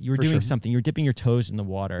tiny bit, you were doing something, you're dipping your toes in the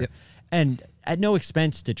water, and at no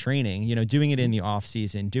expense to training, doing it in the off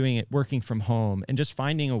season, doing it, working from home, and just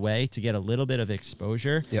finding a way to get a little bit of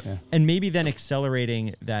exposure, and maybe then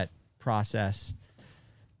accelerating that process.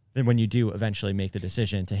 Then when you do eventually make the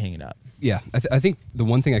decision to hang it up. Yeah, I think the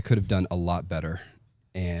one thing I could have done a lot better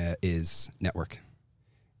is network.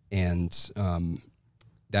 And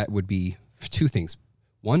that would be two things.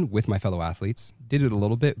 One, with my fellow athletes, did it a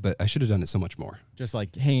little bit, but I should have done it so much more. Just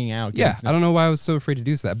like hanging out. Yeah, I don't know why I was so afraid to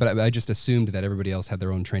do that, but I just assumed that everybody else had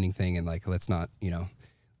their own training thing, and like, let's not,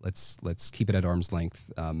 let's keep it at arm's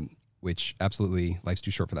length, which absolutely life's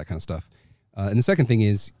too short for that kind of stuff. And the second thing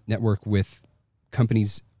is network with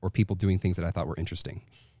companies or people doing things that I thought were interesting.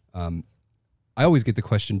 I always get the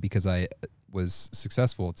question because I was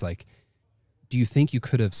successful. It's like, do you think you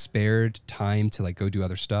could have spared time to like go do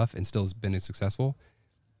other stuff and still been as successful?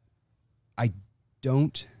 I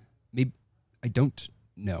don't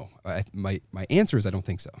know. My answer is I don't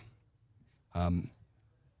think so.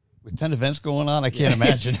 With 10 events going on, I can't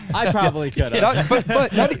imagine. I probably could have.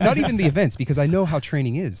 but not even the events, because I know how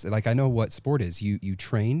training is. Like, I know what sport is. You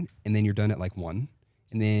train, and then you're done at like 1,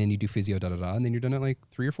 and then you do physio, and then you're done at like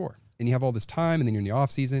 3 or 4. And you have all this time, and then you're in the off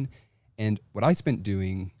season. And what I spent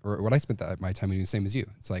my time doing the same as you.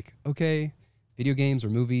 It's like, okay, video games or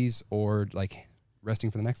movies or like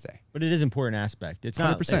resting for the next day. But it is an important aspect. It's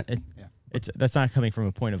 100%. That's not coming from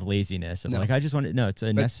a point of laziness. Like, I just want to, no, it's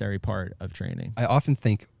a necessary part of training. I often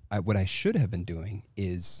think what I should have been doing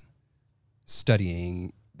is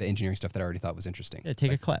studying the engineering stuff that I already thought was interesting. Yeah,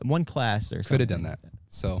 take a class, one class or something. Could have done that.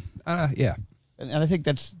 So, yeah. And I think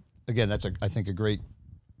that's I think a great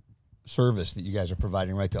service that you guys are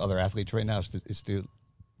providing right to other athletes right now is to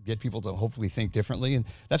get people to hopefully think differently, and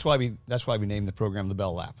that's why we named the program the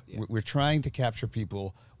Bell Lap. Yeah. We're trying to capture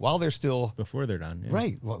people while they're still before they're done, yeah.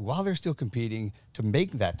 Right, while they're still competing, to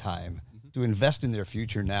make that time, to invest in their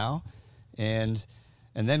future now, and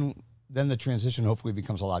then the transition hopefully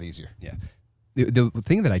becomes a lot easier. Yeah. The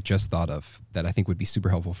thing that I just thought of that I think would be super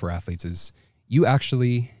helpful for athletes is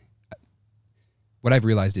what I've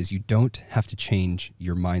realized is you don't have to change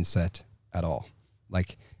your mindset at all.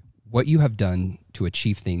 Like, what you have done to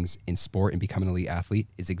achieve things in sport and become an elite athlete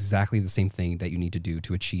is exactly the same thing that you need to do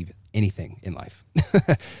to achieve anything in life.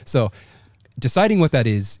 So deciding what that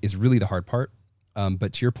is really the hard part.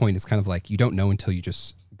 But to your point, it's kind of like you don't know until you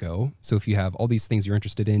just go. So if you have all these things you're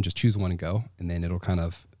interested in, just choose one and go. And then it'll kind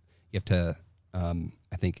of, you have to,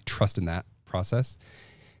 I think, trust in that process.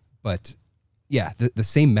 But yeah, the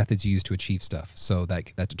same methods you use to achieve stuff. So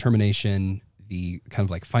that determination, the kind of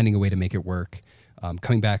like finding a way to make it work,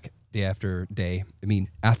 coming back day after day. I mean,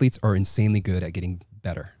 athletes are insanely good at getting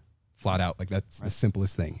better, flat out. Like, that's the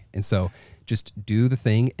simplest thing. And so just do the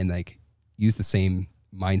thing and like use the same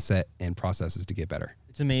mindset and processes to get better.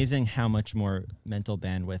 It's amazing how much more mental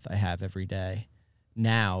bandwidth I have every day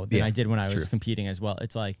now than I did when I was competing as well.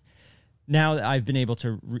 It's like, now that I've been able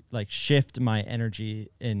to shift my energy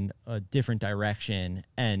in a different direction,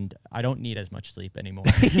 and I don't need as much sleep anymore.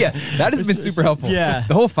 Yeah, that has been super helpful. Yeah,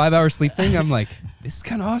 the whole 5-hour sleep thing, I'm like, this is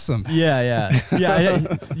kind of awesome. Yeah.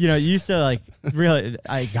 You used to really,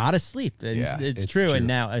 I gotta sleep. It's true. And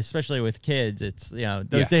now, especially with kids, it's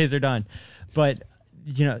those days are done. But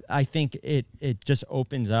I think it just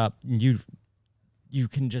opens up. You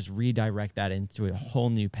can just redirect that into a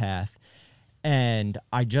whole new path. And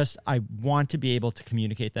I want to be able to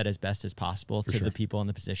communicate that as best as possible to the people in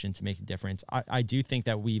the position to make a difference. I do think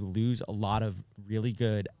that we lose a lot of really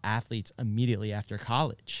good athletes immediately after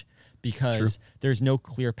college because there's no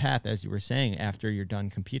clear path, as you were saying, after you're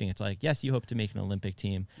done competing. It's like, yes, you hope to make an Olympic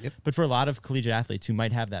team, but for a lot of collegiate athletes who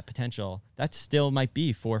might have that potential, that still might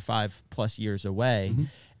be 4 or 5+ years away. Mm-hmm.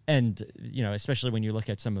 And, especially when you look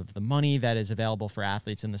at some of the money that is available for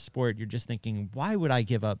athletes in the sport, you're just thinking, why would I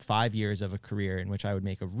give up 5 years of a career in which I would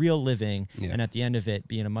make a real living and at the end of it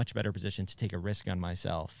be in a much better position to take a risk on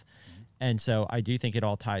myself? And so I do think it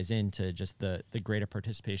all ties into just the greater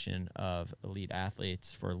participation of elite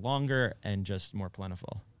athletes for longer and just more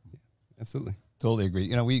plentiful. Yeah, absolutely. Totally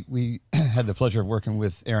agree. We had the pleasure of working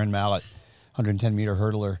with Aaron Mallett, 110-meter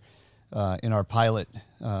hurdler, in our pilot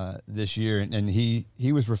this year, and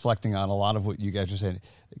he was reflecting on a lot of what you guys were saying.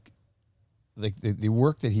 Like the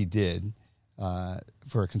work that he did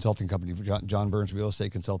for a consulting company, for John Burns Real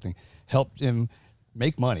Estate Consulting, helped him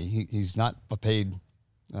make money. He's not a paid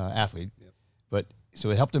athlete, but so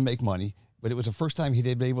it helped him make money. But it was the first time he'd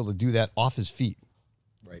been able to do that off his feet,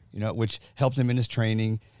 right? Which helped him in his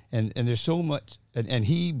training. And there's so much, and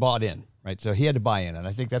he bought in, right? So he had to buy in, and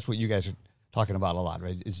I think that's what you guys are talking about a lot,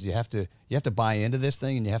 right? Is you have to buy into this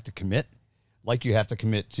thing, and you have to commit, like you have to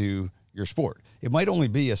commit to your sport. It might only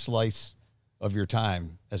be a slice of your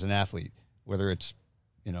time as an athlete, whether it's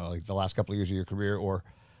like the last couple of years of your career or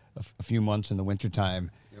a few months in the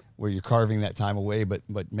wintertime where you're carving that time away, but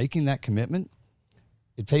making that commitment,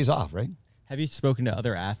 it pays off, right? Have you spoken to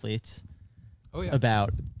other athletes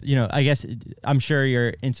about, I guess I'm sure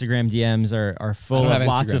your Instagram DMs are full of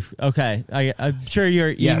lots of, I'm sure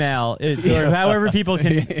your email is, or however people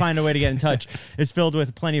can find a way to get in touch, is filled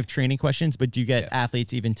with plenty of training questions, but do you get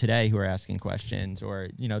athletes even today who are asking questions, or,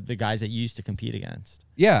 the guys that you used to compete against?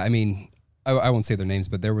 Yeah, I mean, I won't say their names,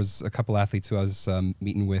 but there was a couple athletes who I was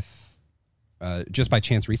meeting with just by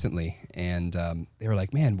chance recently, and they were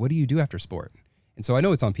like, man, what do you do after sport? And so I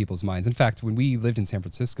know it's on people's minds. In fact, when we lived in San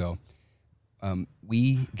Francisco,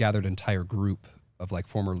 we gathered an entire group of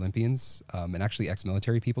former Olympians and actually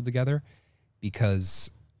ex-military people together,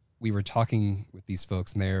 because we were talking with these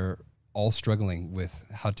folks and they're all struggling with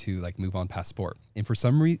how to move on past sport. And for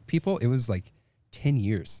some people, it was 10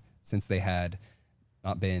 years since they had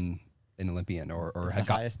not been an Olympian or had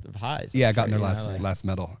the highest of highs. Yeah, gotten their last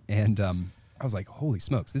medal. And I was like, holy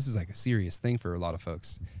smokes, this is a serious thing for a lot of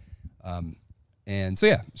folks. And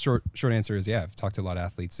so, short answer is, I've talked to a lot of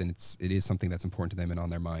athletes, and it is something that's important to them and on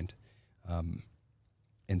their mind.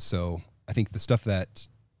 And so I think the stuff that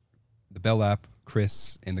the Bell Lap,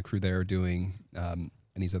 Chris, and the crew there are doing, and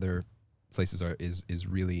these other places is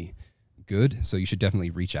really good. So you should definitely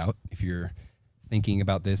reach out if you're thinking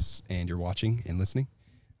about this and you're watching and listening,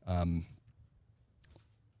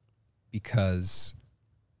 because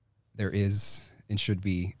there is and should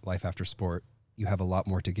be life after sport. You have a lot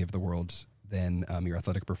more to give the world than your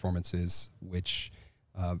athletic performances, which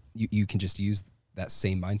you can just use that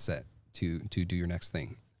same mindset to do your next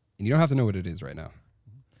thing. And you don't have to know what it is right now.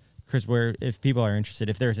 Chris, if people are interested,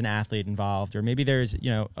 if there's an athlete involved, or maybe there's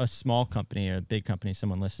a small company or a big company,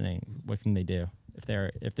 someone listening, what can they do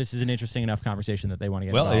if this is an interesting enough conversation that they want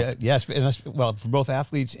to get involved? Yes, and for both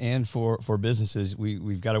athletes and for businesses,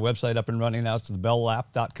 we've got a website up and running now. It's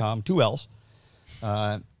thebelllap.com, 2 L's,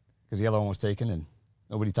 because the other one was taken and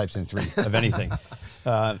nobody types in 3 of anything.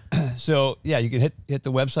 So yeah, you can hit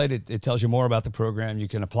the website. It tells you more about the program. You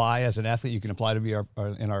can apply as an athlete. You can apply to be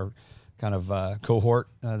in our kind of cohort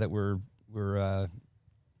that we're going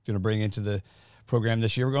to bring into the program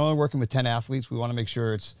this year. We're only working with 10 athletes. We want to make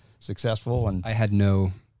sure it's successful. And I had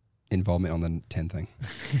no involvement on the 10 thing,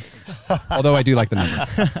 although I do like the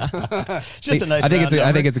number. Just a nice. I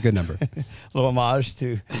think it's a good number. A little homage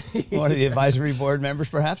to one of the advisory board members,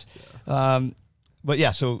 perhaps. But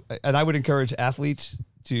yeah, and I would encourage athletes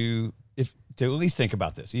to at least think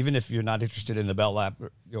about this, even if you're not interested in the Bell Lap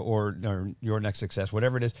or your next success,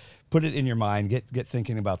 whatever it is, put it in your mind, get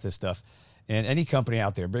thinking about this stuff. And any company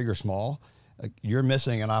out there, big or small, you're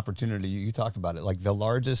missing an opportunity. You talked about it, like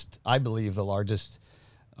I believe the largest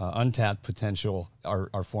untapped potential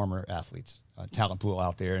are former athletes, talent pool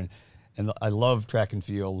out there. And I love track and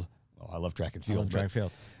field. Well, I love track and field. Track and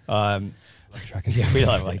field. Track and yeah, we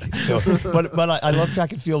like it. So, but I love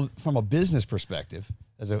track and field from a business perspective,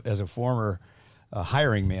 as a former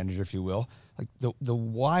hiring manager, if you will. Like the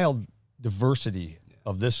wild diversity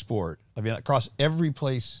of this sport. I mean, across every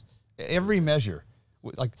place, every measure.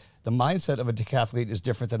 Like the mindset of a decathlete is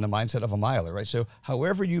different than the mindset of a miler, right? So,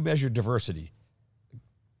 however you measure diversity,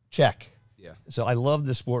 check. Yeah. So I love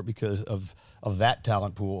the sport because of that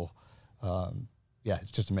talent pool. Yeah,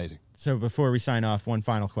 it's just amazing. So before we sign off, one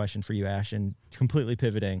final question for you, Ash, and completely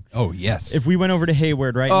pivoting. Oh, yes. If we went over to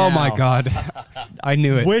Hayward now. Oh, my God. I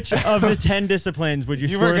knew it. Which of the 10 disciplines would you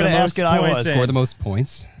score the most points in? Score the most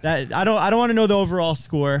points? I don't want to know the overall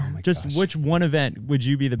score. Oh Just gosh. Which one event would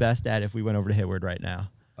you be the best at if we went over to Hayward right now?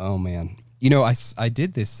 Oh, man. I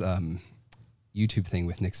did this YouTube thing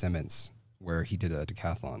with Nick Simmons where he did a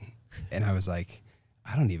decathlon. And I was like,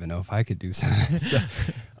 I don't even know if I could do some of that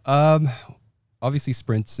stuff. Obviously,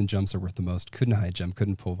 sprints and jumps are worth the most. Couldn't high jump,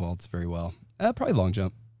 couldn't pole vaults very well. Probably long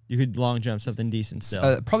jump. You could long jump something decent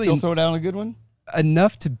still. Probably Still throw down a good one?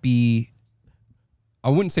 Enough to be, I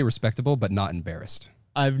wouldn't say respectable, but not embarrassed.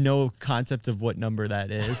 I have no concept of what number that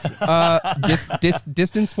is.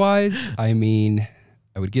 Distance-wise, I mean,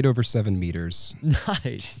 I would get over 7 meters.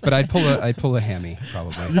 Nice. But I'd pull a hammy,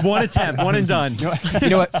 probably. One attempt, one and done. You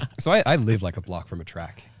know what? So I live like a block from a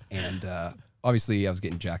track. And obviously, I was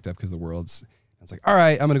getting jacked up because the Worlds. I was like, all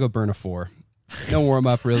right, I'm going to go burn a 4. No warm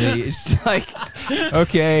up, really. It's like,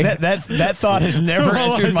 okay. That thought has never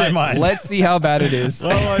entered my mind. Let's see how bad it is.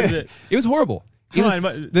 What was it? It was horrible.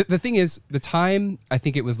 The thing is, the time, I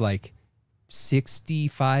think it was like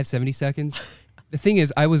 65, 70 seconds. The thing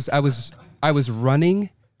is, I was running.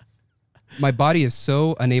 My body is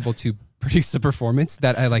so unable to produce the performance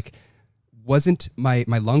that I my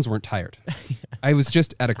lungs weren't tired. I was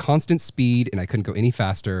just at a constant speed and I couldn't go any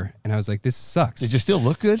faster. And I was like, this sucks. Did you still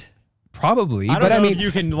look good? Probably. I don't know if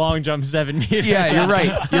you can long jump 7 meters. Yeah,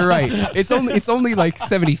 you're right. It's only like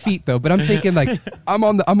 70 feet though. But I'm thinking like, I'm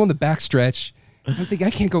on the back stretch. I'm thinking I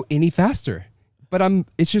can't go any faster. But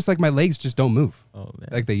it's just like my legs just don't move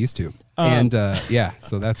like they used to. And yeah,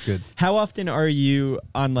 so that's good. How often are you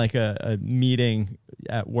on like a meeting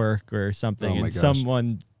at work or something and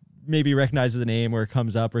someone maybe recognizes the name or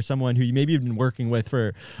comes up, or someone who maybe you've been working with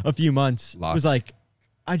for a few months was like,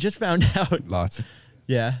 I just found out. Lots.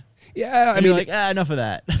 Yeah. Yeah. I mean, like, enough of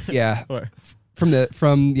that. Yeah. From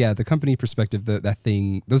the company perspective,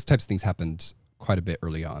 those types of things happened quite a bit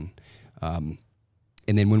early on. And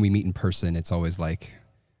then when we meet in person, it's always like,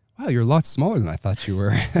 wow, you're a lot smaller than I thought you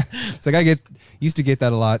were. It's like used to get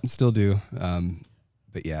that a lot and still do.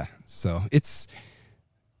 But yeah, so it's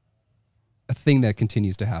a thing that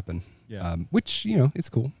continues to happen. Yeah. Which, it's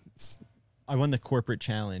cool. I won the corporate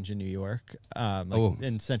challenge in New York,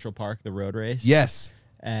 in Central Park, the road race. Yes.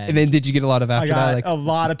 And then did you get a lot of after that? Like, a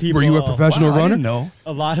lot of people. Were you a professional runner? I didn't know.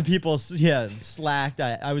 A lot of people, slacked.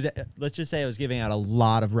 I was, let's just say I was giving out a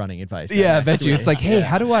lot of running advice. Yeah, I bet you. It's like, hey,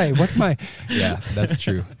 what's my, yeah, that's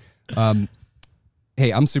true.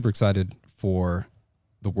 Hey, I'm super excited for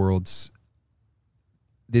the Worlds.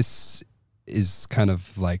 This is kind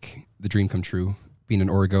of like the dream come true, being an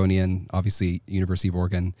Oregonian, obviously University of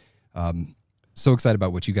Oregon. so excited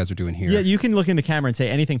about what you guys are doing here. Yeah, you can look in the camera and say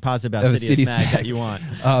anything positive about CITIUS MAG that you want.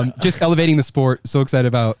 Just elevating the sport. So excited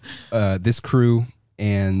about this crew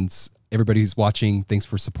and everybody who's watching. Thanks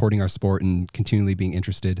for supporting our sport and continually being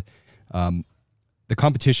interested. The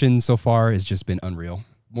competition so far has just been unreal,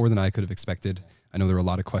 more than I could have expected. I know there were a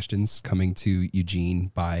lot of questions coming to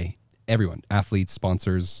Eugene by everyone, athletes,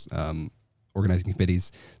 sponsors, organizing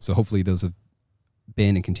committees. So hopefully those have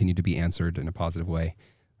been and continue to be answered in a positive way.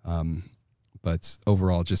 But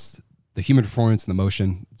overall, just the human performance and the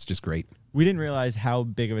motion, it's just great. We didn't realize how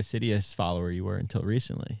big of a CITIUS follower you were until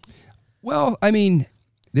recently. Well, I mean,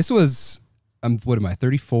 this was, what am I,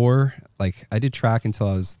 34? Like, I did track until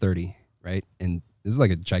I was 30, right? And this is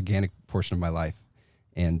like a gigantic portion of my life.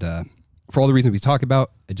 And for all the reasons we talk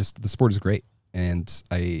about, the sport is great. And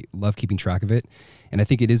I love keeping track of it. And I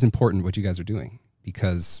think it is important what you guys are doing,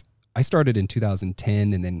 because I started in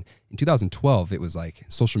 2010, and then in 2012, it was like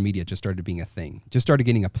social media just started being a thing, just started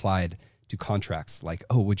getting applied to contracts like,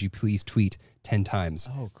 oh, would you please tweet 10 times?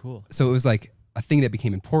 Oh, cool. So it was like a thing that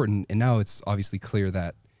became important. And now it's obviously clear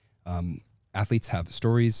that athletes have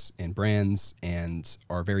stories and brands and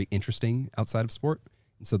are very interesting outside of sport.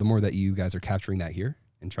 And so the more that you guys are capturing that here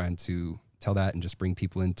and trying to tell that and just bring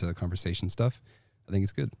people into the conversation stuff, I think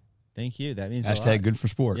it's good. Thank you. That means Hashtag good for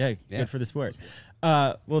sport. Yeah, good for the sport.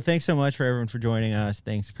 Well, thanks so much for everyone for joining us.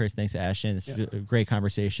 Thanks, Chris. Thanks, Ashton. This is a great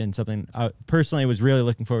conversation. Something I personally was really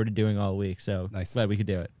looking forward to doing all week. So nice. Glad we could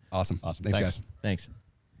do it. Awesome. Thanks, guys. Thanks.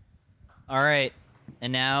 All right.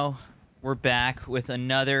 And now we're back with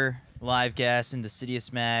another live guest in the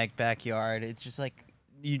CITIUS MAG backyard. It's just like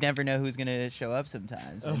you never know who's going to show up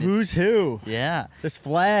sometimes. Who's who? Yeah. This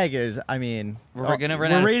flag is, I mean, we're going to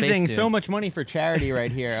run out of space raising soon. so much money for charity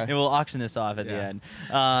right here. And we'll auction this off at the end.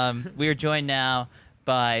 We are joined now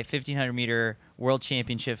by 1,500 meter world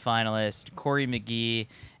championship finalist Cory McGee.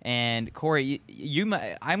 And Cory,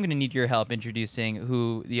 I'm going to need your help introducing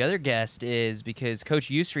who the other guest is, because Coach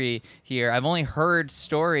Yusri here, I've only heard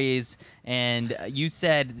stories, and you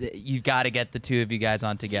said that you got to get the two of you guys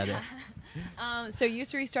on together. So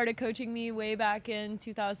Yusri started coaching me way back in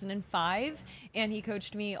 2005, and he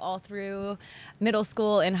coached me all through middle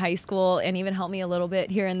school and high school, and even helped me a little bit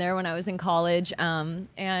here and there when I was in college,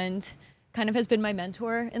 and kind of has been my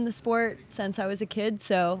mentor in the sport since I was a kid.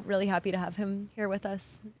 So really happy to have him here with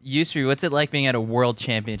us. Yusri, what's it like being at a world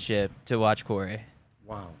championship to watch Cory?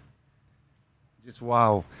 Wow. Just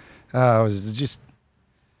wow. It was just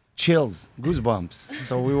chills, goosebumps.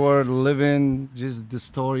 So we were living just the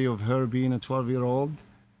story of her being a 12-year-old,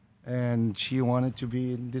 and she wanted to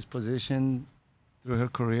be in this position through her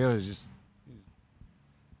career. It's just,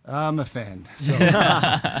 I'm a fan. So.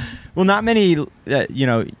 Well, not many,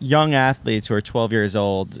 young athletes who are 12 years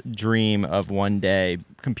old dream of one day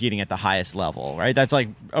competing at the highest level, right? That's like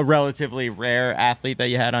a relatively rare athlete that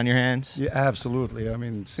you had on your hands. Yeah, absolutely. I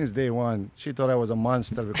mean, since day one, she thought I was a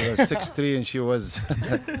monster because I was 6'3" and she was,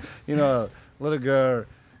 a little girl.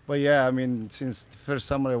 But yeah, I mean, since the first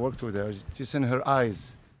summer I worked with her, just in her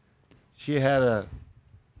eyes, she had a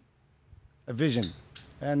vision.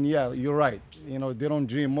 And yeah, you're right. They don't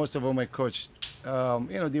dream. Most of them I coached,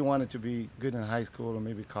 they wanted to be good in high school or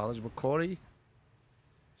maybe college. But Cory,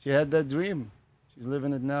 she had that dream. She's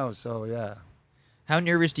living it now. So yeah. How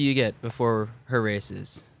nervous do you get before her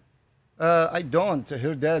races? I don't.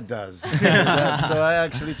 Her dad does. So I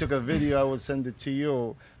actually took a video. I will send it to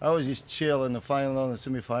you. I was just chill in the final and the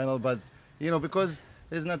semifinal. But, because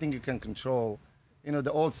there's nothing you can control.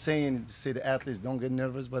 The old saying, say the athletes don't get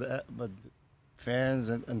nervous, but fans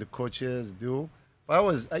and the coaches do.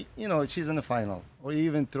 But she's in the final, or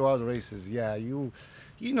even throughout the races. Yeah, you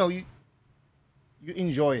enjoy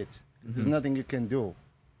it. Mm-hmm. There's nothing you can do.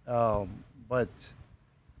 But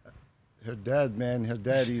her dad,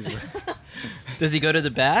 he's. Does he go to the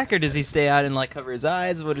back, or does he stay out and cover his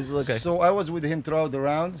eyes? What does it look like? So I was with him throughout the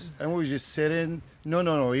rounds, and we were just sitting.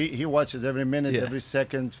 No. He watches every minute, every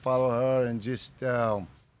second, follow her, and just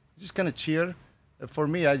kind of cheer. For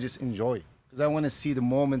me, I just enjoy, because I want to see the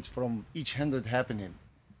moments from each 100 happening.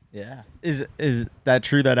 Yeah. Is that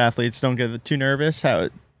true that athletes don't get too nervous? I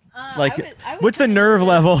would what's the say nerve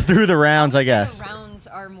level through the rounds, I guess? The rounds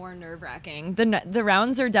are more nerve-wracking. The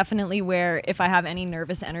rounds are definitely where if I have any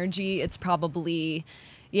nervous energy, it's probably,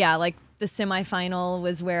 the semifinal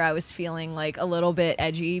was where I was feeling a little bit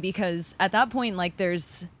edgy, because at that point,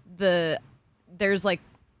 there's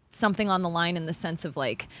something on the line in the sense of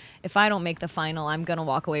if I don't make the final, I'm gonna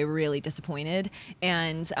walk away really disappointed.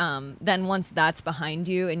 And then once that's behind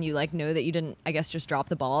you and you know that you didn't, I guess, just drop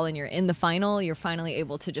the ball and you're in the final, you're finally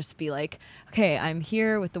able to just be okay, I'm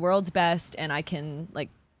here with the world's best, and I can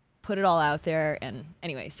put it all out there. And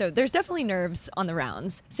anyway, so there's definitely nerves on the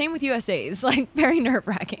rounds. Same with USA's, like very nerve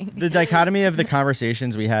wracking. The dichotomy of the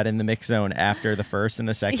conversations we had in the mix zone after the first and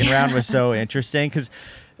the second round was so interesting, because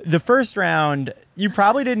the first round, you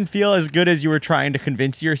probably didn't feel as good as you were trying to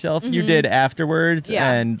convince yourself you did afterwards.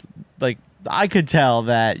 Yeah. And like, I could tell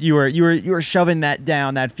that you were shoving that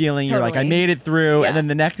down, that feeling. You're like, I made it through. Yeah. And then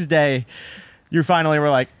the next day, you finally were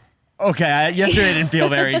like, okay, yesterday didn't feel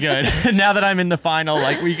very good. Now that I'm in the final,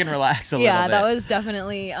 like, we can relax a little bit. Yeah, that was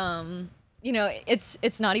definitely, you know,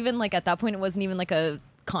 it's not even like at that point, it wasn't even like a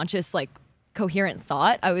conscious, like, coherent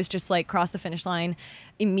thought. I was just like, cross the finish line,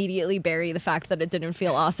 immediately bury the fact that it didn't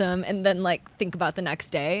feel awesome, and then like think about the next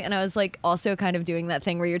day. And I was like also kind of doing that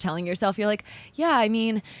thing where you're telling yourself, you're like, yeah, I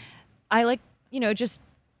mean, I like, you know, just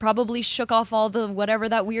probably shook off all the whatever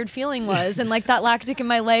that weird feeling was, and like that lactic in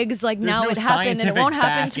my legs, like now it happened and it won't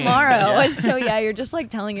happen tomorrow. Yeah. And so yeah, you're just like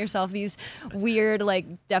telling yourself these weird, like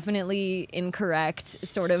definitely incorrect,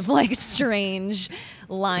 sort of like strange,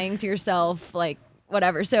 lying to yourself, like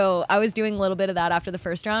whatever. So I was doing a little bit of that after the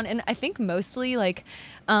first round, and I think mostly like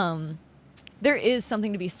there is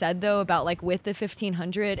something to be said though about like with the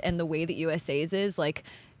 1500 and the way that USA's is like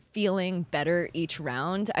feeling better each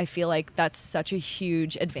round. I feel like that's such a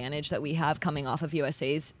huge advantage that we have coming off of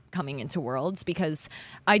USA's coming into Worlds, because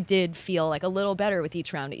I did feel like a little better with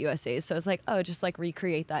each round at USA's. So I was like, oh, just like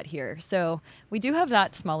recreate that here. So we do have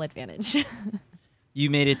that small advantage. You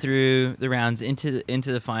made it through the rounds into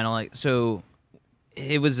the final. Like, so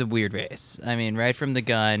it was a weird race. I mean, right from the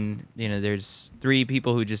gun, you know, there's 3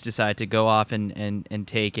 people who just decide to go off and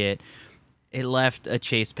take it. It left a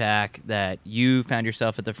chase pack that you found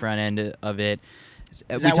yourself at the front end of it. Is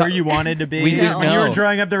that where you wanted to be? We didn't when you were know.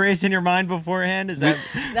 drawing up the race in your mind beforehand? Is that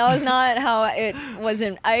That was not how it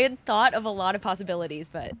wasn't. I had thought of a lot of possibilities,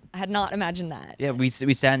 but I had not imagined that. Yeah, we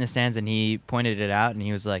sat in the stands and he pointed it out and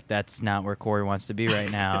he was like, "That's not where Cory wants to be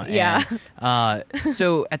right now." Yeah. And,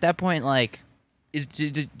 so at that point, like,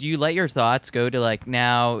 do you let your thoughts go to like,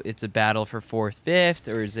 now it's a battle for 4th,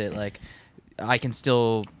 5th, or is it like, I can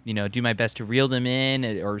still, you know, do my best to reel them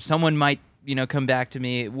in, or someone might, you know, come back to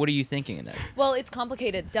me? What are you thinking in that? Well, it's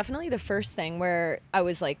complicated. Definitely the first thing where I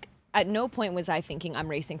was like, at no point was I thinking I'm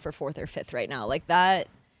racing for 4th or 5th right now. Like that,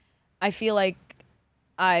 I feel like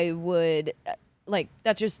I would, like,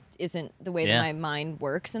 that just isn't the way that my mind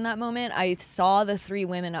works in that moment. I saw the 3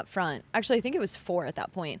 women up front. Actually, I think it was 4 at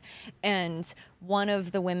that point. And one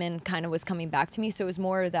of the women kind of was coming back to me. So it was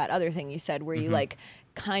more that other thing you said where you like,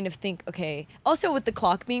 kind of think, okay. Also, with the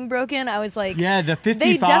clock being broken, I was like, yeah, the 55s.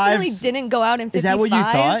 They definitely didn't go out in 55. Is that what you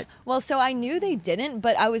thought? Well, so I knew they didn't,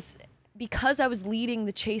 but because I was leading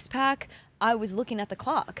the chase pack, I was looking at the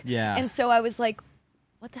clock. Yeah. And so I was like,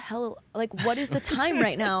 what the hell? Like, what is the time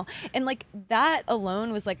right now? And like that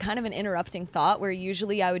alone was like kind of an interrupting thought, where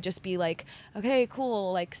usually I would just be like, okay,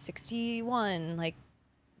 cool, like 61, like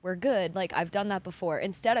we're good. Like I've done that before.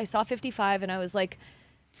 Instead, I saw 55 and I was like,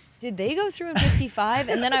 did they go through in 55?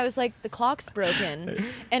 And then I was like, the clock's broken.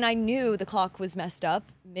 And I knew the clock was messed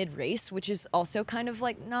up mid-race, which is also kind of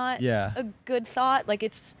like not a good thought. Like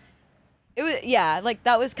it was, yeah, like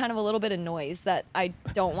that was kind of a little bit of noise that I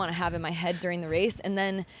don't want to have in my head during the race. And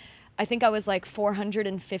then I think I was like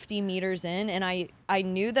 450 meters in, and I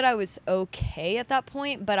knew that I was okay at that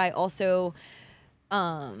point, but I also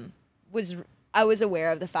I was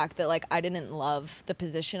aware of the fact that like I didn't love the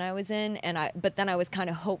position I was in, but then I was kind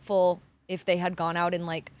of hopeful if they had gone out in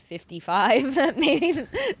like 55 that maybe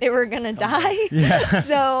they were gonna die. Yeah.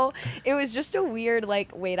 So it was just a weird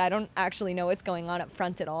like, wait, I don't actually know what's going on up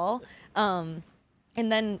front at all. And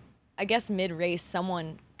then I guess mid-race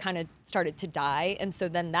someone kind of started to die, and so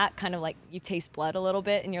then that kind of like, you taste blood a little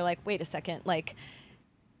bit and you're like, wait a second, like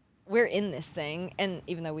we're in this thing. And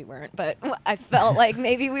even though we weren't, but I felt like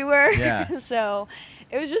maybe we were. Yeah. So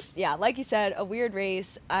it was just, yeah, like you said, a weird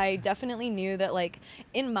race. I definitely knew that like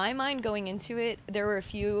in my mind going into it, there were a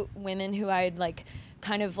few women who I'd like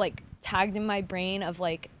kind of like tagged in my brain of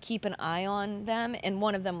like keep an eye on them, and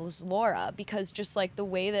one of them was Laura, because just like the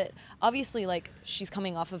way that obviously like she's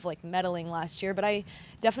coming off of like medaling last year, but I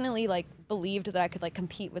definitely like believed that I could like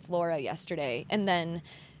compete with Laura yesterday, and then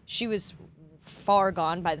she was far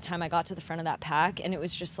gone by the time I got to the front of that pack. And it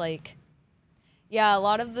was just like, yeah, a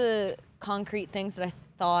lot of the concrete things that I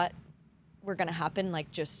thought were going to happen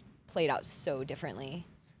like just played out so differently.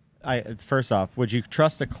 First off, would you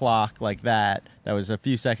trust a clock like that was a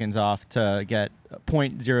few seconds off to get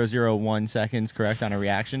 0.001 seconds correct on a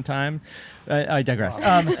reaction time? I digress.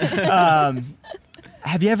 Have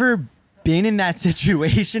you ever been in that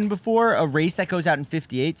situation before, a race that goes out in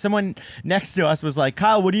 58. Someone next to us was like,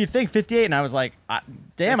 Kyle, what do you think, 58? And I was like,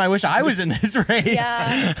 damn, I wish I was in this race.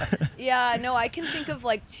 Yeah, no, I can think of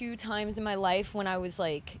like 2 times in my life when I was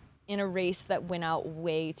like in a race that went out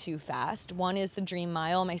way too fast. One is the Dream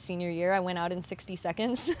Mile, my senior year. I went out in 60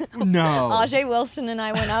 seconds. No. Ajay Wilson and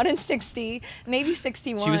I went out in 60, maybe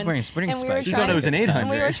 61. She was wearing sprinting spikes. She thought it was an 800. And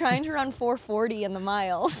we were trying to run 440 in the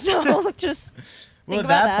mile. So just Well,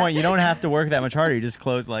 think at about that point, you don't have to work that much harder. You just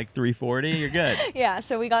close like 340. You're good. Yeah,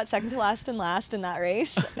 so we got second to last and last in that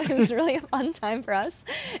race. It was really a fun time for us.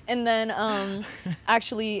 And then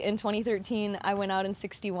actually in 2013, I went out in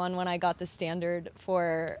 61 when I got the standard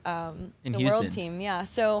for the Houston. world team. Yeah,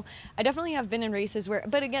 so I definitely have been in races where,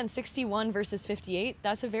 but again, 61 versus 58,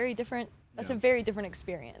 that's a very different, a very different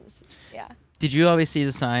experience. Yeah. Did you always see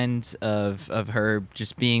the signs of her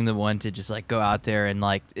just being the one to just like go out there and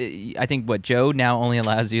like, I think what Joe now only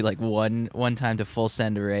allows you like one time to full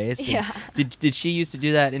send a race. And Yeah. Did she used to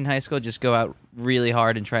do that in high school? Just go out really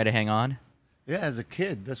hard and try to hang on? Yeah, as a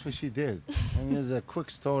kid, that's what she did. And there's a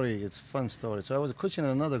quick story. It's a fun story. So I was coaching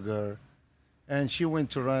another girl, and she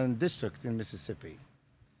went to run district in Mississippi.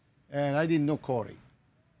 And I didn't know Cory.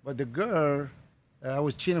 But the girl, I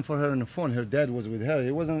was cheering for her on the phone. Her dad was with her.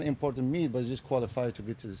 It wasn't an important meet, but just qualified to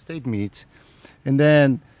get to the state meet. And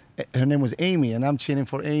then her name was Amy, and I'm cheering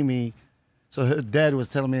for Amy. So her dad was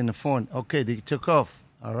telling me on the phone, okay, they took off.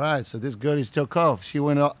 All right, so this girl is took off. She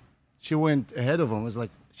went ahead of him. It was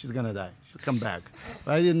like, she's going to die. She'll come back.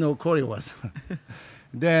 But I didn't know who Cory was.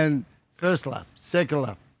 Then first lap, second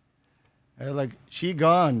lap. Like, she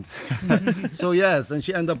gone. So yes, and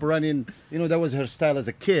she ended up running, that was her style as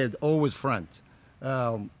a kid, always front.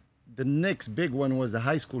 The next big one was the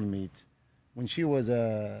high school meet when she was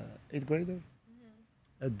a 8th grader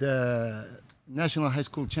at the National High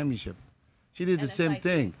School Championship. She did the same NSIC.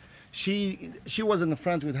 thing. She was in the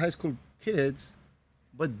front with high school kids,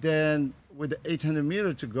 but then with the 800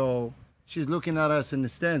 meter to go, she's looking at us in the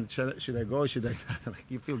stand. Should I go? Should I? Like,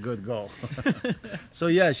 you feel good, go. So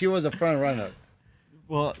yeah, she was a front runner.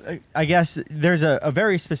 Well, I guess there's a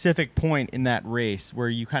very specific point in that race where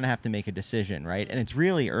you kind of have to make a decision, right? And it's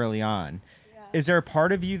really early on. Yeah. Is there a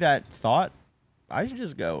part of you that thought, I should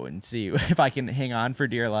just go and see if I can hang on for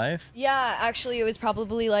dear life? Yeah, actually, it was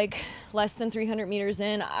probably like less than 300 meters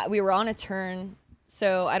in. We were on a turn,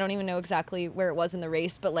 so I don't even know exactly where it was in the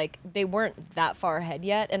race, but like they weren't that far ahead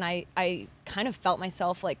yet. And I kind of felt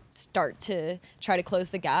myself like start to try to close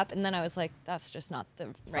the gap. And then I was like, that's just not the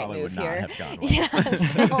right Probably move would not here. have gone well. Yeah,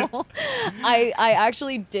 so I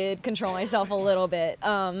actually did control myself a little bit.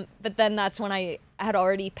 But then that's when I had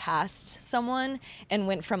already passed someone and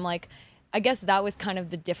went from like, I guess that was kind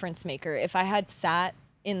of the difference maker. If I had sat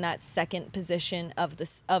in that second position of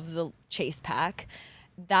the chase pack,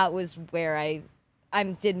 that was where I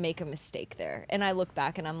did make a mistake there. And I look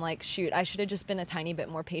back and I'm like, shoot, I should have just been a tiny bit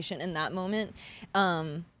more patient in that moment.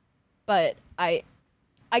 But I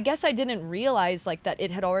guess I didn't realize like that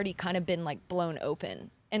it had already kind of been like blown open.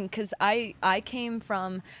 And cause I came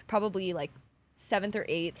from probably like 7th or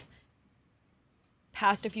 8th,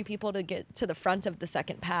 passed a few people to get to the front of the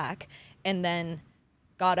second pack, and then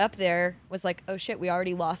got up there, was like, oh shit, we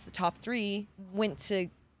already lost the top 3, went to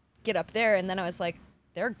get up there, and then I was like,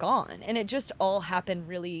 they're gone. And it just all happened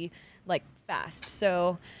really like fast.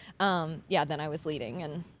 So yeah, then I was leading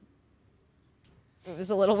and it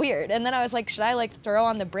was a little weird. And then I was like, should I like throw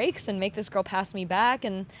on the brakes and make this girl pass me back?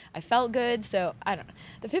 And I felt good. So I don't know.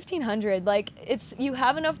 The 1500, like you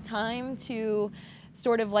have enough time to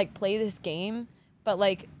sort of like play this game, but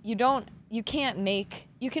like you can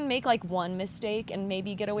make like one mistake and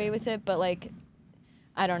maybe get away with it. But like,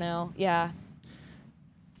 I don't know. Yeah.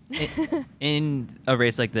 In a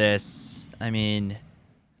race like this, I mean,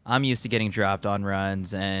 I'm used to getting dropped on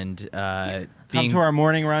runs and Come being to our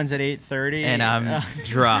morning runs at 8:30. and I'm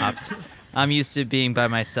dropped. I'm used to being by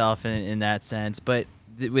myself in that sense. But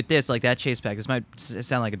with this, like that chase pack, this might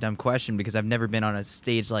sound like a dumb question because I've never been on a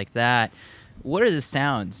stage like that. What are the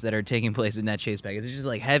sounds that are taking place in that chase pack? Is it just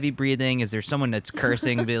like heavy breathing? Is there someone that's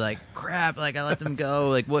cursing, be like, crap, like I let them go?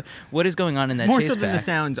 Like what is going on in that more chase so pack? than the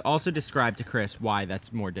sounds, also describe to Chris why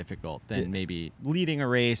that's more difficult than maybe leading a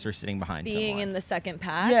race or sitting behind Being someone. in the second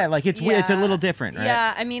pack. Yeah, like it's a little different, right?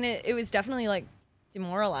 Yeah, I mean, it was definitely like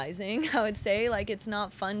demoralizing, I would say. Like, it's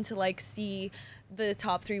not fun to like see the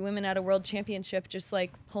top 3 women at a world championship just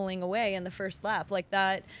like pulling away in the first lap. Like,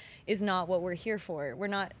 that is not what we're here for. We're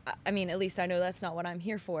not, I mean, at least I know that's not what I'm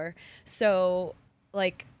here for. So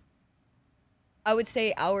like, I would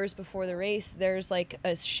say hours before the race, there's like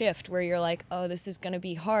a shift where you're like, oh, this is going to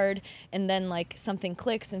be hard. And then like something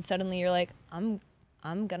clicks and suddenly you're like, I'm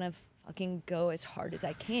going to fucking go as hard as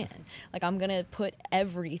I can. Like, I'm gonna put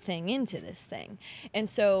everything into this thing. And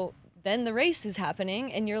so then the race is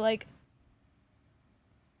happening and you're like,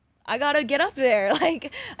 I gotta get up there.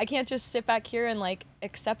 Like, I can't just sit back here and like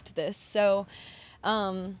accept this. So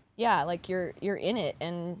yeah, like you're in it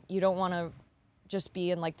and you don't want to just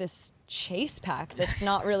be in like this chase pack that's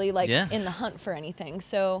not really like in the hunt for anything.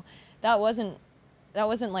 So that wasn't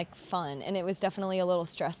like fun, and it was definitely a little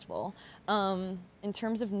stressful. In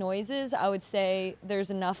terms of noises, I would say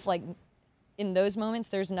there's enough, like in those moments,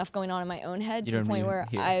 there's enough going on in my own head to the point where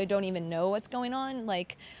I don't even know what's going on.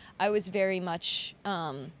 Like, I was very much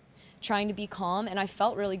trying to be calm, and I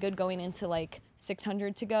felt really good going into like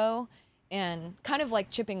 600 to go and kind of like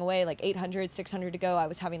chipping away, like 800, 600 to go. I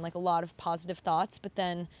was having like a lot of positive thoughts, but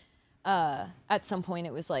then at some point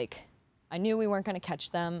it was like, I knew we weren't going to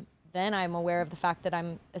catch them. Then I'm aware of the fact that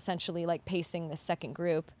I'm essentially like pacing the second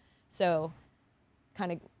group. So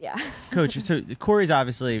kind of, yeah. Coach, so Cory's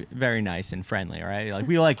obviously very nice and friendly, right? Like,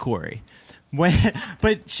 we like Cory.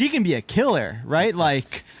 But she can be a killer, right?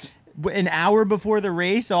 Like, an hour before the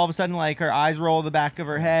race, all of a sudden, like, her eyes roll the back of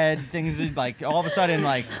her head. Things like, all of a sudden,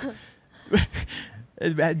 like...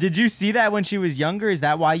 Did you see that when she was younger? Is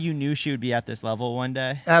that why you knew she would be at this level one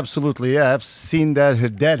day? Absolutely, yeah. I've seen that. Her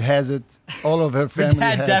dad has it. All of her family Her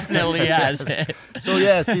dad has definitely has it. So,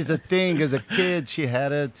 yes, it's a thing. As a kid, she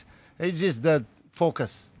had it. It's just that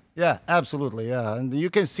focus. Yeah, absolutely, yeah. And you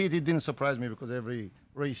can see it didn't surprise me because every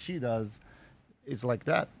race she does, it's like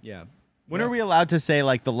that. Yeah. When are we allowed to say,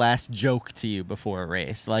 like, the last joke to you before a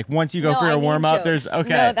race? Like, once you go No, for I a need warm-up, jokes. okay.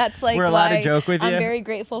 No, that's like we're allowed why to joke with you? I'm very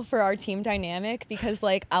grateful for our team dynamic because,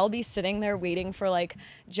 like, I'll be sitting there waiting for, like,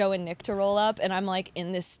 Joe and Nick to roll up, and I'm, like,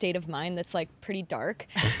 in this state of mind that's, like, pretty dark.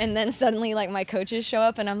 And then suddenly, like, my coaches show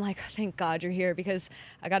up, and I'm like, thank God you're here because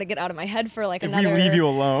I got to get out of my head for, like, if another... we leave you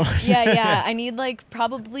alone. Yeah. I need, like,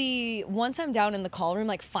 probably once I'm down in the call room,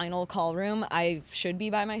 like, final call room, I should be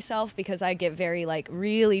by myself because I get very, like,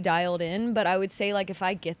 really dialed in. But I would say, like, if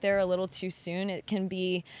I get there a little too soon, it can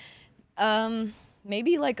be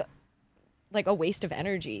maybe like a waste of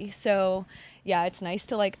energy. So yeah, it's nice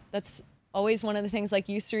to, like, that's always one of the things, like,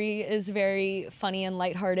 Yusri is very funny and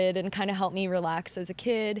lighthearted and kind of helped me relax as a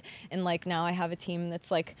kid. And, like, now I have a team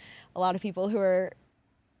that's, like, a lot of people who are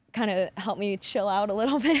kind of help me chill out a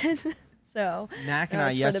little bit. So Mac and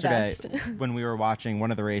I yesterday, when we were watching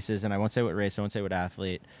one of the races, and I won't say what race, I won't say what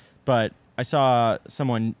athlete, but I saw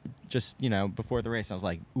someone just, before the race, I was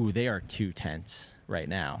like, ooh, they are too tense right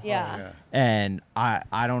now. Yeah. Oh, yeah. And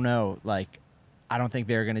I don't know, like, I don't think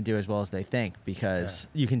they're going to do as well as they think because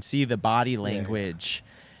you can see the body language.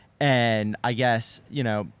 And I guess,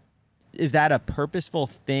 is that a purposeful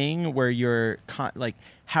thing where you're like,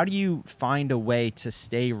 how do you find a way to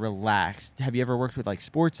stay relaxed? Have you ever worked with, like,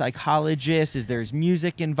 sports psychologists? Is there's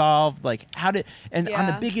music involved? Like, on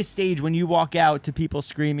the biggest stage, when you walk out to people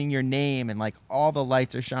screaming your name and, like, all the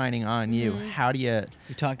lights are shining on you, how do you...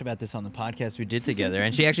 We talked about this on the podcast we did together,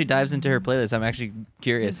 and she actually dives into her playlist. I'm actually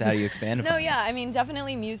curious how you expand upon No, yeah, I mean,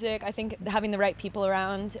 definitely music. I think having the right people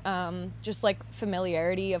around, just, like,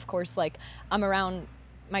 familiarity. Of course, like, I'm around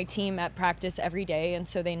my team at practice every day, and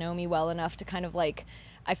so they know me well enough to kind of, like,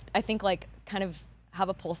 I think, like, kind of have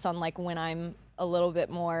a pulse on, like, when I'm a little bit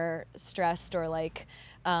more stressed or, like,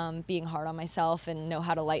 being hard on myself and know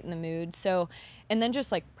how to lighten the mood. So, and then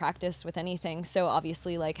just, like, practice with anything. So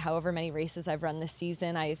obviously, like, however many races I've run this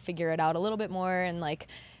season, I figure it out a little bit more, and, like,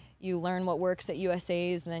 you learn what works at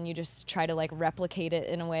USA's, and then you just try to, like, replicate it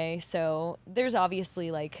in a way. So there's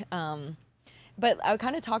obviously, like, but I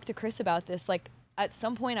kind of talked to Chris about this, like, at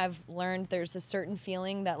some point I've learned there's a certain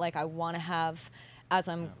feeling that, like, I want to have as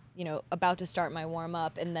I'm, about to start my warm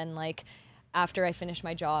up, and then, like, after I finish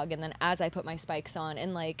my jog, and then as I put my spikes on,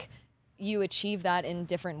 and, like, you achieve that in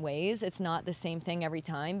different ways. It's not the same thing every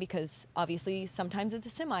time because obviously sometimes it's a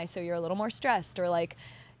semi, so you're a little more stressed, or, like,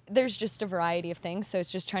 there's just a variety of things. So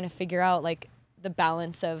it's just trying to figure out, like, the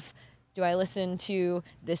balance of, do I listen to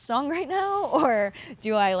this song right now, or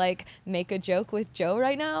do I, like, make a joke with Joe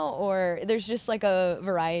right now? Or there's just, like, a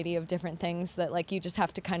variety of different things that, like, you just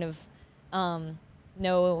have to kind of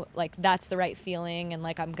know, like, that's the right feeling, and,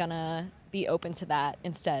 like, I'm gonna be open to that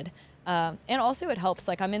instead. And also it helps,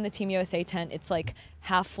 like, I'm in the Team USA tent. It's, like,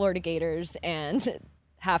 half Florida Gators and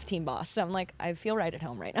half Team Boss. So I'm like, I feel right at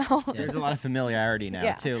home right now. There's a lot of familiarity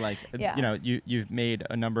now too. Like, Yeah. You've made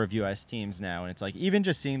a number of US teams now, and it's like, even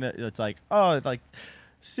just seeing that, it's like, oh, like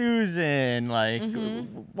Susan, like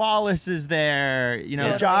Wallace is there,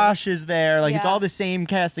 Totally. Josh is there. Like, it's Yeah. all the same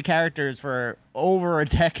cast of characters for over a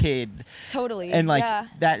decade. Totally. And, like, yeah.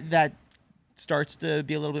 that starts to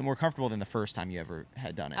be a little bit more comfortable than the first time you ever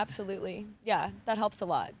had done it. Absolutely. Yeah, that helps a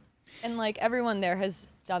lot. And like everyone there has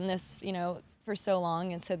done this, you know, for so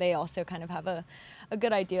long, and so they also kind of have a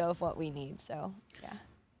good idea of what we need. So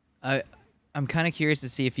yeah. I'm kind of curious to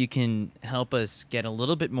see if you can help us get a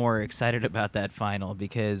little bit more excited about that final,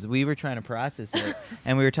 because we were trying to process it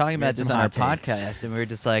and we were talking about this on our podcast, and we were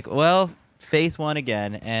just like, well, Faith won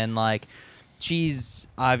again, and like she's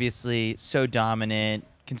obviously so dominant,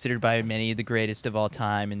 considered by many the greatest of all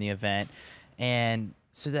time in the event, and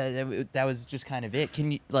so that was just kind of it.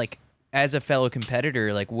 Can you, like, as a fellow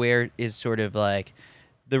competitor, like, where is sort of like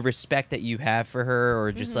the respect that you have for her,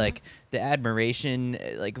 or just like the admiration,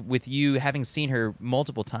 like with you having seen her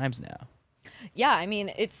multiple times now? Yeah, I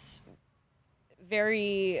mean, it's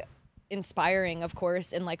very inspiring, of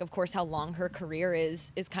course, and like, of course, how long her career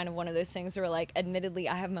is kind of one of those things where, like, admittedly,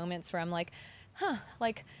 I have moments where I'm like,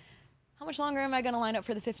 like, how much longer am I going to line up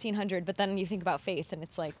for the 1500? But then you think about Faith, and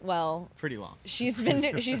it's like, well, pretty long. She's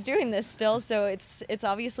doing this still, so it's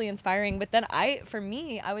obviously inspiring. But then for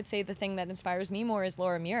me, I would say the thing that inspires me more is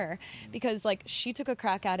Laura Muir, because like she took a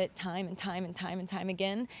crack at it time and time and time and time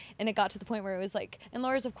again, and it got to the point where it was like, and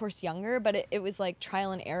Laura's of course younger, but it was like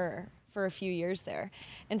trial and error for a few years there.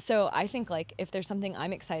 And so I think like if there's something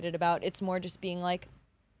I'm excited about, it's more just being like,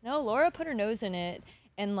 no, Laura put her nose in it.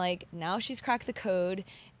 And like now she's cracked the code,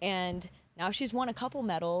 and now she's won a couple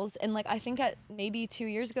medals. And like I think at maybe 2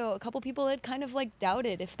 years ago, a couple people had kind of like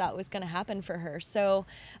doubted if that was going to happen for her. So,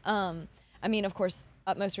 I mean, of course,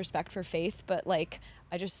 utmost respect for Faith, but like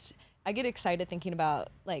I get excited thinking about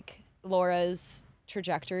like Laura's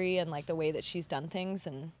trajectory and like the way that she's done things.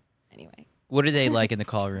 And anyway, what are they like in the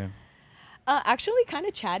call room? Actually, kind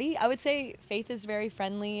of chatty. I would say Faith is very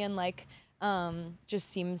friendly and like just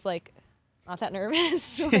seems like not that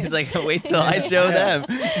nervous. He's like, wait till I show them.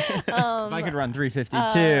 If I could run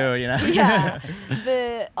 352, you know. Yeah.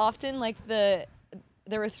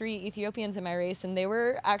 There were 3 Ethiopians in my race, and they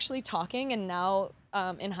were actually talking, and now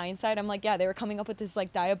in hindsight, I'm like, yeah, they were coming up with this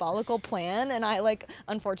like diabolical plan, and I like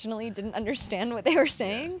unfortunately didn't understand what they were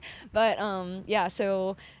saying. But yeah,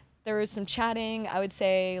 so there was some chatting. I would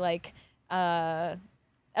say like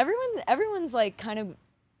everyone's like kind of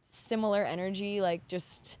similar energy, like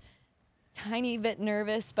just tiny bit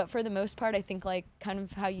nervous, but for the most part, I think like kind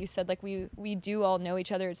of how you said, like we do all know each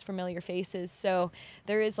other. It's familiar faces, so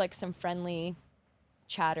there is like some friendly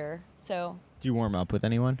chatter. So do you warm up with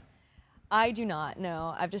anyone? I do not.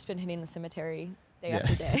 No, I've just been hitting the cemetery day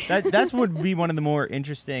after day. That's would be one of the more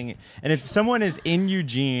interesting. And if someone is in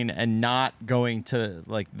Eugene and not going to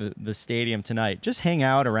like the stadium tonight, just hang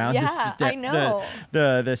out around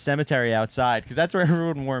the cemetery outside, because that's where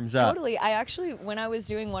everyone warms up. Totally. I actually, when I was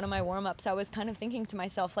doing one of my warm-ups, I was kind of thinking to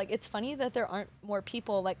myself, like, it's funny that there aren't more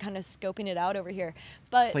people like kind of scoping it out over here.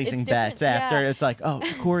 But placing bets after. It's like, oh,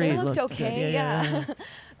 Cory looked okay. Yeah.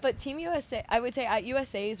 But Team USA, I would say at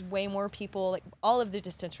USA is way more people, like all of the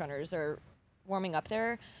distance runners are warming up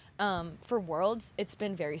there. For Worlds, it's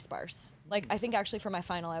been very sparse. Like, I think actually for my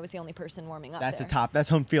final, I was the only person warming up there. That's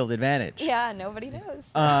home field advantage. Yeah, nobody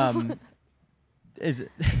knows.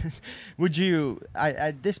 Would you,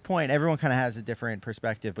 at this point, everyone kind of has a different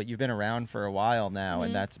perspective, but you've been around for a while now,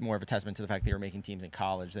 and that's more of a testament to the fact that you're making teams in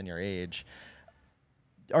college than your age.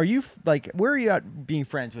 Are you, like, where are you at being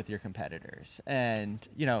friends with your competitors? And,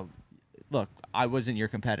 you know, look, I wasn't your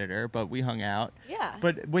competitor, but we hung out. Yeah.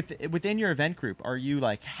 But within your event group, are you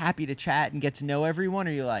like happy to chat and get to know everyone?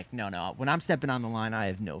 Or are you like, no, when I'm stepping on the line, I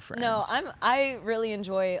have no friends? No, I really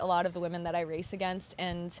enjoy a lot of the women that I race against,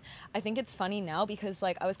 and I think it's funny now because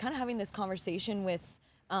like I was kind of having this conversation with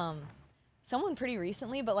someone pretty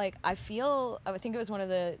recently, but like I think it was one of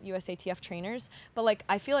the USATF trainers, but like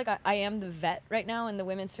I feel like I am the vet right now in the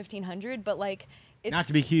women's 1500, but like it's not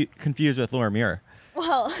to be confused with Laura Muir.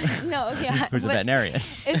 Well, no, yeah. Who's a veterinarian.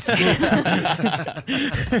 It's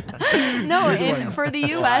no, and for the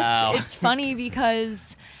U.S., it's funny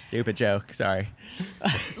because stupid joke. Sorry.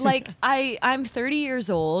 Like I'm 30 years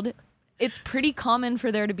old. It's pretty common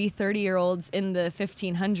for there to be 30-year-olds in the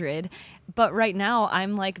 1500, but right now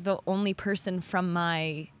I'm like the only person from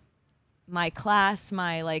my class,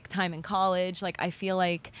 my like time in college. Like I feel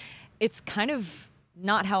like it's kind of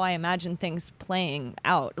not how I imagine things playing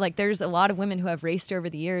out. Like there's a lot of women who have raced over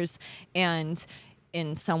the years, and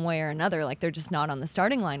in some way or another, like they're just not on the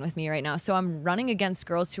starting line with me right now. So I'm running against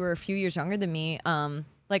girls who are a few years younger than me.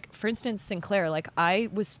 Like for instance, Sinclair, like I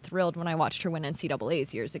was thrilled when I watched her win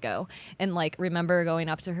NCAAs years ago, and like remember going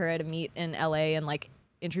up to her at a meet in LA and like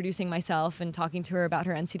introducing myself and talking to her about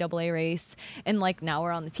her NCAA race. And like now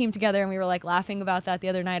we're on the team together, and we were like laughing about that the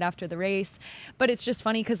other night after the race. But it's just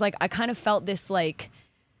funny because like I kind of felt this like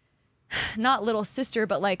not little sister,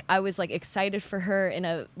 but like I was like excited for her in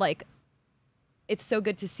a like it's so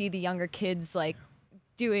good to see the younger kids like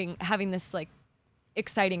having this like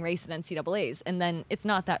exciting race at NCAAs, and then it's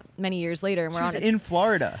not that many years later and we're She's in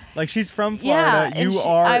Florida. Like, she's from Florida. Yeah, and you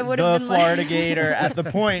I are would've the been like- Florida Gator at the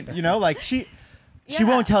point, you know, like she Yeah.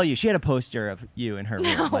 won't tell you. She had a poster of you in her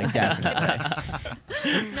room, like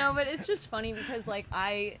definitely. No, but it's just funny because like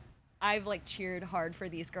I've like cheered hard for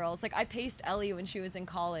these girls. Like I paced Ellie when she was in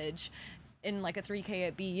college in like a 3K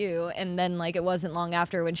at BU, and then like it wasn't long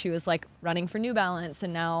after when she was like running for New Balance,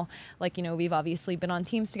 and now like, you know, we've obviously been on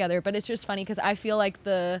teams together. But it's just funny because I feel like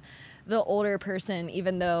the older person,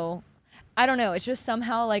 even though I don't know, it's just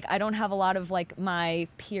somehow like I don't have a lot of like my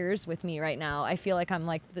peers with me right now. I feel like I'm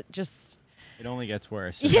like just It only gets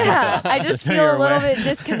worse. yeah, I just So feel you're a little aware. bit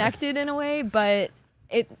disconnected in a way, but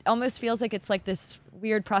it almost feels like it's like this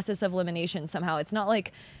weird process of elimination somehow. It's not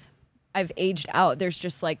like I've aged out. There's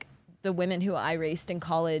just like the women who I raced in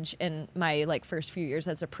college and my like first few years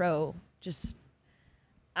as a pro, just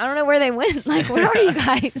I don't know where they went. Like, where are you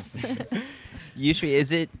guys?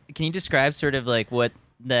 Yusri, can you describe sort of like what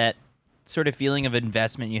that sort of feeling of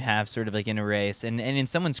investment you have sort of like in a race and in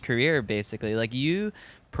someone's career, basically? Like, you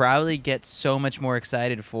probably get so much more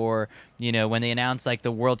excited for, you know, when they announce like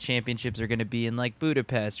the world championships are going to be in like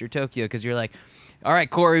Budapest or Tokyo, because you're like, all right,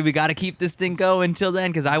 Cory, we got to keep this thing going until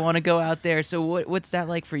then because I want to go out there. So what's that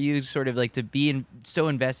like for you, sort of like to be so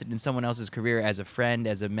invested in someone else's career as a friend,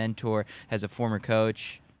 as a mentor, as a former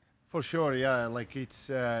coach? For sure, yeah. Like it's,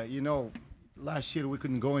 you know, last year we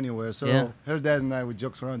couldn't go anywhere. So Yeah. her dad and I would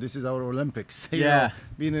joke around, this is our Olympics. you Yeah. know,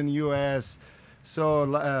 being in the U.S. So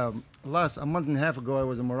a month and a half ago, I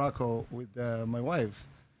was in Morocco with my wife.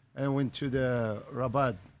 And I went to the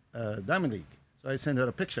Rabat Diamond League. So I sent her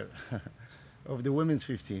a picture of the women's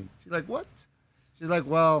 15. She's like, what? She's like,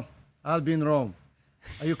 well, I'll be in Rome.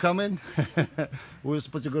 Are you coming? We were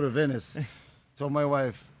supposed to go to Venice. So my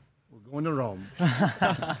wife, we're going to Rome.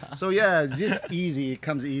 So yeah, just easy. It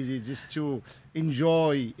comes easy just to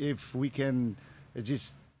enjoy if we can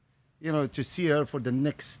just, you know, to see her for the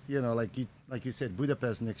next, you know, like you said,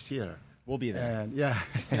 Budapest next year. We'll be there. And yeah.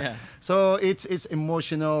 Yeah. So it's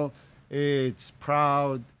emotional, it's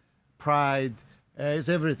pride, it's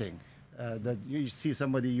everything. That you see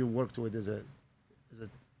somebody you worked with as a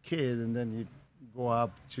kid, and then you go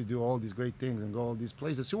up to do all these great things and go all these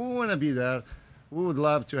places. So we want to be there. We would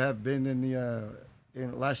love to have been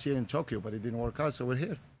in last year in Tokyo, but it didn't work out, so we're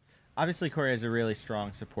here. Obviously, Cory has a really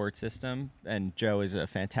strong support system, and Joe is a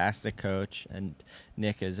fantastic coach, and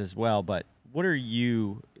Nick is as well. But what are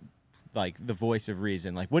you, like, the voice of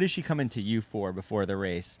reason? Like, what is she coming to you for before the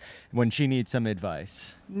race when she needs some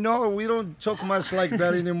advice? No, we don't talk much like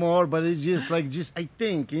that anymore, but it's just I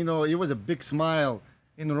think, you know, it was a big smile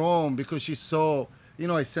in Rome because she saw, you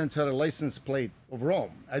know, I sent her a license plate of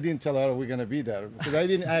Rome. I didn't tell her we're going to be there because I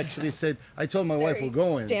didn't actually say, I told my wife we're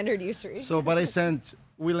going. Standard Yusri. So, but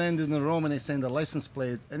we landed in Rome and I sent a license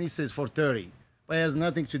plate and it says 4:30. But it has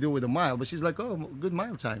nothing to do with the mile. But she's like, oh, good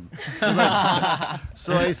mile time.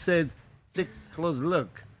 So I said, take a close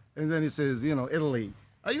look. And then it says, you know, Italy.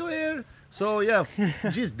 Are you here? So yeah,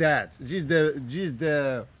 just that. Just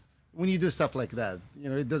the when you do stuff like that, you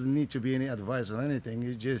know, it doesn't need to be any advice or anything.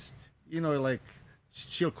 It's just, you know, like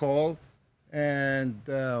she'll call and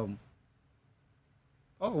oh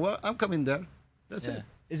well, I'm coming there. That's it.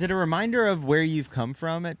 Is it a reminder of where you've come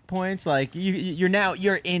from at points? Like you're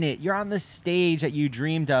in it. You're on the stage that you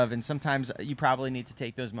dreamed of, and sometimes you probably need to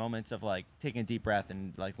take those moments of like taking a deep breath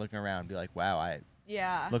and like looking around and be like, wow,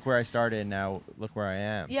 Yeah. look where I started, now look where I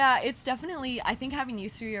am. Yeah, it's definitely, I think having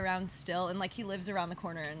Yusri around still, and like he lives around the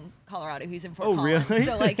corner in Colorado. He's in Fort Oh, Collins. really?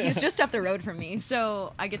 So like he's just up the road from me.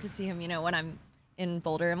 So I get to see him, you know, when I'm in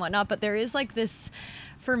Boulder and whatnot. But there is like this,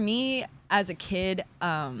 for me as a kid,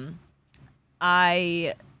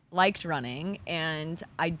 I liked running, and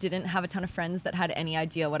I didn't have a ton of friends that had any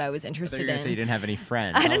idea what I was interested You're gonna in. say you didn't have any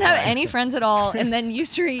friends. I didn't have any friends at all. And then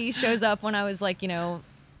Yusri shows up when I was like, you know,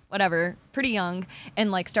 whatever, pretty young,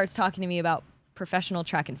 and like starts talking to me about professional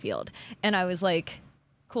track and field. And I was like,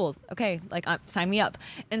 cool, okay, like sign me up.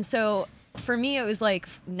 And so for me, it was like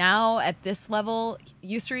now at this level,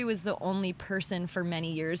 Yusri was the only person for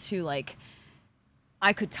many years who like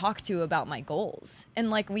I could talk to about my goals. And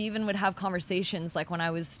like we even would have conversations like when I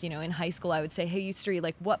was, you know, in high school, I would say, hey, Yusri,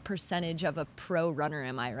 like what percentage of a pro runner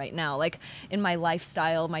am I right now? Like in my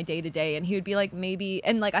lifestyle, my day to day. And he would be like, maybe,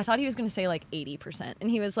 and like I thought he was gonna say like 80%. And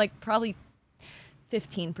he was like, probably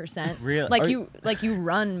 15%. Really? Like you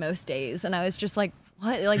run most days. And I was just like,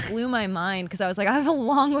 what? It like blew my mind because I was like, I have a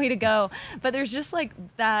long way to go. But there's just like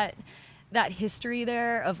that history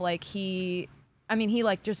there of like he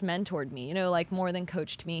like just mentored me, you know, like more than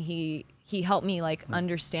coached me. he helped me like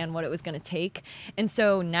understand what it was going to take. And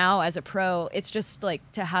so now as a pro, it's just like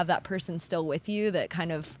to have that person still with you that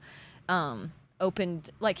kind of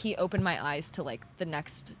he opened my eyes to like the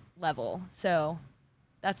next level. So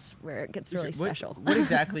that's where it gets really special. What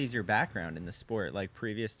exactly is your background in the sport, like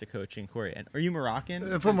previous to coaching Cory? And are you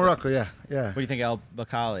Moroccan? From Morocco, yeah. What do you think, El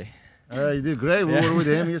Bakali? You did great. We were with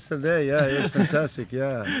him yesterday. Yeah, it was fantastic.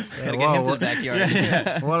 Yeah. Gotta get him to the backyard.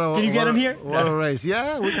 Can you get him here? What a race.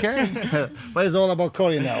 Yeah, we can. But it's all about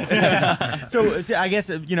Cory now. So I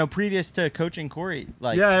guess, previous to coaching Cory,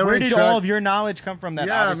 like, where did track. all of your knowledge come from that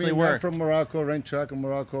obviously worked? I'm from Morocco, ran track in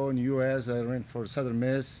Morocco, in the U.S. I ran for Southern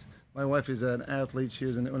Miss. My wife is an athlete. She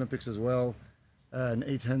was in the Olympics as well, an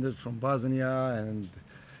 800 from Bosnia. And,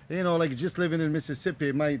 like just living in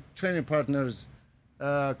Mississippi, my training partners,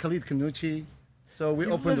 Khalid Kanucci. So we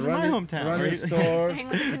opened a running store. Staying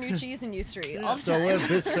with the Canucci's in U Street all the So time. we're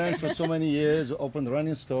best friends for so many years. We opened a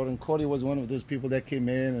running store, and Cory was one of those people that came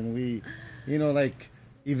in, and we,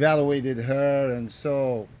 evaluated her. And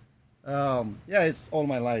so, it's all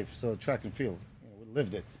my life. So track and field, we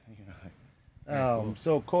lived it. Cool.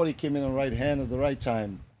 So Cory came in on the right hand at the right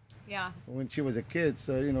time. Yeah. When she was a kid.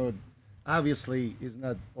 So, obviously it's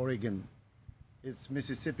not Oregon. It's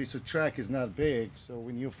Mississippi, so track is not big. So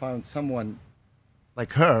when you found someone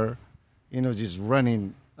like her, just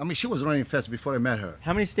running. I mean, she was running fast before I met her.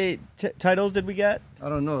 How many state titles did we get? I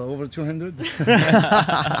don't know, over 200?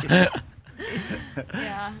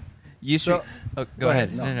 Yeah. Go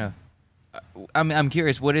ahead. No. No. I'm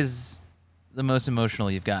curious. What is the most emotional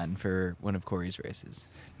you've gotten for one of Cory's races?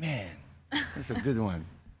 Man, that's a good one.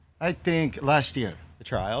 I think last year. The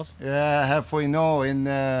trials? Yeah, halfway in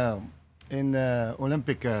Olympic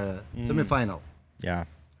semifinal. Yeah.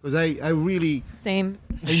 Because I really Same.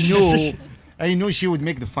 I knew she would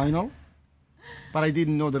make the final, but I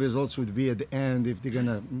didn't know the results would be at the end, if they're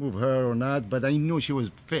gonna move her or not. But I knew she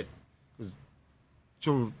was fit, because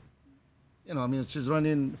she's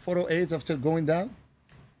running 4:08 after going down.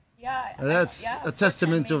 Yeah. That's a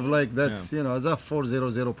testament of it's a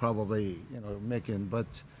 4:00 probably making,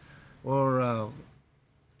 but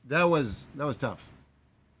that was tough.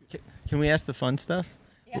 Can we ask the fun stuff?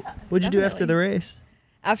 Yeah. What'd you do after the race?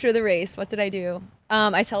 After the race, what did I do?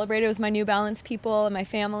 I celebrated with my New Balance people and my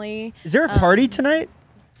family. Is there a party tonight?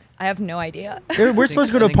 I have no idea. We're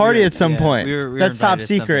supposed to go to a party at some point. We were That's top invited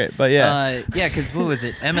to secret, something. but yeah. Because what was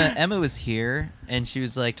it? Emma was here, and she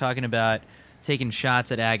was like talking about taking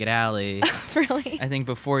shots at Agate Alley. Really? I think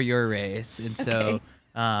before your race, and so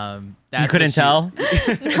You couldn't tell?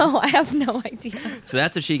 No, I have no idea. So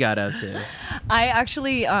that's what she got up to. I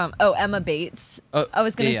actually, Emma Bates. I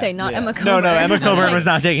was going to say, not Emma No, Coburn. Emma Coburn was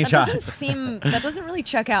not taking that shots. That doesn't really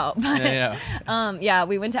check out. But,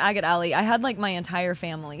 we went to Agate Alley. I had like my entire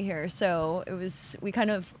family here. So we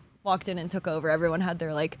kind of walked in and took over. Everyone had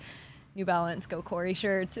their like New Balance Go Cory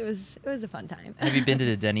shirts. It was a fun time. Have you been to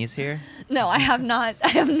the Denny's here? No, I have not.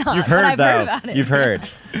 You've heard, I've though. heard about it. You've heard.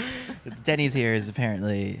 Denny's here is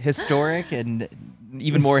apparently historic, and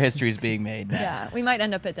even more history is being made now. Yeah, we might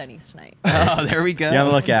end up at Denny's tonight. Oh, there we go. You have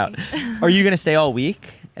a look out. Are you going to stay all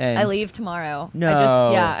week? I leave tomorrow. No.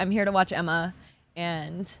 I'm here to watch Emma,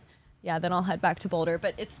 and then I'll head back to Boulder.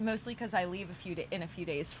 But it's mostly because I leave in a few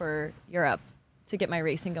days for Europe to get my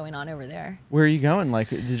racing going on over there. Where are you going? Like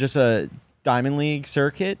just a Diamond League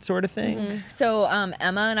circuit sort of thing? Mm-hmm. So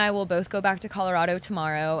Emma and I will both go back to Colorado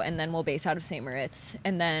tomorrow, and then we'll base out of St. Moritz.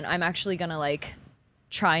 And then I'm actually going to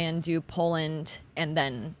try and do Poland, and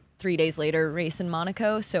then 3 days later race in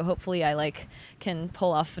Monaco. So hopefully I can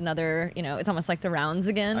pull off another, it's almost like the rounds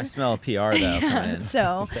again. I smell a PR though. Yeah,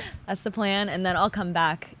 so that's the plan. And then I'll come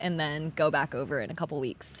back and then go back over in a couple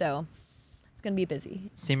weeks. So it's going to be busy.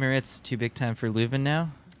 St. Moritz, too big time for Leuven now?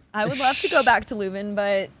 I would love to go back to Leuven,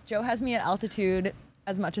 but Joe has me at altitude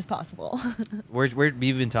as much as possible. We've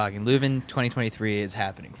been talking. Leuven 2023 is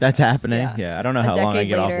happening. That's happening? Yeah. I don't know A how long I decade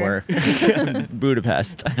get off later. work.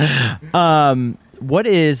 Budapest. What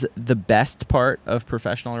is the best part of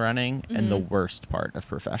professional running and the worst part of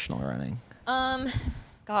professional running?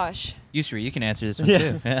 Gosh. Yusri, you can answer this one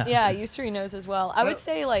too. Yeah, Yusri knows as well. I would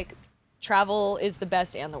say travel is the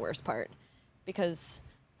best and the worst part, because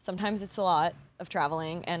sometimes it's a lot of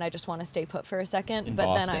traveling and I just want to stay put for a second. In but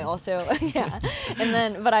Boston. then I also,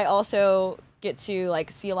 but I also get to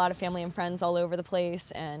see a lot of family and friends all over the place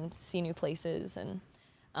and see new places. And,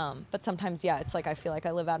 but sometimes, it's I feel like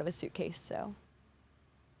I live out of a suitcase. So.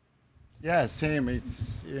 Yeah, same.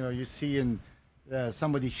 It's, you see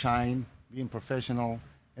somebody shine, being professional,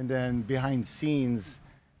 and then behind scenes,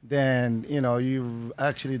 then, you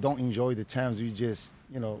actually don't enjoy the times. You just,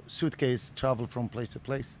 suitcase travel from place to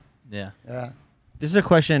place. Yeah. Yeah. This is a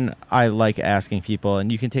question I like asking people,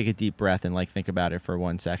 and you can take a deep breath and like think about it for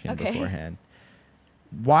 1 second beforehand.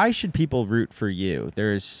 Why should people root for you?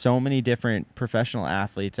 There's so many different professional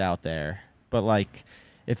athletes out there, but like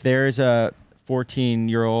if there's a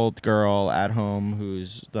 14-year-old girl at home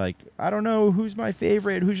who's like, I don't know who's my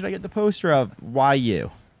favorite, who should I get the poster of? Why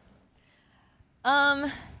you?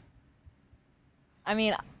 I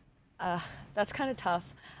mean, that's kind of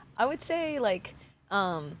tough. I would say like,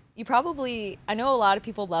 you probably, I know a lot of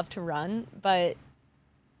people love to run, but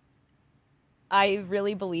I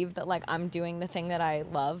really believe that like I'm doing the thing that I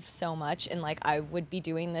love so much, and like I would be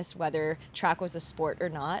doing this whether track was a sport or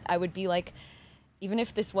not. I would be like, even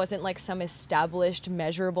if this wasn't like some established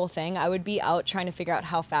measurable thing, I would be out trying to figure out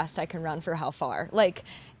how fast I can run for how far. Like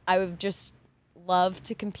I would just love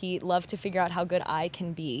to compete, love to figure out how good I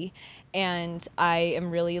can be. And I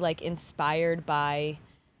am really like inspired by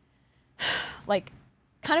like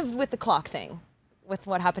kind of with the clock thing, with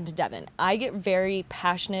what happened to Devin. I get very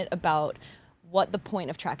passionate about what the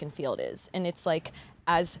point of track and field is. And it's like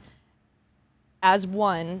as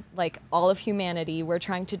one, like all of humanity, we're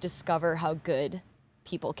trying to discover how good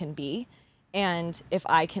people can be. And if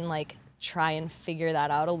I can like try and figure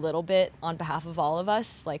that out a little bit on behalf of all of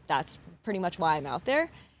us, like that's pretty much why I'm out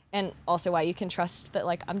there. And also why you can trust that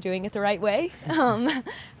like I'm doing it the right way.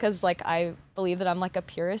 Cause like I believe that I'm like a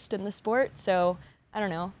purist in the sport. So I don't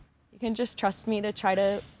know. You can just trust me to try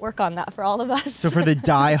to work on that for all of us. So for the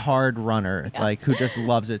die-hard runner, like who just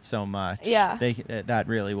loves it so much, yeah, that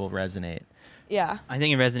really will resonate. Yeah. I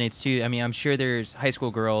think it resonates too. I mean, I'm sure there's high school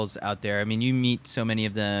girls out there. I mean, you meet so many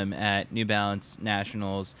of them at New Balance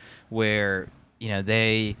Nationals where, you know,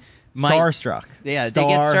 they might... Starstruck. Yeah, they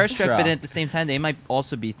get starstruck, but at the same time, they might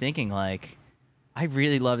also be thinking like, I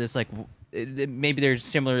really love this. Like, maybe they're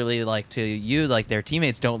similarly like to you, like their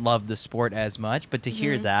teammates don't love the sport as much, but to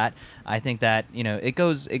hear that, I think that, you know, it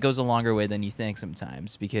goes a longer way than you think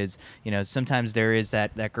sometimes, because, you know, sometimes there is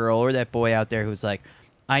that girl or that boy out there who's like,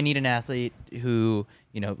 I need an athlete who,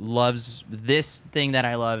 you know, loves this thing that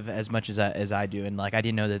I love as much as I do. And like, I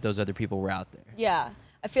didn't know that those other people were out there. Yeah.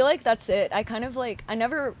 I feel like that's it. I kind of like, I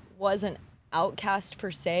never was an outcast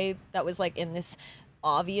per se that was like in this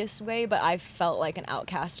obvious way, but I felt like an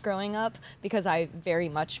outcast growing up because I very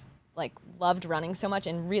much like loved running so much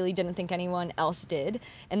and really didn't think anyone else did.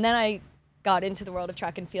 And then I got into the world of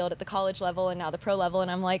track and field at the college level and now the pro level, and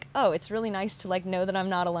I'm like, oh, it's really nice to like know that I'm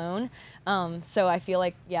not alone. So I feel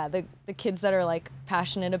like, yeah, the kids that are like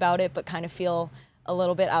passionate about it but kind of feel a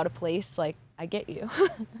little bit out of place, like I get you.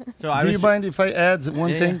 So do you mind if I add one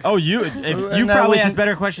thing? Oh, you probably ask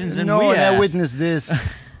better questions than we ask. I witnessed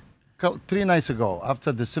this 3 nights ago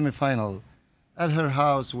after the semifinal. At her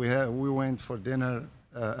house, we went for dinner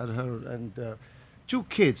at her, and 2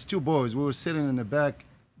 kids, 2 boys, we were sitting in the back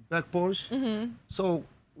porch. So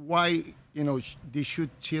why, you know, they should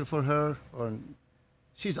cheer for her, or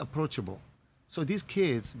she's approachable. So these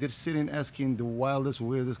kids, they're sitting asking the wildest,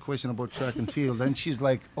 weirdest question about track and field, and she's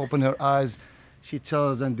like, open her eyes. She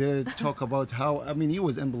tells, and they talk about how, I mean, it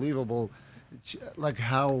was unbelievable, like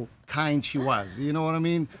how kind she was. You know what I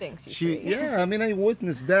mean? Thanks. Yeah, I mean, I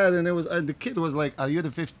witnessed that, and the kid was like, "Are you the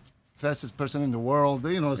 5th fastest person in the world?"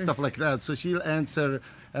 You know, stuff like that. So she'll answer,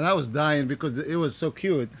 and I was dying because it was so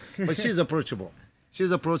cute. But she's approachable.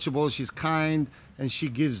 She's kind, and she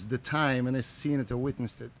gives the time, and I've seen it, I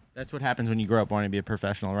witnessed it. That's what happens when you grow up wanting to be a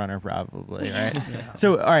professional runner, probably, right? Yeah.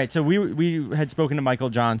 So, all right. So we had spoken to Michael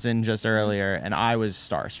Johnson just earlier, and I was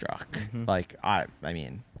starstruck. Like, I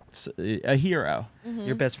mean, a hero.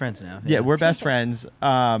 You're best friends now. Yeah, we're best friends.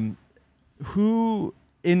 Who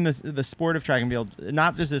in the sport of track and field,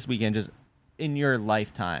 not just this weekend, just in your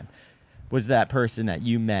lifetime, was that person that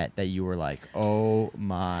you met that you were like, oh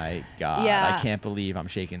my God, I can't believe I'm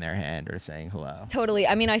shaking their hand or saying hello? Totally.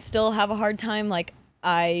 I mean, I still have a hard time. Like,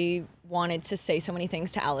 I wanted to say so many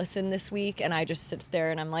things to Allison this week, and I just sit there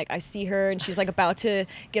and I'm like, I see her and she's like about to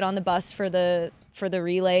get on the bus for the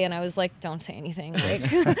relay, and I was like, don't say anything.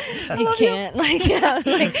 Like, you can't. Like, yeah.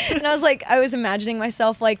 Like, and I was like, I was imagining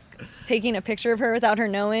myself like taking a picture of her without her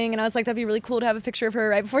knowing, and I was like, that'd be really cool to have a picture of her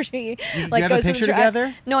right before she like goes to the picture track.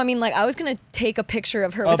 Together? No, I mean, like, I was gonna take a picture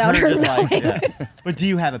of her without her knowing. Like, yeah. But do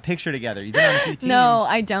you have a picture together? You've been on a few teams. No,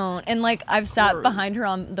 I don't. And like, I've sat behind her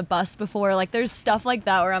on the bus before. Like, there's stuff like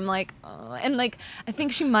that where I'm like, oh. And like, I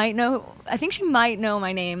think she might know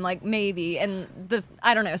my name, like maybe. And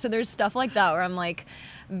I don't know. So there's stuff like that where I'm like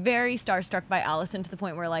very starstruck by Allison to the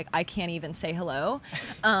point where like I can't even say hello.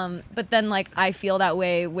 But then like I feel that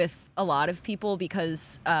way with a lot of people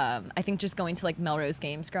because I think just going to like Melrose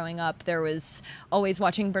games growing up, there was always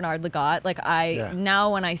watching Bernard Lagat. Like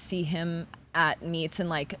now when I see him at meets and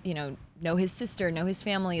like, you know his sister, know his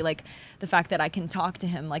family, like the fact that I can talk to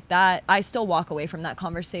him like that, I still walk away from that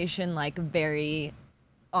conversation like very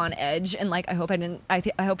on edge, and like I hope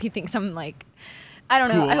he thinks I'm like, I don't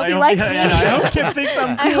know. Cool. I hope he likes me. I hope Kim thinks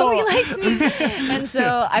I'm cool. I hope he likes me. And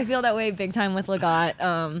so I feel that way big time with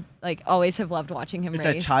Legat. Like always have loved watching him It's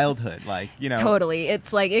race. that childhood, like, you know. Totally.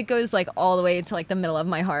 It's like it goes like all the way into like the middle of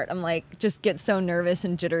my heart. I'm like just get so nervous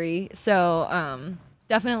and jittery. So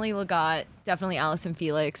definitely Legat, definitely Allison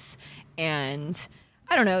Felix, and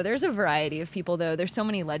I don't know. There's a variety of people though. There's so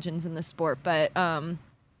many legends in the sport, but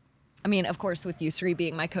I mean, of course, with Yusri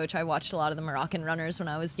being my coach, I watched a lot of the Moroccan runners when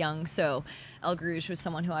I was young. So El Grouge was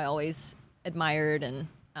someone who I always admired. And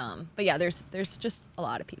but yeah, there's just a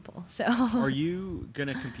lot of people. So Are you going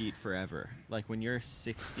to compete forever? Like when you're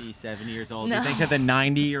 60, 70 years old, No. you think of the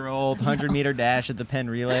 90-year-old 100-meter dash at the Penn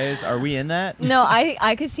Relays? Are we in that? no,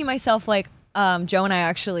 I could see myself like Joe and I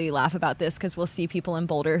actually laugh about this because we'll see people in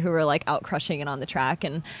Boulder who are like out crushing it on the track,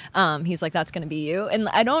 and he's like, that's going to be you. And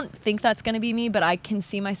I don't think that's going to be me, but I can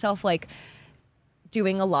see myself like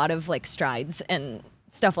doing a lot of like strides and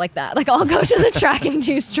stuff like that. Like I'll go to the track and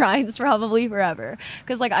do strides probably forever,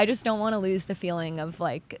 because like I just don't want to lose the feeling of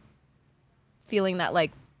like feeling that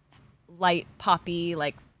like light poppy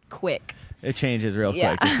like quick. It changes real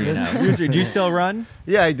Yeah. quick, just so you know. Yusri, do you still run?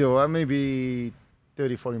 Yeah, I do. I maybe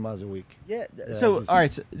 30, 40 miles a week. Yeah. Yeah, So, just- all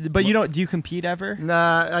right. So, but you don't, do you compete ever?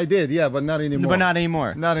 Nah, I did, yeah, but not anymore. But not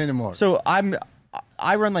anymore. Not anymore. So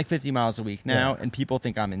I run like 50 miles a week now, and people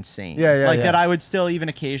think I'm insane. Yeah, yeah, Like yeah. that I would still even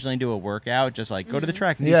occasionally do a workout, just like go to the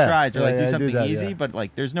track and do Yeah, strides, or yeah, like do yeah, I do something that, easy, yeah. but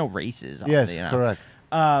like there's no races on yes, it, you know? correct.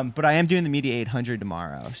 But I am doing the Media 800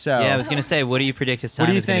 tomorrow. So Yeah, I was gonna say, what do you predict his what time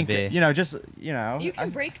do you is gonna think? be? You know, just, you know. You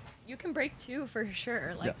can break two for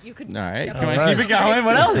sure. Like you could. All right. step Come up on, and keep it break going.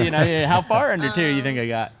 What two. else? You know, yeah, how far under two you think I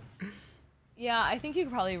got? Yeah, I think you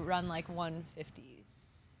could probably run like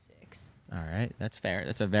 156. All right, that's fair.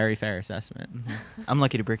 That's a very fair assessment. I'm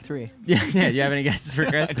lucky to break 3. Yeah, yeah. Do you have any guesses for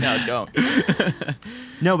Chris? No, don't.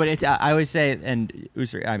 No, but it's, I always say, and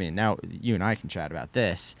Usri, I mean, now you and I can chat about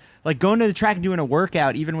this. Like going to the track and doing a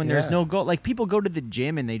workout, even when there's Yeah. no goal. Like people go to the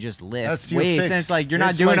gym and they just lift That's your weights, fix. and it's like you're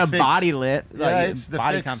That's not doing my a fix. body lift, like Yeah, it's the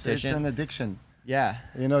body fix. competition. It's an addiction. Yeah,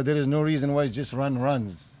 You know, there is no reason why you just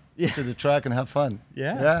runs Yeah. to the track and have fun.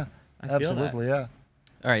 Yeah. Yeah, I feel that. absolutely, yeah.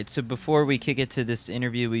 All right, so before we kick it to this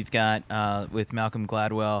interview we've got with Malcolm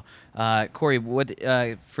Gladwell, Cory, what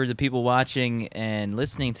for the people watching and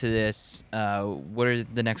listening to this, what are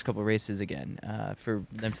the next couple races again for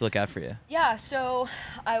them to look out for you? Yeah, so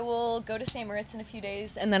I will go to St. Moritz in a few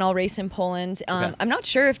days, and then I'll race in Poland. Okay. I'm not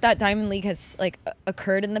sure if that Diamond League has like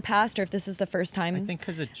occurred in the past, or if this is the first time. I think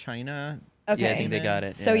because of China. Okay. Yeah, I think they got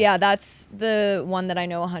it. So yeah, that's the one that I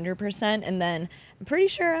know 100%, and then I'm pretty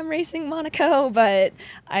sure I'm racing Monaco, but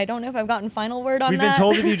I don't know if I've gotten final word on We've that. been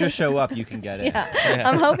told if you just show up, you can get it. Yeah.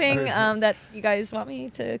 I'm hoping that you guys want me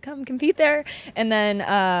to come compete there, and then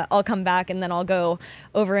I'll come back, and then I'll go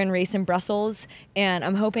over and race in Brussels, and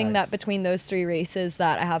I'm hoping Nice. that between those 3 races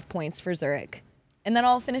that I have points for Zurich, and then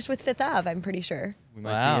I'll finish with Fifth Ave. I'm pretty sure. We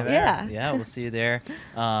might Wow. see you there. Yeah. Yeah, we'll see you there.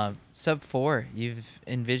 Sub 4, you've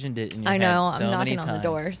envisioned it in your I head know. so I'm many knocking on times. the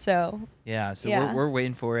door. So Yeah, so Yeah. we're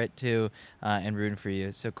waiting for it too, and rooting for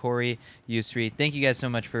you. So Cory, Yusri, thank you guys so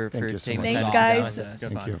much for Thank you so taking much. the time Thanks, to sit down guys. with us. Good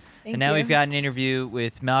Thank fun. you. thank And now you. we've got an interview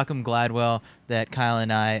with Malcolm Gladwell that Kyle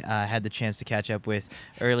and I had the chance to catch up with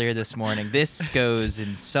earlier this morning. This goes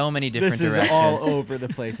in so many different This is directions. all over the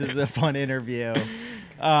place. This is a fun interview.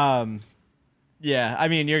 Yeah, I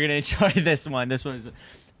mean, you're gonna enjoy this one. This one's.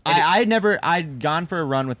 I'd gone for a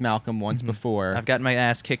run with Malcolm once before. I've gotten my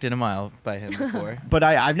ass kicked in a mile by him before. But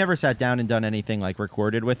I've never sat down and done anything like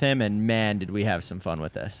recorded with him, and man, did we have some fun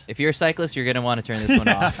with this. If you're a cyclist, you're gonna want to turn this one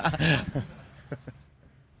off.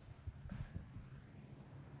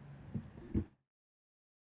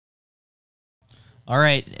 All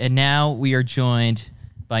right, and now we are joined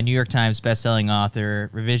by New York Times bestselling author,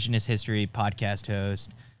 revisionist history podcast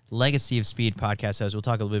host, Legacy of Speed podcast host. We'll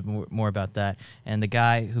talk a little bit more about that. And the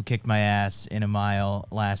guy who kicked my ass in a mile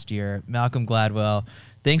last year, Malcolm Gladwell.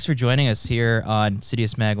 Thanks for joining us here on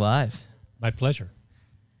CITIUS MAG Live. My pleasure.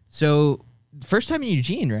 So, first time in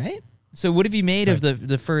Eugene, right? So what have you made of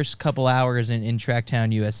the first couple hours in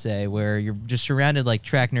Tracktown, USA, where you're just surrounded like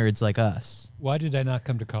track nerds like us? Why did I not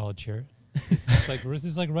come to college here? This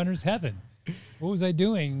is like runner's heaven. What was I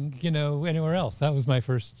doing, anywhere else? That was my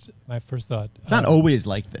first thought. It's not always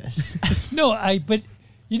like this. No, but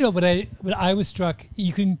I was struck.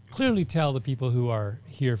 You can clearly tell the people who are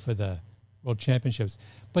here for the World Championships,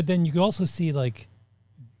 but then you can also see like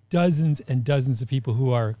dozens and dozens of people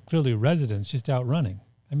who are clearly residents just out running.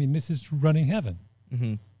 I mean, this is running heaven.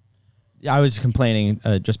 Mm-hmm. I was complaining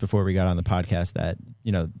just before we got on the podcast that,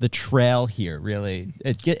 you know, the trail here really,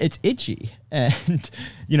 it's itchy and,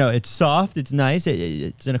 you know, it's soft. It's nice.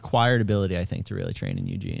 It's an acquired ability, I think, to really train in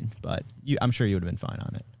Eugene. But I'm sure you would have been fine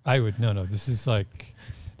on it. I would. No. This is like,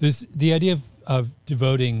 there's the idea of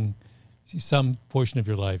devoting some portion of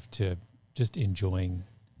your life to just enjoying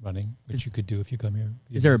running, which you could do if you come here.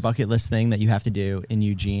 Is there a bucket list thing that you have to do in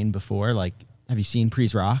Eugene before? Like, have you seen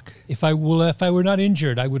Prees Rock? If I were not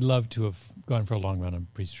injured, I would love to have gone for a long run on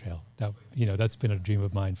Prees Trail. That, you know, that's been a dream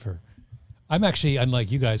of mine for. I'm actually,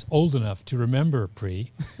 unlike you guys, old enough to remember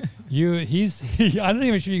Pre. I'm not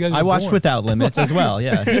even sure you guys. I watched born. Without Limits as well.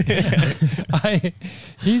 Yeah.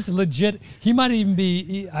 He's legit. He might even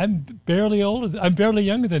be. I'm barely older. I'm barely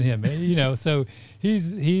younger than him. You know, so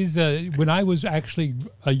he's. When I was actually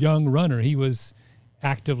a young runner, he was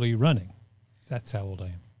actively running. That's how old I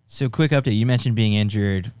am. So quick update. You mentioned being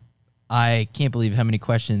injured. I can't believe how many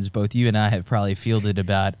questions both you and I have probably fielded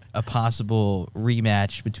about a possible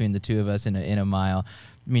rematch between the two of us in a mile.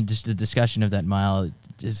 I mean, just the discussion of that mile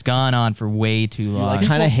has gone on for way too long. I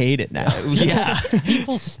kind of hate it now. Yeah.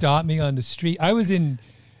 People stop me on the street. I was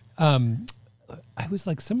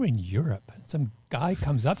like somewhere in Europe. Some guy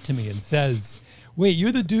comes up to me and says, "Wait,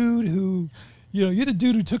 you're the dude who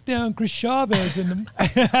took down Chris Chavez." And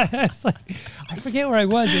it's like, I forget where I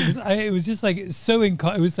was. It was just like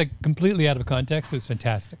it was like completely out of context. It was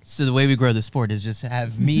fantastic. So the way we grow the sport is just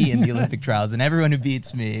have me in the Olympic trials, and everyone who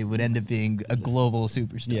beats me would end up being a global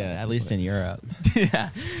superstar. Yeah, at least in Europe. Yeah.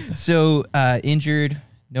 So injured,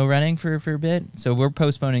 no running for a bit. So we're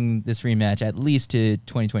postponing this rematch at least to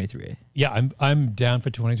 2023. Yeah, I'm down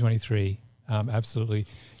for 2023. Absolutely.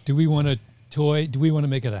 Do we want to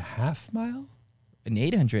make it a half mile? An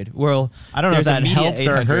 800. Well, I don't know if there's a that media helps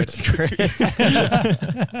or 800. hurts, Chris.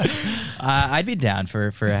 I'd be down for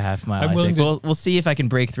a half mile. I'm willing to. We'll see if I can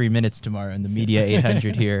break 3 minutes tomorrow in the media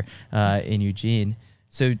 800 here in Eugene.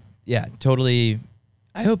 So yeah, totally.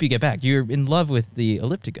 I hope you get back. You're in love with the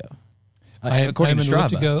elliptigo. According to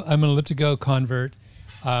Strava. I'm an elliptigo convert.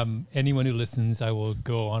 Anyone who listens, I will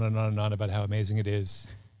go on and on and on about how amazing it is.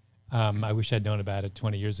 I wish I'd known about it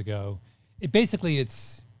 20 years ago.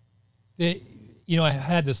 I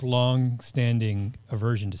had this long-standing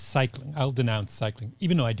aversion to cycling. I'll denounce cycling,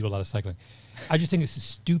 even though I do a lot of cycling. I just think it's the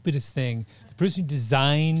stupidest thing. The person who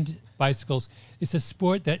designed bicycles, it's a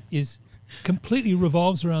sport that completely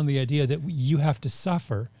revolves around the idea that you have to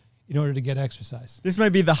suffer in order to get exercise. This might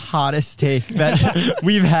be the hottest take that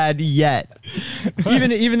we've had yet. Even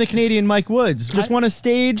the Canadian Mike Woods just won a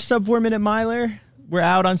stage sub-4 minute miler. We're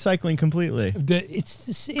out on cycling completely.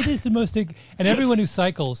 It is the most, and everyone who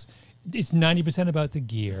cycles, it's 90% about the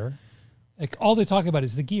gear. Like all they talk about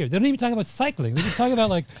is the gear. They don't even talk about cycling. They just talk about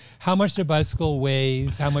like how much their bicycle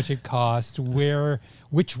weighs, how much it costs,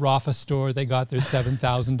 which Rafa store they got their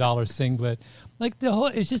 $7,000 singlet. Like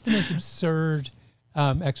it's just the most absurd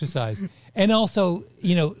exercise. And also,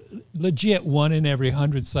 legit 1 in every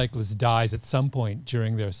 100 cyclists dies at some point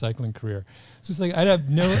during their cycling career. So it's like I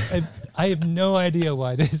have no idea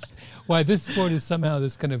why this sport is somehow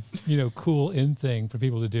this kind of cool in thing for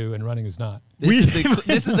people to do, and running is not. This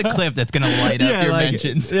is the clip that's going to light up your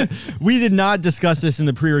mentions. Yeah, we did not discuss this in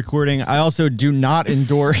the pre-recording. I also do not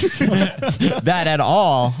endorse that at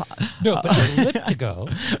all. No, but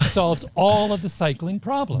Elliptigo solves all of the cycling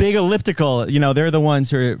problems. Big Elliptical, they're the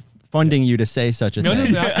ones who are funding you to say such a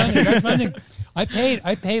thing. No, not funding. I paid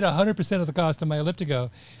 100% of the cost of my Elliptigo,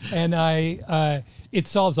 and it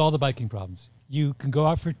solves all the biking problems. You can go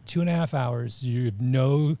out for 2.5 hours. You have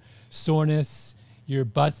no soreness. Your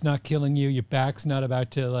butt's not killing you. Your back's not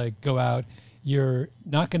about to go out. You're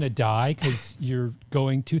not going to die because you're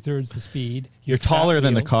going 2/3 the speed. You're taller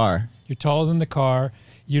than the car. You're taller than the car.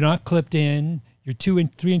 You're not clipped in. You're 3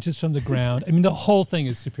 inches from the ground. I mean, the whole thing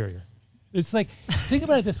is superior. It's like, think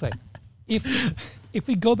about it this way. If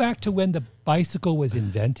we go back to when the bicycle was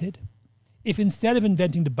invented, if instead of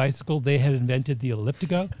inventing the bicycle, they had invented the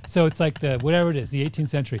elliptigo, so it's like the 18th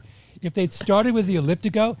century. If they'd started with the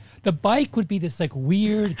elliptigo, the bike would be this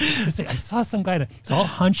weird. It's like I saw some guy. He's all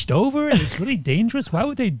hunched over, and it's really dangerous. Why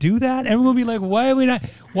would they do that? Everyone would be like, "Why are we not?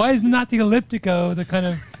 Why is not the elliptigo the kind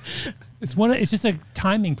of?" It's just a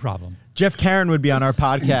timing problem. Jeff Karen would be on our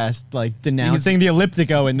podcast, denouncing the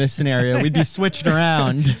elliptigo in this scenario. We'd be switched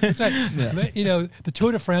around. That's right. Yeah. The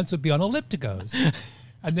Tour de France would be on ellipticos.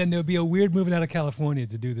 And then there would be a weird movement out of California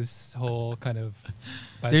to do this whole kind of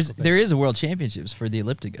There is a World Championships for the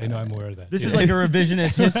elliptigo. I know, I'm aware of that. This is like a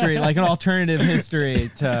revisionist history, like an alternative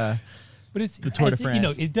history to but it's, the Tour de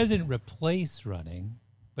France. It doesn't replace running,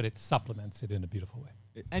 but it supplements it in a beautiful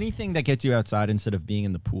way. Anything that gets you outside instead of being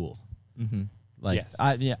in the pool. Mm-hmm. Like,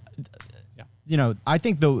 Yes. You know, I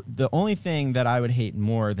think the only thing that I would hate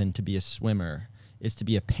more than to be a swimmer is to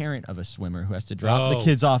be a parent of a swimmer who has to drop the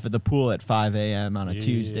kids off at the pool at 5 a.m. on a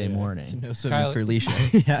Tuesday morning. No swimming Kyle, for Alicia.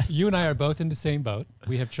 Yeah. You and I are both in the same boat.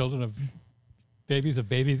 We have children of babies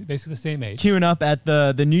basically the same age. Queuing up at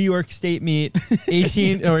the New York State meet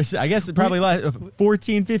 18 or I guess probably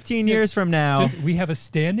 14, 15 years from now. We have a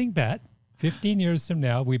standing bet 15 years from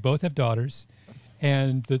now. We both have daughters.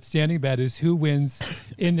 And the standing bet is who wins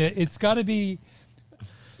it's got to be,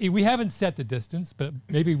 we haven't set the distance, but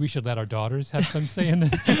maybe we should let our daughters have some say in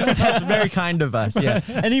this. That's very kind of us, yeah.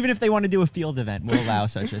 And even if they want to do a field event, we'll allow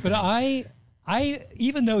such a thing. But I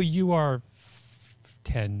even though you are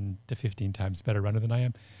 10 to 15 times better runner than I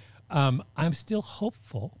am, I'm still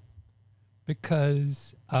hopeful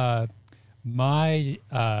because my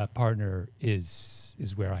partner is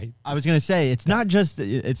where I was going to say it's not just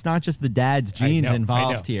the dad's genes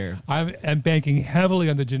involved here. I'm banking heavily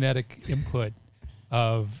on the genetic input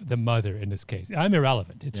of the mother in this case. I'm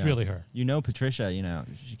irrelevant. It's really her. You know, Patricia, you know,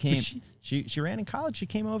 she came she ran in college. She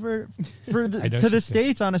came over to the did.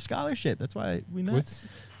 States on a scholarship. That's why we met.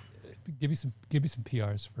 Give me some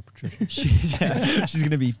PRs for Patricia. She's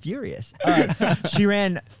gonna be furious. She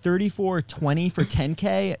ran 34:20 for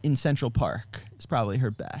 10K in Central Park. It's probably her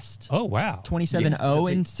best. Oh wow.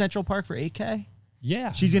 27:0 in Central Park for 8K.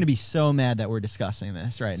 Yeah. She's gonna be so mad that we're discussing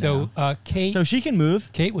this right now. So Kate. So she can move.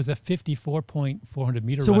 Kate was a 54.400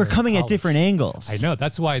 meter. So runner we're coming at different angles. I know.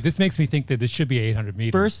 That's why this makes me think that this should be 800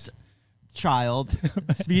 meters. First child,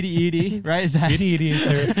 Speedy Edie, right? Is that Speedy Edie is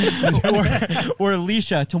her. or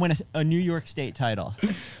Alicia to win a New York State title.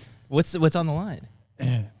 What's on the line?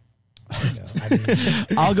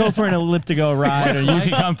 I'll go for an elliptical ride, or you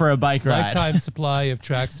can come for a bike ride. Lifetime supply of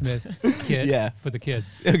Tracksmith kit for the kid.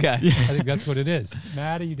 Okay. I think that's what it is.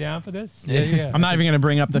 Matt, are you down for this? Yeah. I'm not even going to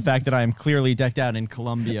bring up the fact that I am clearly decked out in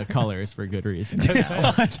Columbia colors for good reason.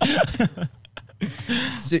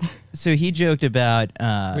 So he joked about.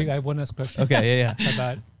 Wait, I have one last question. Okay, yeah.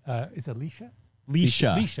 About it's Alicia.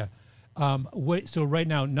 Leisha. So right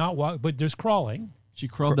now, but there's crawling. She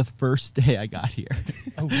crawled the first day I got here.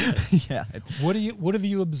 Oh, really? Yeah. What have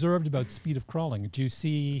you observed about speed of crawling? Do you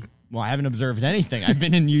see? Well, I haven't observed anything. I've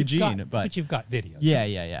been in Eugene, but you've got videos. Yeah.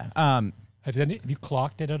 Have you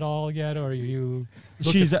clocked it at all yet, or are you?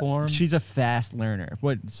 She's a fast learner.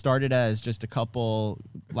 What started as just a couple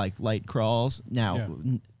like light crawls, now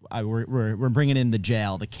we're bringing in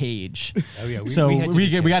the cage. Oh yeah.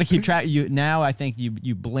 We got to keep track. Now I think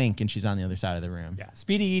you blink and she's on the other side of the room. Yeah.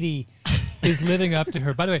 Speedy Edie is living up to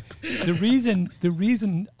her. By the way, the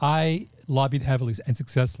reason I lobbied heavily and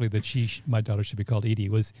successfully that my daughter should be called Edie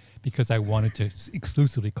was because I wanted to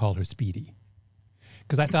exclusively call her Speedy,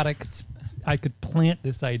 because I thought I could plant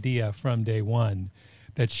this idea from day one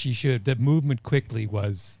that movement quickly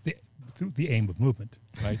was the aim of movement,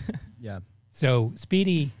 right? Yeah. So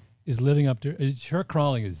Speedy is living up to her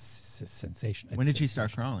crawling is a sensation. When did she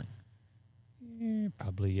start crawling?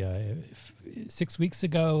 Probably 6 weeks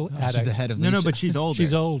ago. She's ahead of Alicia. No, but she's older.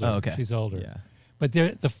 She's older. Oh, okay. She's older. Yeah. But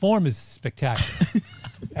the form is spectacular.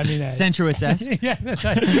 I mean, Centrowitz-esque. Yeah, that's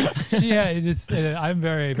right. It is. I'm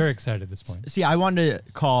very, very excited at this point. See, I wanted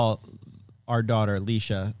to call our daughter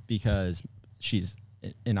Alicia because she's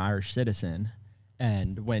an Irish citizen,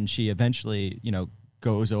 and when she eventually,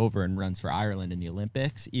 goes over and runs for Ireland in the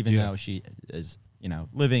Olympics, even though she is,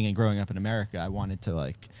 living and growing up in America, I wanted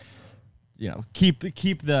to keep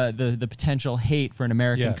the potential hate for an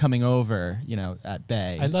American coming over, at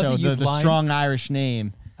bay. I love so the strong Irish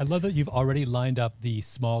name. I love that you've already lined up the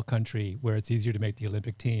small country where it's easier to make the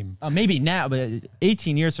Olympic team. Maybe now, but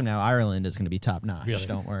 18 years from now, Ireland is going to be top notch. Really?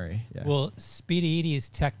 Don't worry. Yeah. Well, Speedy Edie is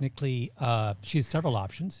technically, she has several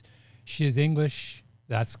options. She is English.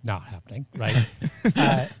 That's not happening, right?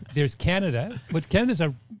 There's Canada, but Canada's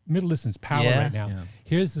a middle distance power right now. Yeah.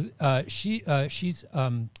 Here's she's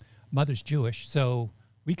mother's Jewish, so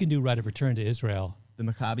we can do right of return to Israel. The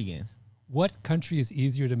Maccabi Games. What country is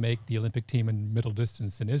easier to make the Olympic team in middle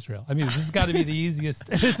distance than Israel? I mean, this has got to be the easiest.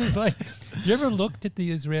 This is like, you ever looked at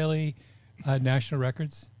the Israeli national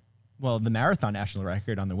records? Well, the marathon national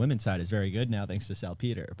record on the women's side is very good now, thanks to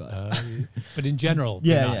Salpeter. But in general,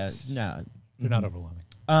 they're not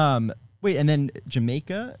overwhelming. Wait, and then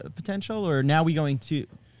Jamaica potential, or now we going to?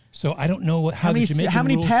 So I don't know how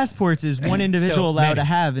many passports is one individual allowed to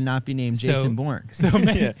have and not be named Jason Bourne?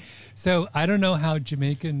 So I don't know how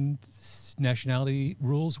Jamaican nationality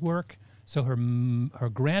rules work. So her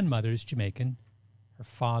grandmother is Jamaican, her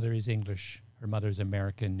father is English, her mother is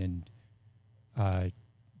American and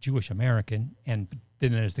Jewish American, and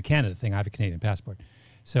then there's the Canada thing. I have a Canadian passport.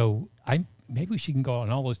 So maybe she can go in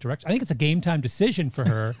all those directions. I think it's a game time decision for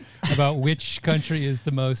her about which country is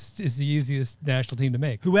the easiest national team to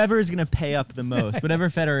make. Whoever is going to pay up the most, whatever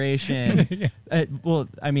federation. Well,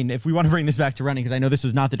 I mean, if we want to bring this back to running, because I know this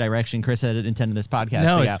was not the direction Chris had intended this podcast.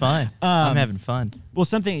 No, to it's go. fine. I'm having fun. Well,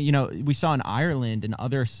 something, we saw in Ireland and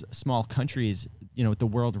other small countries, with the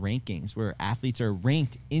world rankings where athletes are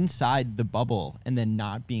ranked inside the bubble and then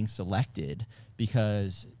not being selected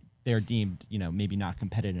because they're deemed, maybe not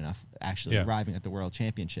competitive enough actually arriving at the world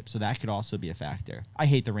championship. So that could also be a factor. I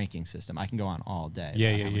hate the ranking system. I can go on all day.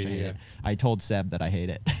 About how much I hate it. I told Seb that I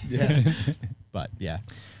hate it. Yeah. But yeah.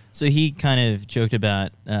 So he kind of joked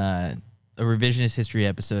about a revisionist history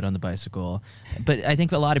episode on the bicycle. But I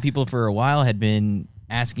think a lot of people for a while had been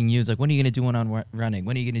asking you, it's like, when are you going to do one on running?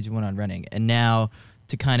 When are you going to do one on running? And now,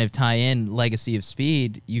 to kind of tie in Legacy of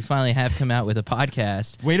Speed, you finally have come out with a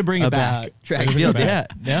podcast. Way to bring it back. Track and field,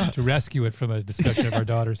 yeah. To rescue it from a discussion of our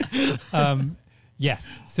daughters.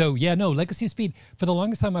 Yes. So, Legacy of Speed. For the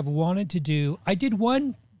longest time, I've wanted to do, I did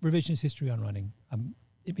one revisionist history on running,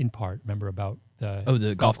 in part, remember, about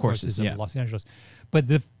the golf courses of Los Angeles. But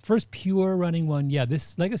the first pure running one,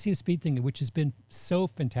 this Legacy of Speed thing, which has been so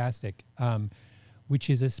fantastic, which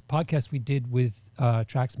is a podcast we did with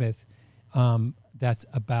Tracksmith, that's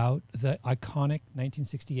about the iconic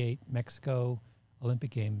 1968 Mexico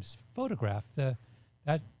Olympic Games photograph.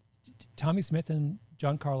 That Tommy Smith and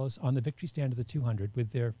John Carlos on the victory stand of the 200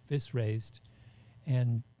 with their fists raised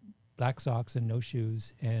and black socks and no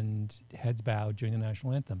shoes and heads bowed during the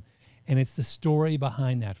national anthem. And it's the story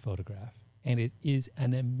behind that photograph. And it is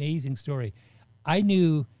an amazing story.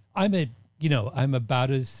 I'm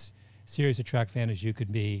about as serious a track fan as you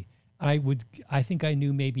could be. I think I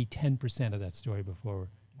knew maybe 10% of that story before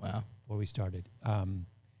we started.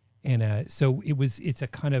 So it's a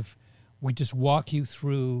kind of, we just walk you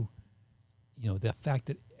through, the fact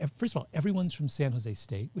that, first of all, everyone's from San Jose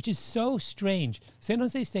State, which is so strange. San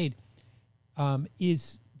Jose State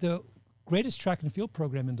is the greatest track and field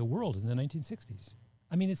program in the world in the 1960s.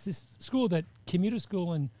 I mean, it's this school, that commuter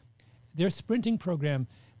school, and their sprinting program,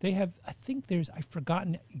 they have, I've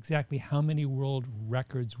forgotten exactly how many world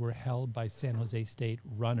records were held by San Jose State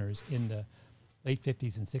runners in the late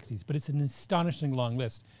 50s and 60s, but it's an astonishingly long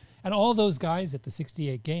list. And all those guys at the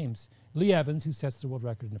 68 games, Lee Evans, who sets the world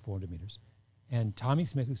record in the 400 meters, and Tommy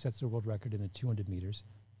Smith, who sets the world record in the 200 meters,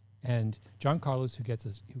 and John Carlos, who gets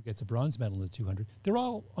a bronze medal in the 200, they're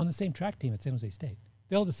all on the same track team at San Jose State.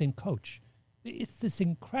 They all have the same coach. It's this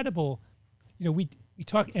incredible, we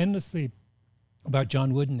talk endlessly about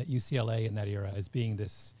John Wooden at UCLA in that era as being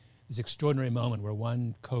this extraordinary moment where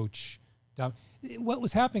one coach, what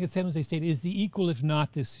was happening at San Jose State is the equal, if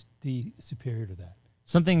not the superior to that.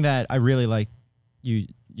 Something that I really like you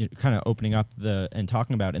kind of opening up and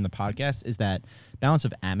talking about in the podcast is that balance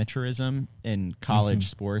of amateurism in college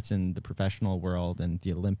sports and the professional world and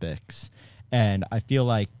the Olympics. And I feel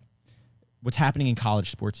like what's happening in college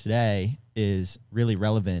sports today is really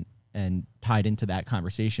relevant and tied into that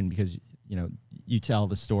conversation because, you tell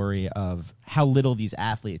the story of how little these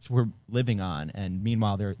athletes were living on. And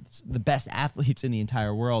meanwhile, they're the best athletes in the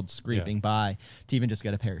entire world scraping by to even just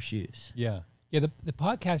get a pair of shoes. Yeah. Yeah. The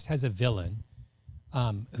podcast has a villain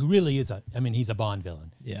who really is he's a Bond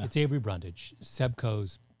villain. Yeah. It's Avery Brundage,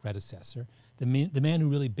 Sebco's predecessor, the man who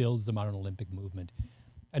really builds the modern Olympic movement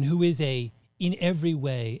and who is in every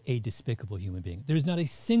way a despicable human being. He does not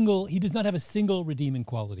have a single redeeming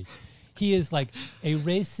quality. He is like a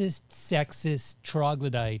racist, sexist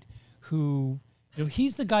troglodyte who,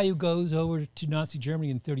 he's the guy who goes over to Nazi Germany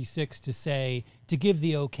in 1936 to give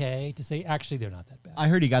the okay, to say, actually, they're not that bad. I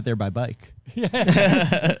heard he got there by bike.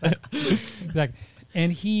 Exactly.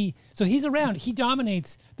 And he's around. He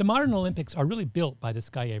dominates. The modern Olympics are really built by this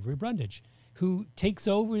guy, Avery Brundage, who takes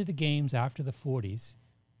over the games after the 40s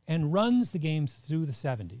and runs the games through the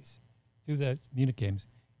 70s, through the Munich games.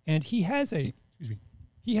 And he has a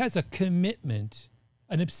commitment,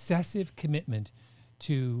 an obsessive commitment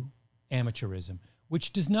to amateurism,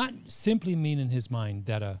 which does not simply mean in his mind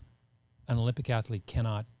that an Olympic athlete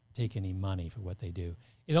cannot take any money for what they do.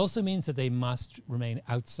 It also means that they must remain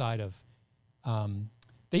outside of,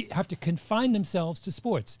 they have to confine themselves to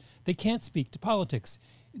sports. They can't speak to politics.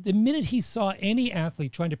 The minute he saw any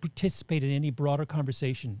athlete trying to participate in any broader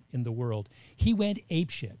conversation in the world, he went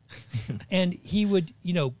apeshit. And he would,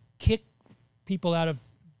 kick people out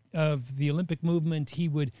of the Olympic movement.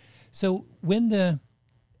 So when the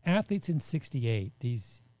athletes in 68,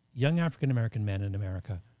 these young African-American men in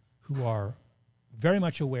America who are very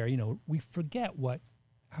much aware, we forget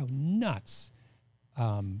how nuts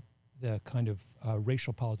the kind of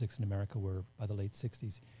racial politics in America were by the late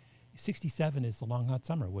 60s. '67 is the long hot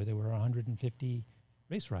summer where there were 150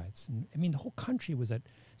 race riots. And I mean, the whole country was at.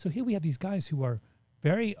 So here we have these guys who are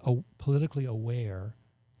very politically aware,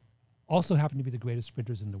 also happen to be the greatest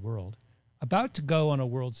sprinters in the world, about to go on a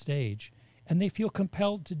world stage, and they feel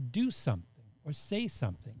compelled to do something or say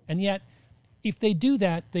something. And yet, if they do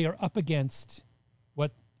that, they are up against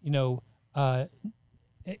what, a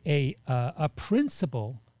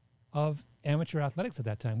principle of amateur athletics at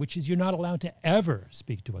that time, which is you're not allowed to ever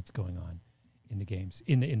speak to what's going on in the games,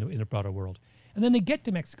 in the broader world. And then they get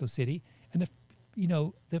to Mexico City, and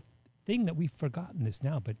the thing that we've forgotten this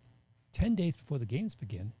now, but 10 days before the games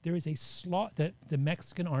begin, there is a that the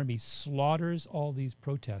Mexican army slaughters all these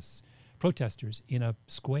protesters in a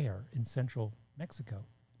square in central Mexico.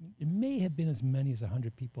 It may have been as many as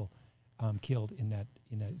 100 people killed in that.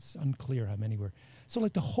 It's unclear how many were. So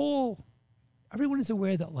like everyone is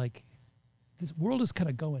aware that like this world is kind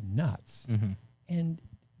of going nuts, and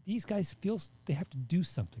these guys feel they have to do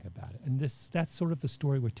something about it. And that's sort of the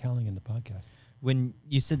story we're telling in the podcast. When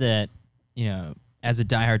you said that, as a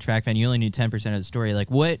diehard track fan, you only knew 10% of the story.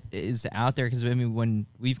 Like, what is out there? Because I mean, when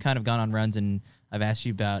we've kind of gone on runs, and I've asked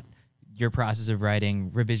you about your process of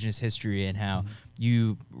writing revisionist history and how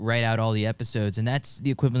you write out all the episodes, and that's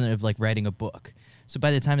the equivalent of like writing a book. So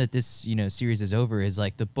by the time that this series is over, is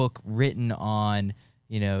like the book written on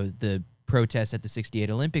the protests at the '68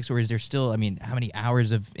 Olympics, or is there still? I mean, how many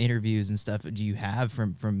hours of interviews and stuff do you have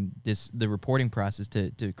from the reporting process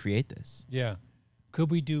to create this? Yeah,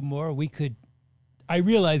 could we do more? We could. I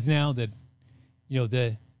realize now that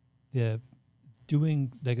the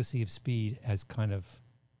doing Legacy of Speed has kind of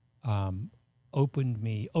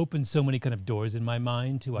opened so many kind of doors in my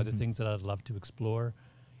mind to other things that I'd love to explore.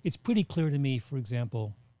 It's pretty clear to me, for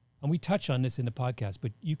example, and we touch on this in the podcast,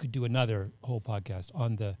 but you could do another whole podcast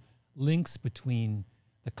on the links between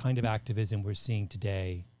the kind of activism we're seeing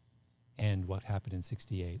today and what happened in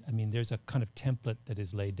 '68. I mean, there's a kind of template that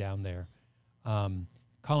is laid down there. Colin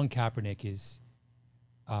Kaepernick is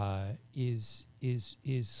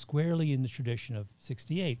squarely in the tradition of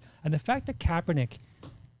 '68, and the fact that Kaepernick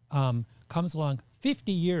comes along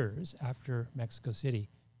 50 years after Mexico City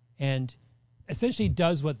and essentially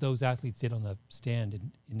does what those athletes did on the stand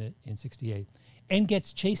in '68 and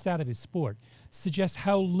gets chased out of his sport suggests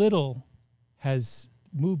how little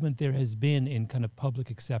movement there has been in kind of public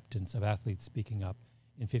acceptance of athletes speaking up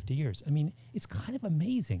in 50 years. I mean, it's kind of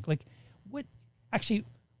amazing. Like what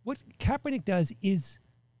Kaepernick does is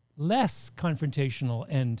less confrontational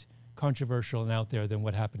and controversial and out there than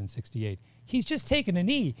what happened in '68. He's just taking a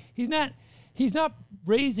knee. He's not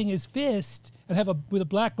raising his fist and with a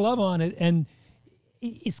black glove on it. And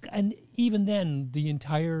even then, the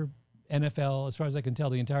entire NFL, as far as I can tell,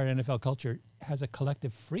 the entire NFL culture has a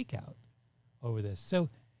collective freak out over this. So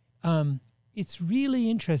it's really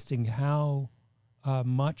interesting how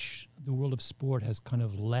much the world of sport has kind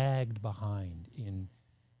of lagged behind in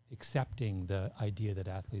accepting the idea that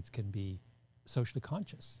athletes can be socially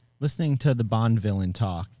conscious. Listening to the Bond villain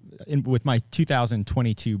talk with my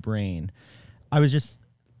 2022 brain, I was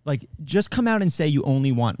just come out and say you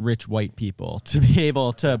only want rich white people to be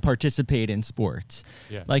able to participate in sports.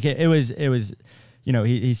 Yeah. Like it was,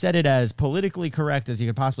 he said it as politically correct as you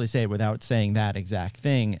could possibly say it without saying that exact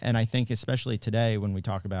thing. And I think especially today when we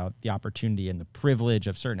talk about the opportunity and the privilege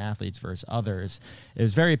of certain athletes versus others, it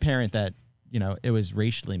was very apparent that, it was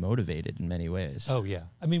racially motivated in many ways. Oh, yeah.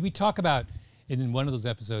 I mean, we talk about, in one of those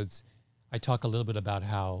episodes, I talk a little bit about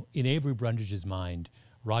how in Avery Brundage's mind,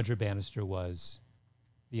 Roger Bannister was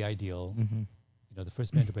the ideal, the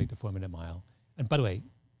first man to break the 4-minute mile. And by the way,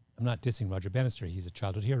 I'm not dissing Roger Bannister. He's a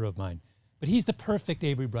childhood hero of mine. But he's the perfect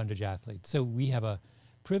Avery Brundage athlete. So we have a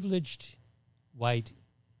privileged white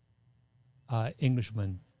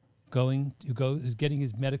Englishman who's getting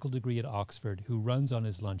his medical degree at Oxford, who runs on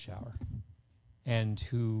his lunch hour, and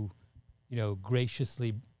who,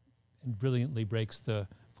 graciously and brilliantly breaks the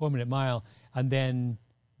 4-minute mile, and then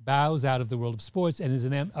bows out of the world of sports and is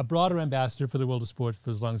a broader ambassador for the world of sport for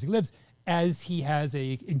as long as he lives, as he has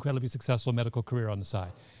a incredibly successful medical career on the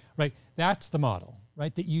side, right? That's the model,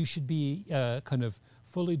 right? That you should be a kind of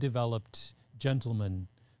fully developed gentleman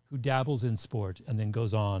who dabbles in sport and then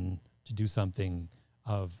goes on to do something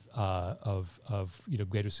of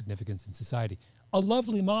greater significance in society. A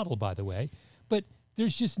lovely model, by the way, but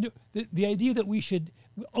there's just the idea that we should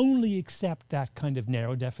only accept that kind of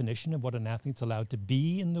narrow definition of what an athlete's allowed to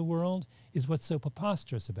be in the world is what's so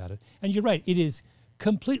preposterous about it. And you're right, it is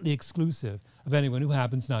completely exclusive of anyone who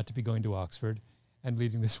happens not to be going to Oxford and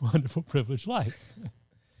leading this wonderful, privileged life.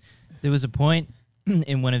 There was a point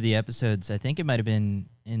in one of the episodes, I think it might have been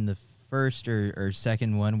in the first or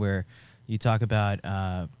second one, where you talk about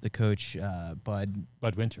the coach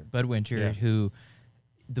Bud Winter. Bud Winter, Yeah. who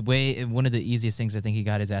one of the easiest things I think he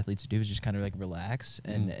got his athletes to do is just kind of like relax,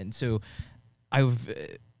 and so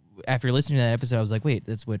after listening to that episode, I was like, wait,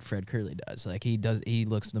 that's what Fred Curley does. Like he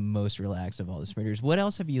looks the most relaxed of all the sprinters. What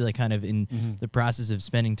else have you like kind of in the process of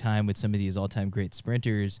spending time with some of these all-time great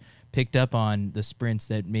sprinters picked up on the sprints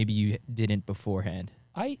that maybe you didn't beforehand?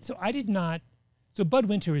 I did not. So Bud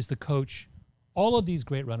Winter is the coach. All of these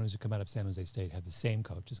great runners who come out of San Jose State have the same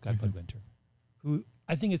coach, this guy Bud Winter, who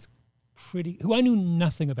I think it's who I knew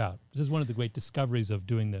nothing about. This is one of the great discoveries of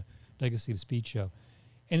doing the Legacy of Speed show.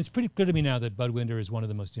 And it's pretty clear to me now that Bud Winter is one of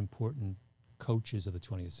the most important coaches of the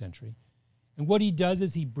 20th century. And what he does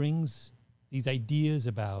is he brings these ideas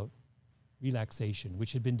about relaxation,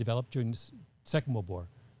 which had been developed during the Second World War,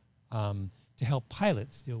 to help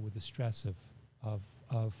pilots deal with the stress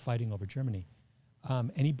of fighting over Germany.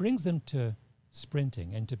 And he brings them to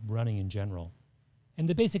sprinting and to running in general. And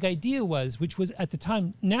the basic idea was, which was at the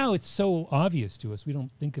time, now it's so obvious to us, we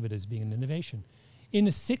don't think of it as being an innovation. In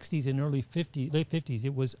the 60s and late 50s,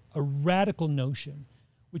 it was a radical notion,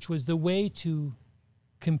 which was the way to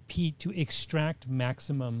compete, to extract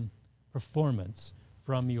maximum performance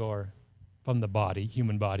from the body,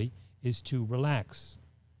 human body, is to relax.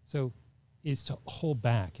 So is to hold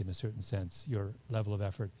back, in a certain sense, your level of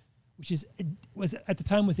effort, which was at the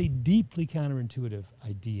time was a deeply counterintuitive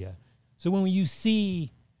idea. So when you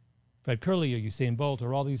see Fred Curley or Usain Bolt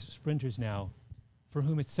or all these sprinters now, for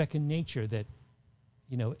whom it's second nature that,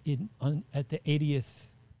 at the 80th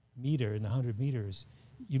meter in the 100 meters,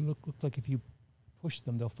 you look like if you push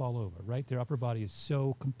them, they'll fall over, right? Their upper body is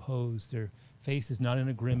so composed. Their face is not in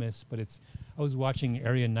a grimace, but I was watching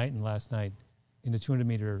Arian Knighton last night in the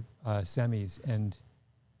 200-meter semis, and,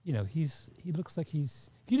 he looks like if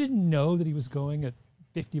you didn't know that he was going at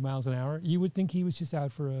 50 miles an hour, you would think he was just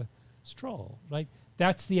out for a stroll, right?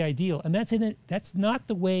 That's the ideal. And that's not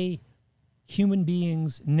the way human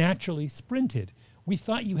beings naturally sprinted. We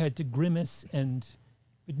thought you had to grimace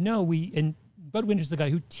but no, and Bud Winter's the guy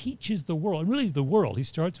who teaches the world, and really the world. He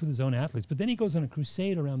starts with his own athletes, but then he goes on a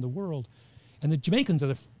crusade around the world. And the Jamaicans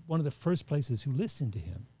are one of the first places who listen to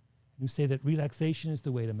him, who say that relaxation is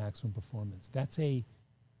the way to maximum performance. That's a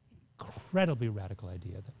incredibly radical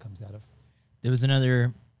idea that comes out of. There was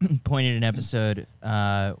another point in an episode.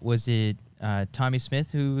 Was it Tommy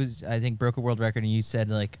Smith who I think broke a world record, and you said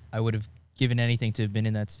like I would have given anything to have been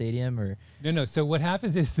in that stadium? Or no. So what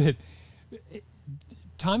happens is that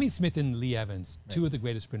Tommy Smith and Lee Evans, two of the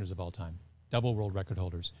greatest sprinters of all time, double world record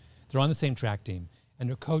holders, they're on the same track team, and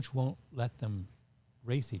their coach won't let them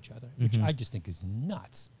race each other, which I just think is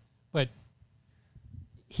nuts. But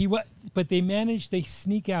they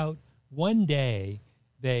sneak out one day.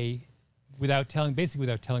 Without telling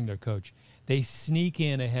their coach, they sneak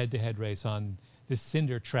in a head-to-head race on the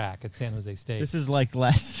cinder track at San Jose State. This is like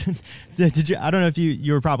less. Did you? I don't know if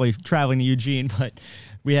you were probably traveling to Eugene, but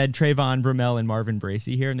we had Trayvon Brumell and Marvin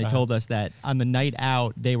Bracey here, and they told us that on the night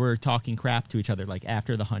out they were talking crap to each other, like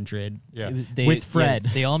after the 100 with Fred.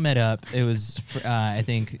 Yeah, they all met up. It was I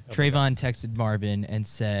think Trayvon texted Marvin and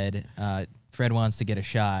said Fred wants to get a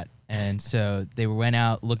shot. And so they went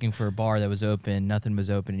out looking for a bar that was open. Nothing was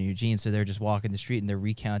open in Eugene, so they're just walking the street and they're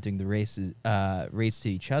recounting the race to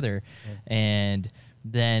each other. Yeah. And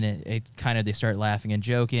then they start laughing and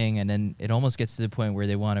joking, and then it almost gets to the point where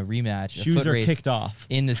they want a rematch. Shoes are kicked off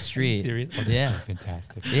in the street. Are you serious? Oh, yeah, so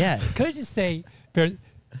fantastic. Yeah. Could I just say,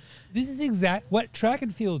 this is what track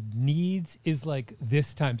and field needs is like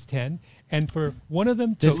this times 10. And for one of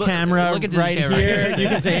them to look at this right here, you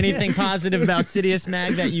can say anything positive about CITIUS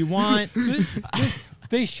MAG that you want.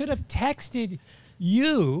 They should have texted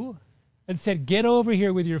you and said, "Get over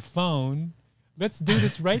here with your phone. Let's do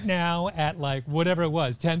this right now at like whatever it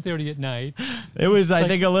was, 10:30 at night." It was, I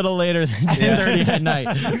think, a little later than 10:30 at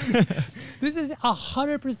night. This is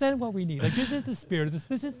 100% what we need. Like this is the spirit of this.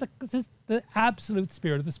 This is the absolute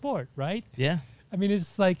spirit of the sport, right? Yeah. I mean,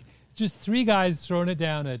 it's like just three guys throwing it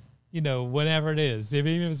down at whatever it is.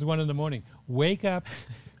 Even if it's 1 a.m, wake up,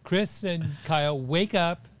 Chris and Kyle, wake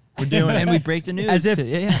up. We're doing it, and we break the news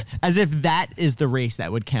as if that is the race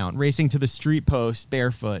that would count. Racing to the street post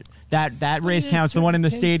barefoot. That race counts. The one in the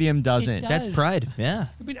stadium doesn't. That's pride. Yeah.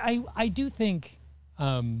 I mean, I do think.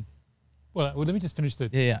 Well, let me just finish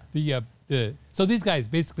so these guys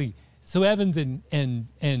basically. So Evans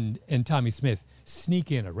and Tommy Smith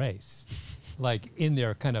sneak in a race, like in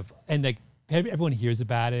their kind of, and like everyone hears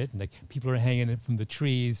about it, and like people are hanging it from the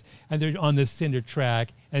trees, and they're on this cinder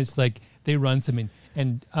track, and it's like they run something,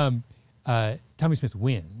 and Tommy Smith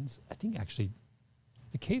wins. I think actually,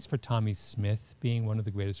 the case for Tommy Smith being one of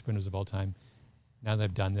the greatest sprinters of all time now that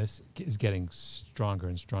I've done this, is getting stronger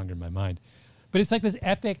and stronger in my mind. But it's like this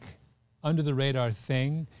epic, under the radar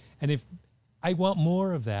thing, and if I want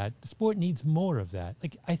more of that, the sport needs more of that.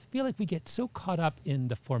 Like I feel like we get so caught up in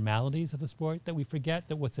the formalities of the sport that we forget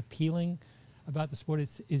that what's appealing about the sport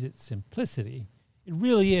is its simplicity. It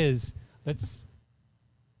really is. Let's,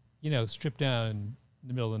 strip down in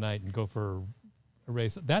the middle of the night and go for a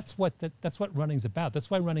race. That's what running's about.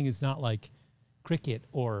 That's why running is not like cricket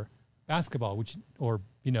or basketball, or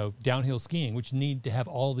downhill skiing, which need to have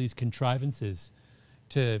all these contrivances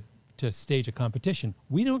to stage a competition.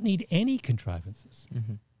 We don't need any contrivances.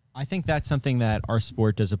 Mm-hmm. I think that's something that our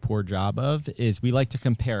sport does a poor job of, is we like to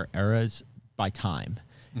compare eras by time.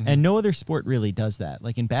 Mm-hmm. And no other sport really does that.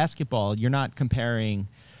 Like in basketball, you're not comparing,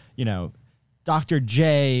 Dr.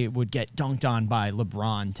 J would get dunked on by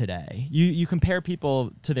LeBron today. You compare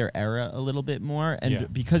people to their era a little bit more,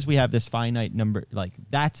 and because we have this finite number, like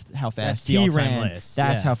that's how fast he ran. List.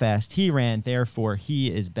 That's how fast he ran. Therefore,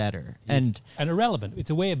 he is better. And irrelevant.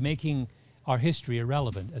 It's a way of making our history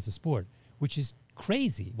irrelevant as a sport, which is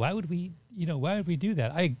crazy. Why would we do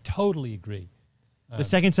that? I totally agree. The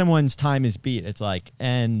second someone's time is beat, it's like,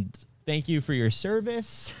 and thank you for your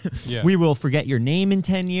service. Yeah. We will forget your name in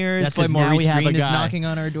 10 years. That's why Maurice Green is knocking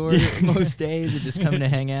on our door most days and just coming to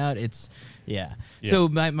hang out. So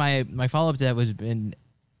my follow-up to that was,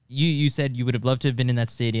 you said you would have loved to have been in that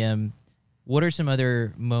stadium. What are some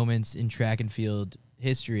other moments in track and field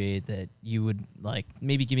history that you would like,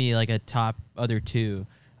 maybe give me like a top other two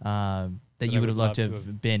that you would have loved to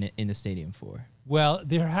have been in the stadium for? Well,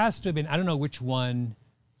 there has to have been, I don't know which one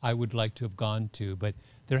I would like to have gone to, but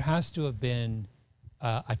there has to have been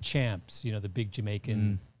a Champs, the big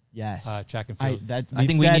Jamaican track and field. I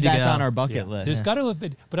think we need that's on our bucket list. There's got to have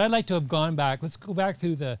been, but I'd like to have gone back. Let's go back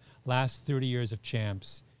through the last 30 years of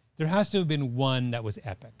Champs. There has to have been one that was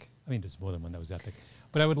epic. I mean, there's more than one that was epic,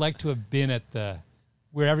 but I would like to have been at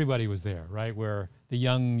where everybody was there, right? Where the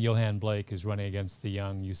young Johan Blake is running against the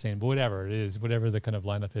young Usain, but whatever it is, whatever the kind of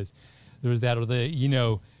lineup is. There was that, or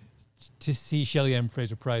to see Shelley M.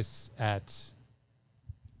 Fraser-Price at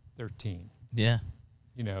 13. Yeah.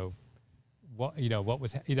 What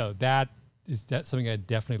was that is something I'd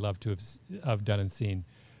definitely love to have done and seen.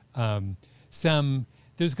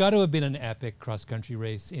 There's got to have been an epic cross-country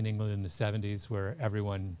race in England in the 70s where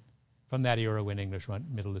everyone from that era when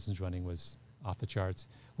middle distance running was off the charts,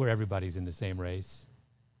 where everybody's in the same race.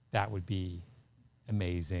 That would be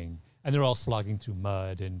amazing. And they're all slogging through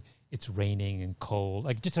mud and it's raining and cold,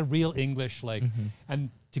 like just a real English, and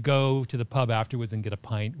to go to the pub afterwards and get a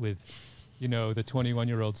pint with, the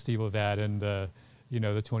 21-year-old Steve Ovad and the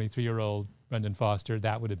 23-year-old Brendan Foster,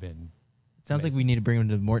 that would have been Sounds like we need to bring them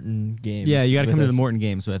to the Morton games. Yeah, you got to come to the Morton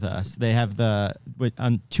games with us. They have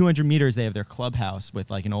on 200 meters, they have their clubhouse with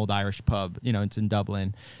like an old Irish pub. It's in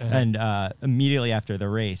Dublin. And immediately after the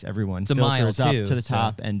race, everyone filters up to the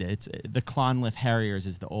top. And it's the Clonliffe Harriers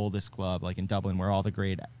is the oldest club like in Dublin where all the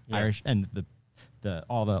great Irish and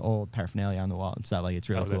all the old paraphernalia on the wall and stuff. Like it's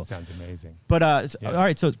really cool. That sounds amazing. But all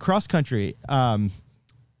right, so cross country.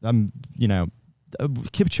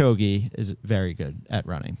 Kipchoge is very good at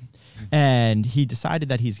running. And he decided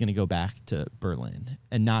that he's going to go back to Berlin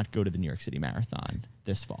and not go to the New York City Marathon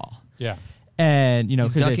this fall. Yeah. And,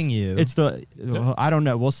 he's ducking you. It's I don't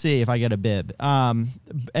know. We'll see if I get a bib.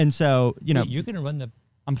 And so, Wait, you're going to run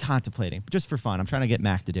I'm contemplating just for fun. I'm trying to get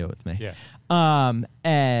Mac to do it with me. Yeah.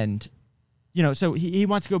 And, so he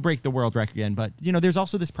wants to go break the world record again, but, there's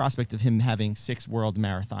also this prospect of him having 6 world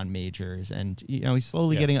marathon majors and, he's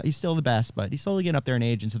slowly he's still the best, but he's slowly getting up there in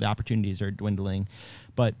age. And so the opportunities are dwindling,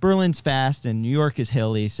 but Berlin's fast and New York is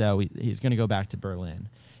hilly. So he's going to go back to Berlin.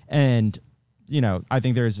 And, I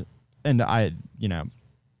think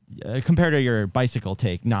compared to your bicycle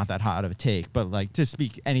take, not that hot of a take, but like to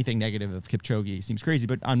speak anything negative of Kipchoge seems crazy.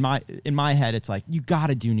 But in my head, it's like, you got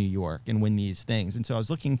to do New York and win these things. And so I was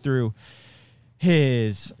looking through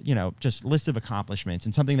his, just list of accomplishments,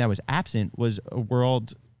 and something that was absent was a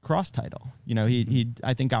world cross title. He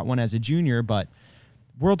I think got one as a junior, but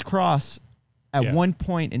world cross at one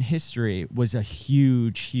point in history was a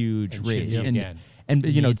huge race. And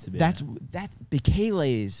that's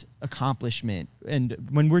Bekele's accomplishment. And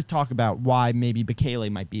when we're talking about why maybe Bekele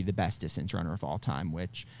might be the best distance runner of all time,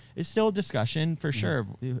 which is still a discussion for sure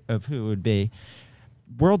of who it would be,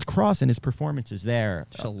 world cross and his performances there.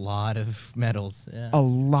 There's a lot of medals. Yeah. A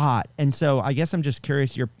lot. And so I guess I'm just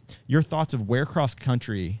curious your thoughts of where cross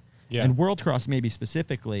country and world cross maybe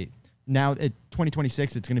specifically. Now at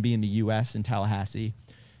 2026, it's going to be in the U.S. in Tallahassee.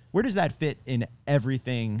 Where does that fit in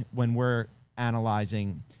everything when we're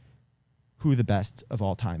analyzing who the best of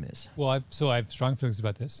all time is? Well, I have strong feelings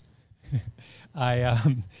about this.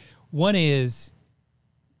 One is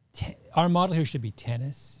our model here should be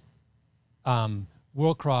tennis.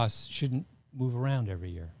 World Cross shouldn't move around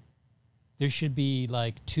every year. There should be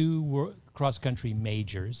like 2 cross-country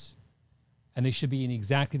majors, and they should be in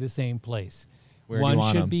exactly the same place. One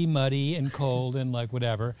should be muddy and cold and like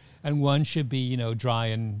whatever, and one should be, you know, dry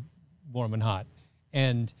and warm and hot.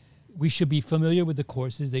 And we should be familiar with the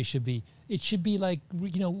courses. It should be like,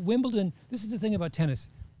 you know, Wimbledon. This is the thing about tennis.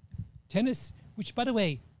 Tennis, which by the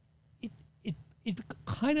way, it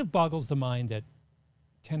kind of boggles the mind that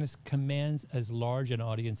tennis commands as large an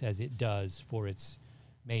audience as it does for its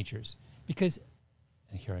majors. Because,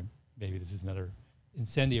 and here maybe this is another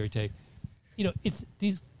incendiary take, you know, it's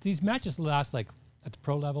these matches last like at the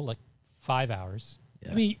pro level like 5 hours.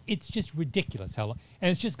 Yeah. I mean, it's just ridiculous how long,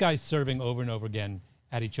 and it's just guys serving over and over again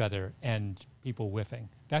at each other and people whiffing.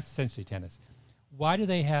 That's essentially tennis. Why do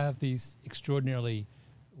they have these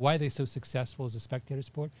why are they so successful as a spectator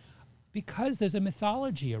sport? Because there's a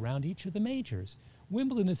mythology around each of the majors.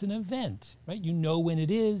 Wimbledon is an event, right? You know when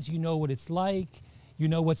it is, you know what it's like, you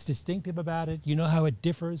know what's distinctive about it, you know how it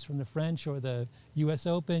differs from the French or the US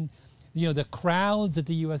Open. You know, the crowds at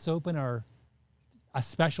the US Open are a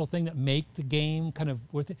special thing that make the game kind of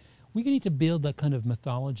worth it. We need to build that kind of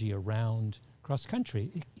mythology around cross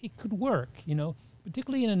country. It could work, you know,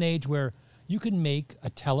 particularly in an age where you can make a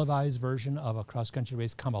televised version of a cross country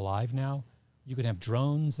race come alive now. You can have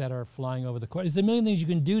drones that are flying over the course. There's a million things you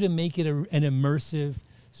can do to make it an immersive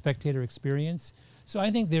spectator experience. So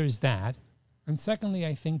I think there's that. And secondly,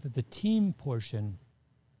 I think that the team portion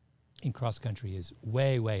in cross country is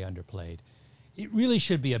way, way underplayed. It really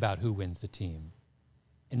should be about who wins the team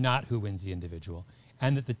and not who wins the individual.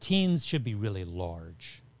 And that the teams should be really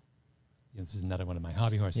large. You know, this is another one of my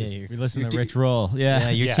hobby horses. Yeah, you're listening to Rich Roll. Yeah,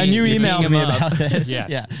 yeah. And you emailed me about this. Yes.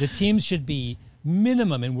 Yeah. The teams should be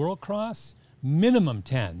minimum in World Cross, minimum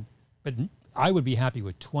 10, but I would be happy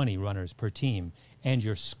with 20 runners per team, and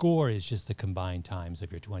your score is just the combined times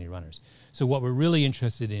of your 20 runners. So what we're really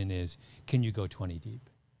interested in is, can you go 20 deep?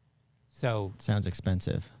 So sounds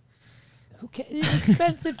expensive. It's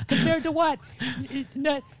expensive compared to what?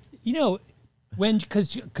 Not, you know,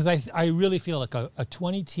 because I really feel like a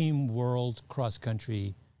 20-team world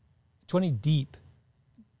cross-country, 20-deep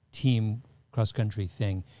team cross-country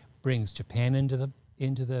thing brings Japan into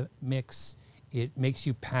the mix. It makes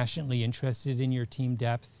you passionately interested in your team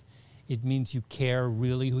depth. It means you care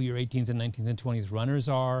really who your 18th and 19th and 20th runners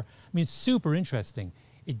are. I mean, it's super interesting.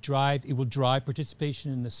 It will drive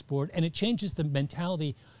participation in the sport, and it changes the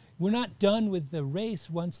mentality. We're not done with the race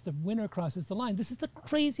once the winner crosses the line. This is the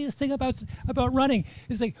craziest thing about running.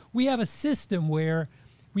 It's like we have a system where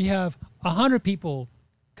we have 100 people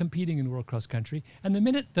competing in world cross country, and the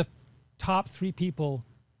minute the top 3 people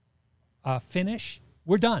finish,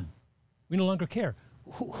 we're done. We no longer care.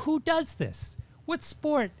 Who does this? What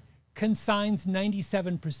sport consigns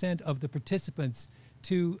 97% of the participants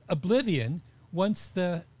to oblivion once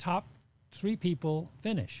the top 3 people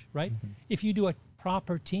finish, right? Mm-hmm. If you do a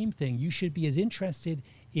proper team thing, you should be as interested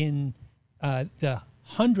in the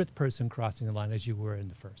 100th person crossing the line as you were in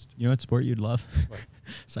the first. You know what sport you'd love?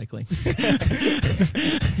 Cycling.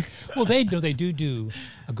 Well, they do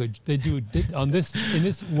a good. They do in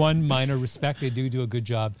this one minor respect. They do a good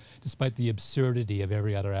job, despite the absurdity of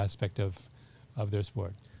every other aspect of their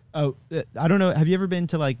sport. Oh, I don't know. Have you ever been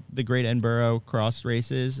to like the Great Edinburgh cross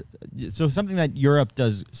races? So something that Europe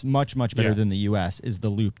does much better than the U.S. is the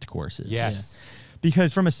looped courses. Yes. Yeah.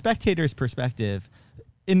 Because from a spectator's perspective,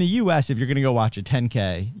 in the U.S., if you're going to go watch a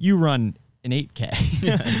 10K, you run an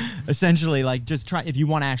 8K. Essentially, like just try if you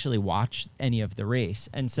want to actually watch any of the race.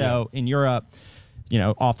 And so in Europe, you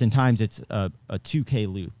know, oftentimes it's a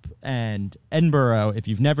 2K loop. And Edinburgh, if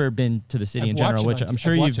you've never been to the city in general, which I'm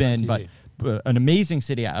sure you've been, but an amazing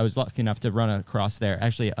city. I was lucky enough to run across there.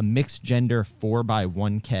 Actually, a mixed gender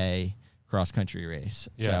 4x1K cross country race.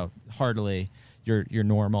 Yeah. So hardly your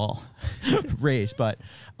normal race, but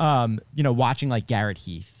you know, watching like Garrett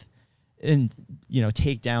Heath and you know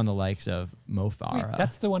take down the likes of Mo Farah. Wait,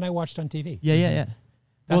 that's the one I watched on TV. Yeah.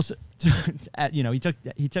 Well, you know,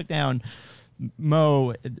 he took down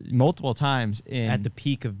Mo multiple times at the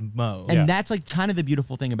peak of Mo, and that's like kind of the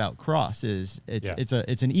beautiful thing about cross is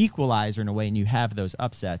it's an equalizer in a way, and you have those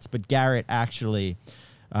upsets. But Garrett actually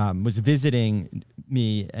was visiting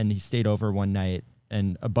me, and he stayed over one night,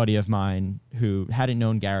 and a buddy of mine who hadn't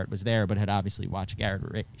known Garrett was there, but had obviously watched Garrett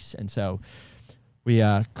race, and so we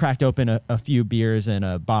cracked open a few beers and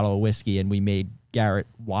a bottle of whiskey, and we made Garrett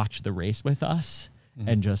watch the race with us,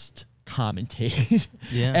 and just commentate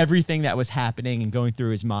Yeah. everything that was happening and going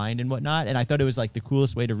through his mind and whatnot. And I thought it was like the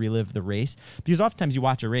coolest way to relive the race, because oftentimes you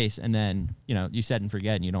watch a race and then, you know, you set and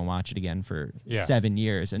forget and you don't watch it again for 7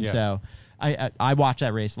 years. And so I watched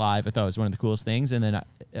that race live. I thought it was one of the coolest things. And then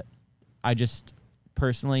I just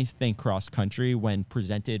personally think cross country, when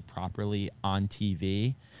presented properly on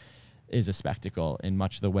TV, is a spectacle in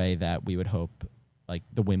much the way that we would hope like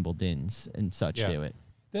the Wimbledons and such do it.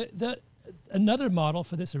 Another model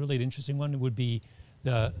for this, a really interesting one, would be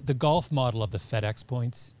the golf model of the FedEx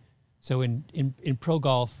points. So in pro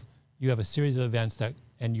golf, you have a series of events that,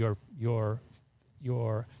 and your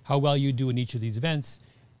how well you do in each of these events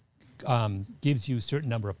gives you a certain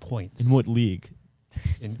number of points. In what league?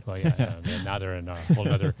 Now they're in a whole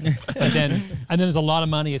other. And then there's a lot of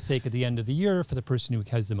money at stake at the end of the year for the person who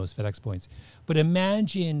has the most FedEx points. But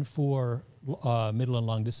imagine for middle and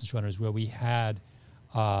long distance runners where we had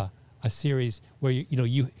a series where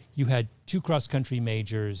you had 2 cross country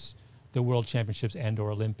majors, the World Championships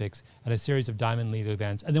and/or Olympics, and a series of Diamond League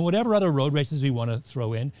events, and then whatever other road races we want to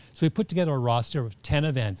throw in. So we put together a roster of 10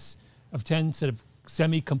 events, of 10 sort of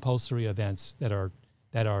semi-compulsory events that are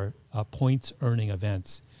points earning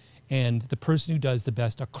events, and the person who does the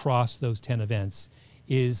best across those 10 events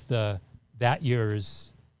is that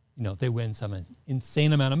year's, they win some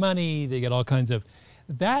insane amount of money, they get all kinds of.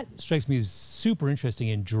 That strikes me as super interesting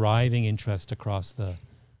in driving interest across the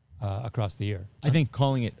year. I think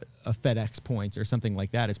calling it a FedEx points or something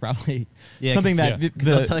like that is probably something that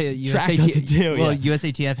the I'll tell you, track doesn't do. Well,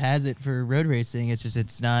 USATF has it for road racing. It's just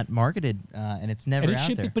it's not marketed and it's never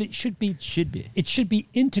out there. But it should be. Should be. It should be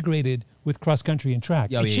integrated with cross country and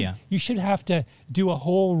track. You should have to do a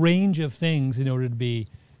whole range of things in order to be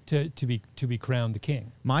crowned the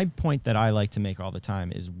king. My point that I like to make all the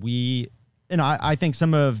time is I think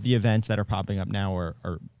some of the events that are popping up now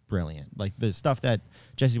are brilliant. Like the stuff that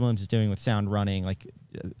Jesse Williams is doing with sound running. Like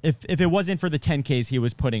if it wasn't for the 10Ks he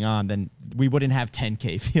was putting on, then we wouldn't have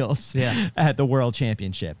 10K fields at the World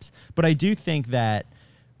Championships. But I do think that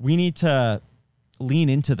we need to lean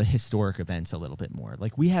into the historic events a little bit more.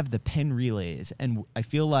 Like we have the Penn relays, and I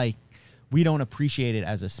feel like we don't appreciate it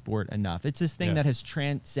as a sport enough. It's this thing that has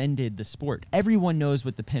transcended the sport. Everyone knows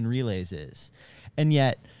what the Penn relays is, and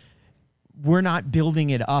yet we're not building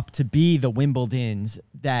it up to be the Wimbledons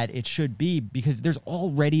that it should be, because there's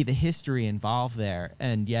already the history involved there.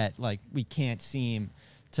 And yet, like, we can't seem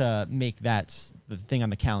to make that the thing on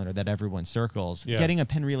the calendar that everyone circles. Yeah. Getting a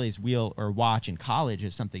Penn relays wheel or watch in college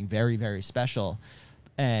is something very, very special.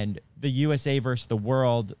 And the USA versus the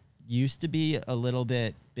world used to be a little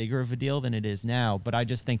bit bigger of a deal than it is now. But I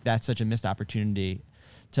just think that's such a missed opportunity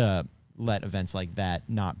to let events like that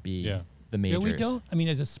not be the majors. Yeah, we don't. I mean,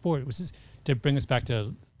 as a sport, which is to bring us back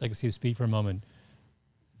to Legacy of Speed for a moment.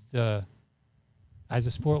 As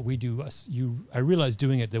a sport, we do. I realize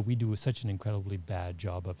doing it that we do such an incredibly bad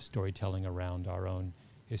job of storytelling around our own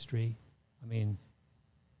history. I mean,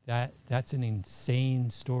 that's an insane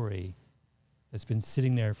story that's been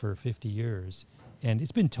sitting there for 50 years, and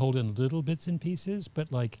it's been told in little bits and pieces.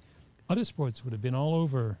 But like other sports would have been all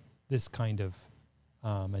over this kind of.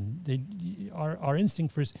 And our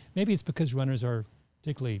instinct for, maybe it's because runners are,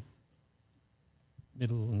 particularly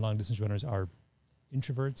middle and long distance runners, are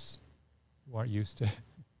introverts who aren't used to,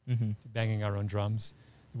 to banging our own drums.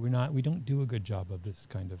 We don't do a good job of this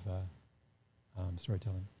kind of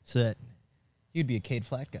storytelling. So that you'd be a Cade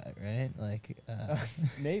Flat guy, right? Like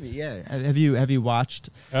maybe, yeah. Have you watched?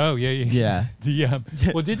 Oh yeah.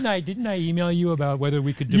 Well, didn't I email you about whether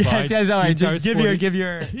we could divide? Yes. All right. Give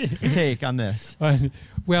your take on this.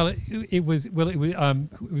 It was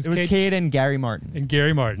Cade and Gary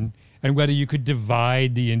Martin. And whether you could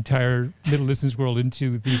divide the entire middle distance world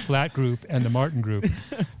into the flat group and the Martin group.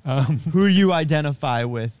 Who do you identify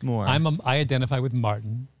with more? I identify with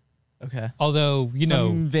Martin. Okay. Although,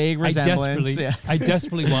 some vague resemblance. I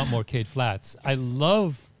desperately want more Cade Flats. I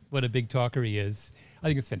love what a big talker he is. I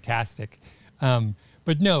think it's fantastic.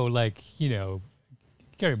 But no,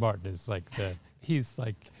 Gary Martin is he's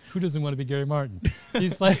like, who doesn't want to be Gary Martin? He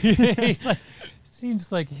seems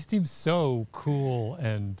so cool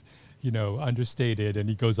and, understated, and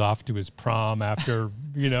he goes off to his prom after,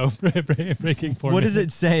 breaking for What does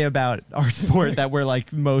it say about our sport that we're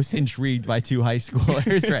most intrigued by 2 high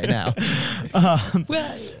schoolers right now?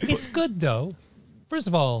 Well, it's good though. First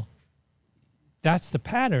of all, that's the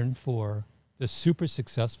pattern for the super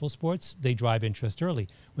successful sports. They drive interest early.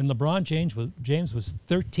 When LeBron James was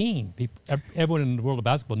 13, everyone in the world of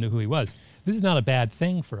basketball knew who he was. This is not a bad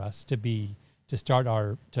thing for us to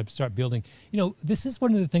start building. This is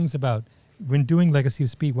one of the things about when doing Legacy of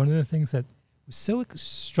Speed. One of the things that so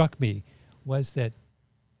struck me was that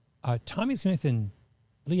Tommy Smith and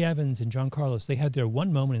Lee Evans and John Carlos, they had their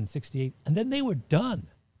one moment in '68, and then they were done.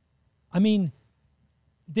 I mean,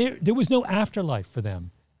 there was no afterlife for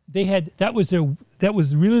them. That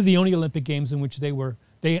was really the only Olympic Games in which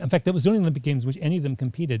in fact, that was the only Olympic Games in which any of them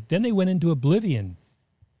competed. Then they went into oblivion,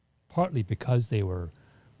 partly because they were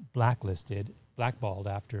blackballed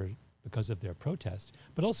because of their protest,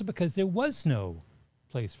 but also because there was no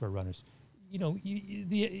place for runners. You know,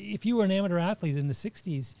 if you were an amateur athlete in the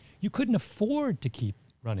 '60s, you couldn't afford to keep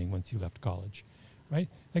running once you left college, right?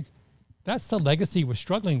 Like, that's the legacy we're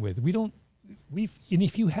struggling with.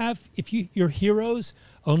 Your heroes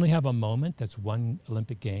only have a moment that's won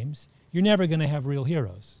Olympic Games, you're never going to have real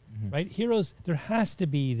heroes, right? Heroes, there has to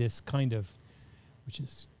be this kind of, which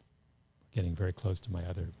is getting very close to my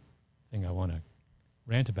other thing I want to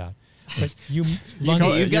rant about. But you've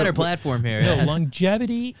got our platform here. No,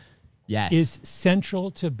 longevity Yes. is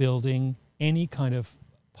central to building any kind of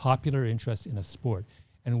popular interest in a sport.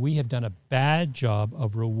 And we have done a bad job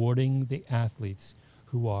of rewarding the athletes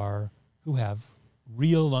who have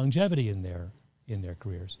real longevity in their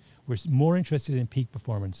careers. We're more interested in peak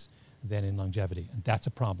performance than in longevity, and that's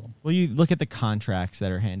a problem. Well, you look at the contracts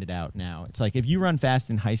that are handed out now. It's like, if you run fast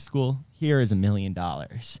in high school, here is $1 million.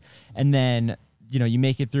 And then, you know, you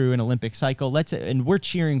make it through an Olympic cycle. And we're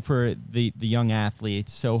cheering for the young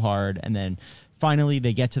athletes so hard, and then finally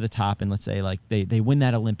they get to the top, and let's say like they win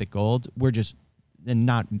that Olympic gold. We're just, and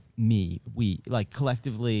not me, we, like,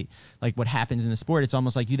 collectively, like, what happens in the sport, it's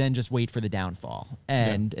almost like you then just wait for the downfall.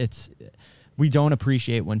 And we don't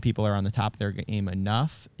appreciate when people are on the top of their game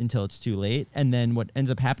enough until it's too late. And then what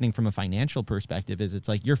ends up happening from a financial perspective is, it's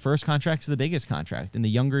like your first contract's the biggest contract, and the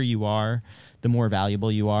younger you are, the more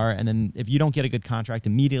valuable you are. And then if you don't get a good contract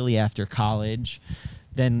immediately after college,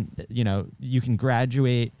 then, you know, you can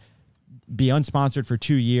graduate, be unsponsored for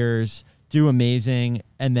 2 years, do amazing,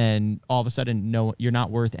 and then all of a sudden, no, you're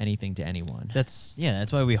not worth anything to anyone. That's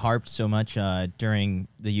why we harped so much during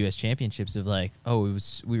the U.S. Championships of like,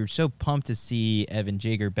 we were so pumped to see Evan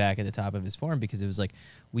Jager back at the top of his form, because it was like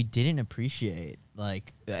we didn't appreciate,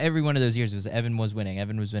 like, every one of those years was Evan was winning,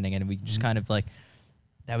 and we just kind of like,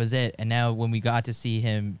 that was it. And now when we got to see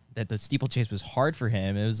him, that the steeplechase was hard for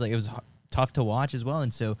him, it was tough to watch as well.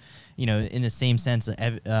 And so, you know, in the same sense,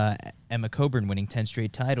 Emma Coburn winning 10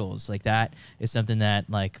 straight titles, like, that is something that,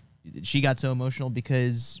 like, she got so emotional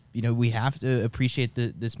because, you know, we have to appreciate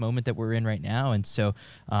this moment that we're in right now. And so,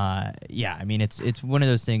 I mean, it's one of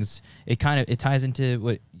those things. It ties into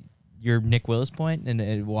what your Nick Willis point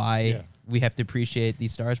and why we have to appreciate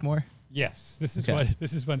these stars more. Yes, this is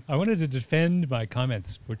what I wanted to defend my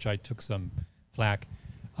comments, which I took some flack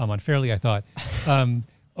unfairly, I thought,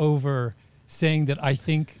 over saying that I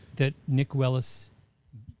think that Nick Willis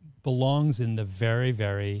belongs in the very,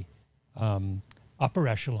 very upper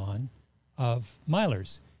echelon of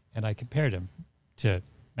milers. And I compared him to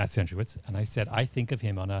Matt Centrowitz, and I said, I think of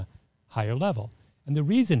him on a higher level. And the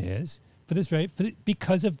reason is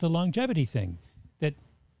because of the longevity thing. That,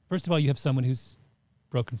 first of all, you have someone who's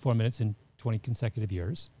broken 4 minutes in 20 consecutive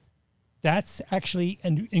years. That's actually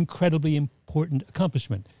an incredibly important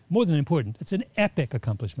accomplishment. More than important, it's an epic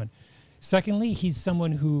accomplishment. Secondly, he's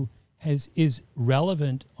someone who is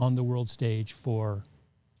relevant on the world stage for,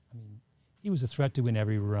 I mean, he was a threat to win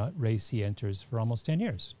every race he enters for almost 10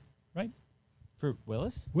 years, right? For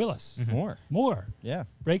Willis? Willis. Mm-hmm. More. Yeah.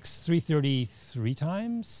 Breaks 3:30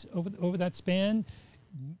 times over that span.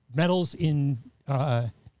 Medals in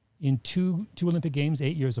two Olympic Games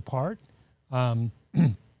 8 years apart.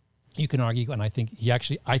 You can argue, and I think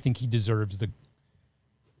he deserves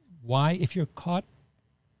why, if you're caught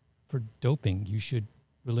for doping, you should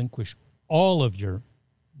relinquish all of your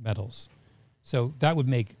medals. So that would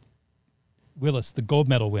make Willis the gold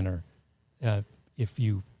medal winner if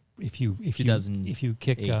you kick right? if you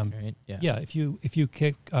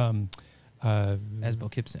kick Asbel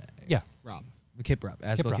Kipsang. Yeah. Kiprop.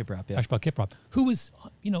 Ashbel Kiprop, who was,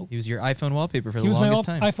 you know, he was your iPhone wallpaper for the he was longest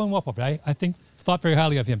my time. iPhone wallpaper. I thought very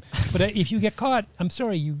highly of him. But if you get caught, I'm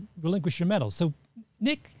sorry, you relinquish your medal. So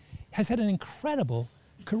Nick has had an incredible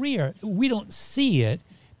career. We don't see it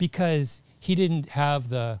because he didn't have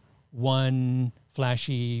the one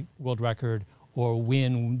flashy world record or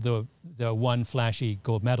win the one flashy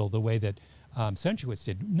gold medal the way that Centrowitz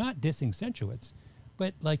did. Not dissing Centrowitz,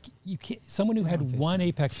 but like, you can't, someone who had one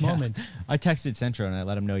apex moment. I texted Centro and I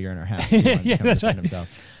let him know you're in our house. Yeah, that's right.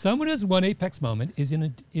 Himself. Someone who has one apex moment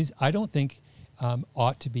is I don't think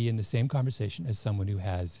ought to be in the same conversation as someone who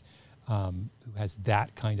has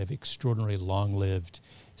that kind of extraordinarily long-lived.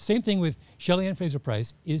 Same thing with Shelley Ann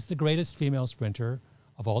Fraser-Price is the greatest female sprinter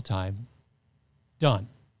of all time. Done.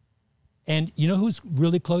 And you know who's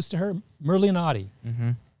really close to her? Merlinotti.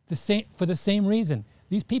 Mm-hmm. For the same reason.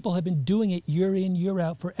 These people have been doing it year in, year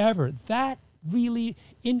out forever. That really,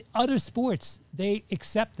 in other sports, they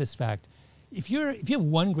accept this fact. If you have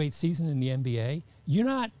one great season in the NBA, you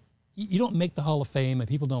don't make the Hall of Fame and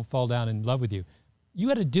people don't fall down in love with you. You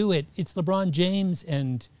got to do it. It's LeBron James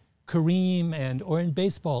and Kareem or in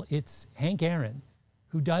baseball, it's Hank Aaron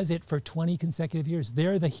who does it for 20 consecutive years.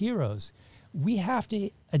 They're the heroes. We have to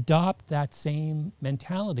adopt that same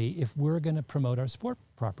mentality if we're going to promote our sport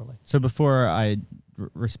properly. So before I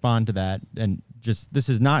respond to that, and just this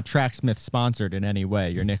is not Tracksmith sponsored in any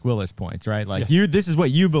way. Your Nick Willis points, right? Like this is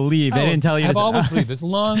what you believe. They didn't tell you. I've always believed this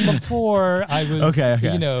long before I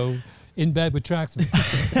was, in bed with Tracksmith.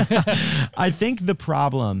 I think the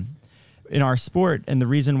problem in our sport and the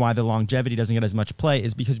reason why the longevity doesn't get as much play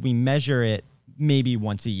is because we measure it maybe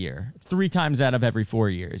once a year, 3 times out of every 4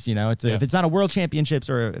 years. If it's not a World Championships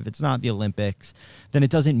or if it's not the Olympics, then it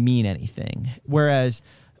doesn't mean anything. Whereas,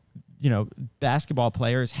 basketball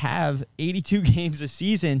players have 82 games a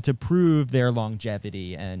season to prove their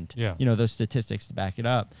longevity and, those statistics to back it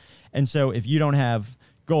up. And so if you don't have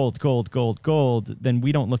gold, then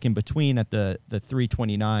we don't look in between at the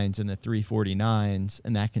 329s and the 349s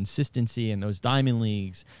and that consistency and those diamond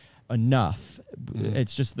leagues enough.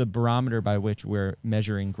 It's just the barometer by which we're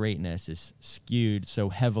measuring greatness is skewed so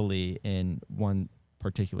heavily in one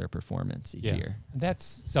particular performance each year. That's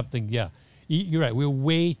something, you're right. We're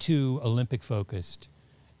way too Olympic focused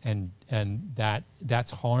and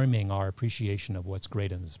that's harming our appreciation of what's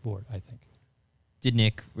great in the sport, I think. Did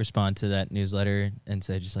Nick respond to that newsletter and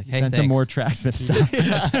say just like, hey, sent him more Tracksmith stuff?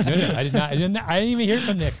 No, I did not. I didn't even hear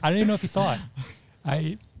from Nick. I don't even know if he saw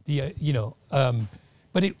it.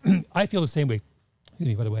 But I feel the same way. Excuse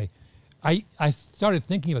me, by the way. I started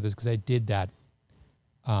thinking about this because I did that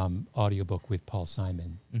audiobook with Paul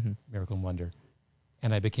Simon, Miracle and Wonder.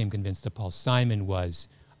 And I became convinced that Paul Simon was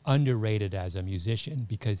underrated as a musician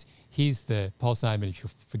because Paul Simon, if you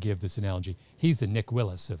forgive this analogy, he's the Nick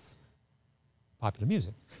Willis of popular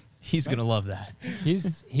music. He's going to love that.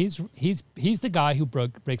 He's the guy who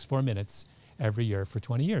breaks 4 minutes every year for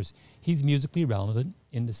 20 years. He's musically relevant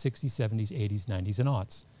in the 60s, 70s, 80s, 90s, and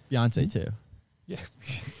aughts. Beyonce too. Yeah.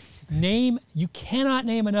 You cannot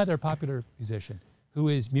name another popular musician who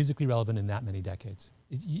is musically relevant in that many decades.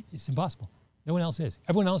 It's impossible. No one else is.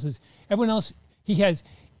 Everyone else, he has,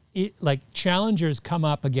 challengers come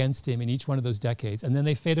up against him in each one of those decades, and then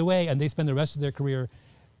they fade away, and they spend the rest of their career,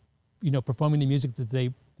 performing the music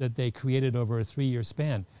that they created over a 3-year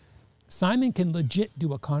span. Simon can legit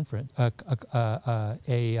do a concert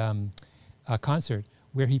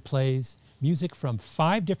where he plays music from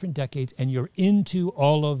 5 different decades, and you're into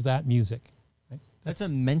all of that music. Right? That's a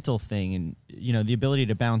mental thing, and the ability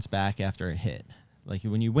to bounce back after a hit. Like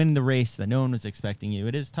when you win the race that no one was expecting you,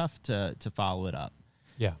 it is tough to follow it up.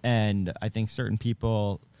 Yeah. And I think certain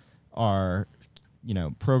people are,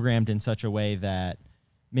 programmed in such a way that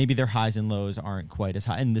maybe their highs and lows aren't quite as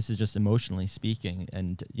high. And this is just emotionally speaking.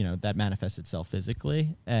 And, that manifests itself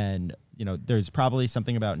physically. And, there's probably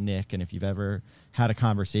something about Nick. And if you've ever had a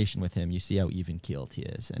conversation with him, you see how even keeled he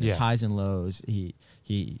is. And his highs and lows, he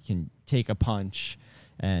can take a punch.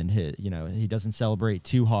 And he doesn't celebrate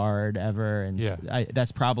too hard ever, and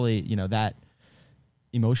that's probably that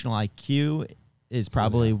emotional IQ is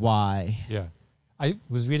probably why. Yeah, I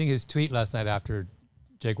was reading his tweet last night after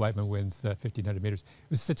Jake Whiteman wins the 1500 meters.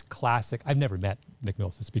 It was such classic. I've never met Nick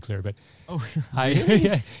Willis, let's be clear, but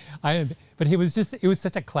really? But it was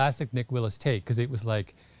such a classic Nick Willis take because it was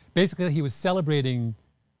like basically he was celebrating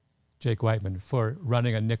Jake Whiteman for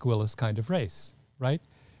running a Nick Willis kind of race, right?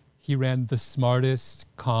 He ran the smartest,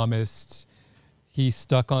 calmest. He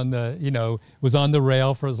stuck on was on the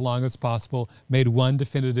rail for as long as possible, made one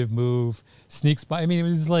definitive move, sneaks by. I mean, it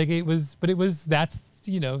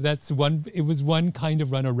was one kind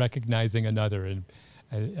of runner recognizing another in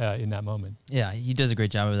that moment. Yeah, he does a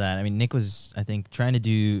great job of that. I mean, Nick was, I think, trying to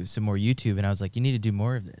do some more YouTube, and I was like, you need to do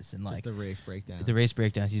more of this. And just the race breakdowns. The race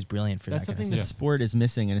breakdowns, he's brilliant for That's that kind of something stuff. the sport is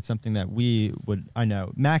missing, and it's something that I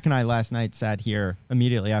know. Mac and I last night sat here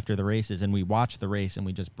immediately after the races, and we watched the race, and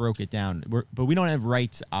we just broke it down. But we don't have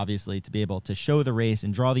rights, obviously, to be able to show the race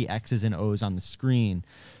and draw the X's and O's on the screen.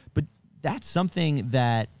 But that's something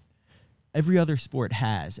that every other sport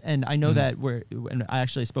has. And I know that and I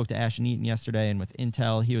actually spoke to Ashton Eaton yesterday, and with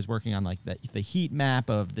Intel, he was working on the heat map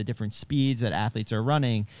of the different speeds that athletes are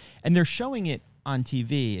running, and they're showing it on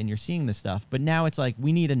TV and you're seeing the stuff, but now it's like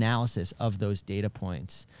we need analysis of those data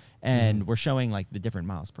points, and we're showing the different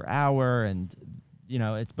miles per hour, and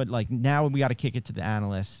but now we got to kick it to the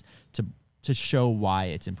analysts to to show why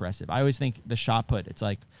it's impressive. I always think the shot put, it's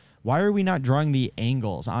like, why are we not drawing the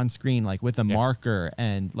angles on screen, like with a marker,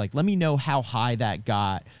 and like, let me know how high that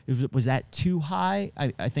got. Was that too high?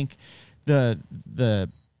 I think the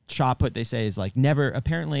shot put, they say, is like never,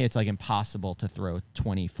 apparently it's like impossible to throw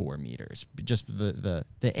 24 meters. Just the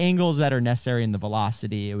angles that are necessary and the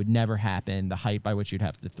velocity, it would never happen, the height by which you'd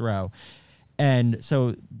have to throw. And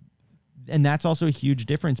so, and that's also a huge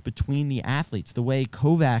difference between the athletes. The way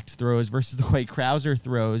Kovacs throws versus the way Krauser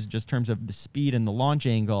throws, just in terms of the speed and the launch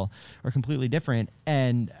angle, are completely different.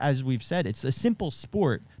 And as we've said, it's a simple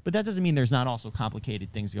sport, but that doesn't mean there's not also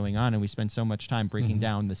complicated things going on. And we spend so much time breaking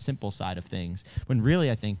down the simple side of things, when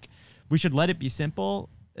really I think we should let it be simple,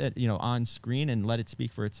 on screen, and let it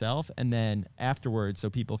speak for itself. And then afterwards,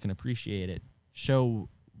 so people can appreciate it, show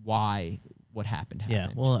why what happened. Yeah,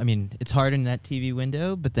 well, I mean, it's hard in that TV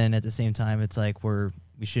window, but then at the same time, it's like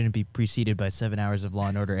we shouldn't be preceded by 7 hours of Law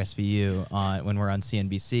and Order SVU when we're on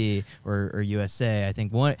CNBC or USA. I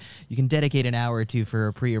think you can dedicate an hour or two for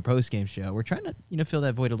a pre or post game show. We're trying to fill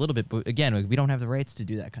that void a little bit, but again, we don't have the rights to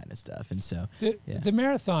do that kind of stuff, and so the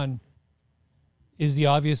marathon is the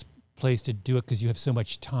obvious place to do it because you have so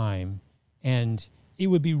much time, and it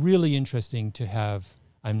would be really interesting to have.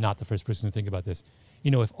 I'm not the first person to think about this.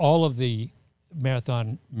 If all of the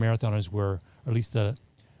marathoners were, or at least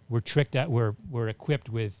were equipped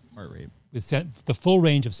with heart rate, with the full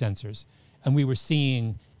range of sensors, and we were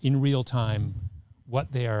seeing in real time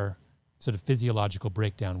what their sort of physiological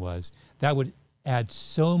breakdown was, that would add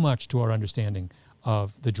so much to our understanding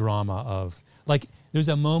of the drama of, like, there's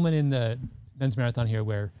a moment in the men's marathon here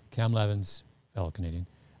where Cam Levins, fellow Canadian,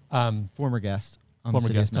 former guest on former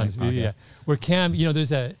the guest on CITIUS MAG podcast, where Cam,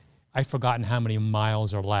 I've forgotten how many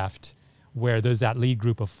miles are left, where there's that lead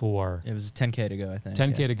group of 4. it was 10K to go, I think.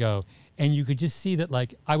 10K to go, and you could just see that.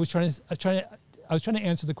 Like, I was trying to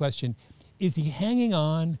answer the question: is he hanging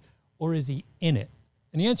on or is he in it?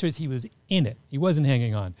 And the answer is he was in it. He wasn't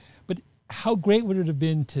hanging on. But how great would it have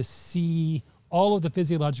been to see all of the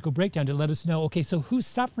physiological breakdown to let us know, okay, so who's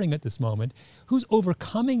suffering at this moment, who's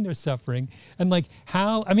overcoming their suffering, and like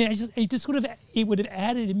how? I mean, it would have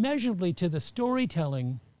added immeasurably to the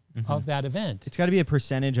storytelling of that event. It's got to be a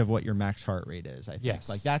percentage of what your max heart rate is, I think. Yes.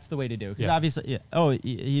 Like, that's the way to do it. Because obviously,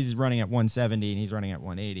 he's running at 170 and he's running at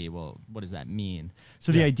 180. Well, what does that mean?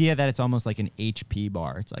 So the idea that it's almost like an HP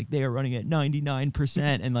bar. It's like they are running at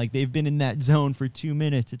 99% and like they've been in that zone for 2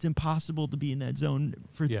 minutes. It's impossible to be in that zone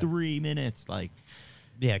for 3 minutes. Like,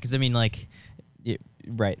 yeah, because I mean, like,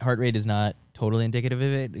 right, heart rate is not totally indicative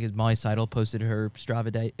of it. Because Molly Seidel posted her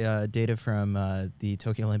Strava data from the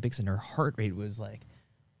Tokyo Olympics, and her heart rate was like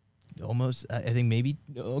almost, I think maybe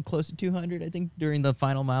close to 200, I think, during the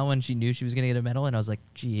final mile when she knew she was going to get a medal. And I was like,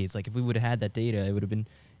 geez, like if we would have had that data, it would have been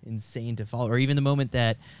insane to follow. Or even the moment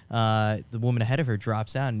that the woman ahead of her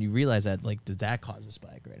drops out and you realize that, like, does that cause a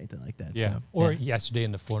spike or anything like that? Yeah. So, or yesterday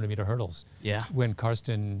in the 400-meter hurdles. Yeah. When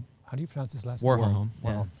Karsten, how do you pronounce his last Warholm. name?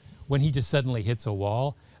 Warholm. When he just suddenly hits a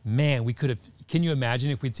wall, man, we could have, can you imagine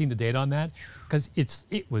if we'd seen the data on that? Because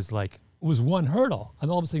it was one hurdle,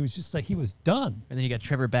 and all of a sudden he was just like, he was done. And then you got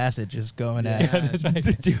Trevor Bassett just going at that's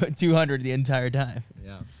right. 200 the entire time.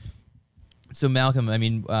 yeah. So Malcolm, I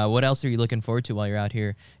mean, what else are you looking forward to while you're out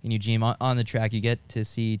here in Eugene on the track? You get to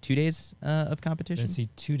see 2 days of I'm competition. going to see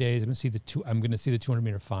 2 days. I'm going to see the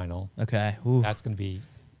 200-meter final. Okay. Ooh. That's going to be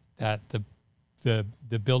that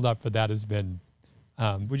the build up for that has been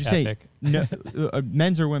Would you epic. say no,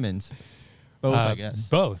 men's or women's? Both, I guess.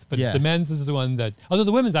 Both, but Yeah. the men's is the one that. Although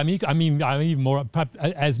the women's, I'm even more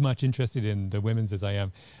as much interested in the women's as I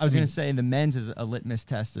am. I was going to say the men's is a litmus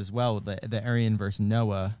test as well. The Arian versus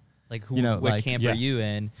Noah. Like, who? You know, what like- camp Yeah. are you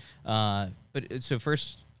in? But so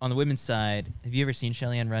first on the women's side, have you ever seen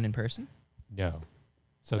Shelly-Ann run in person? No,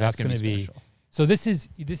 so That's that's gonna going to be be. special. So this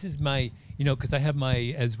is my, because I have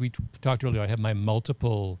my, as we talked earlier, I have my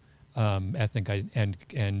multiple ethnic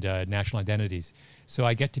and national identities. So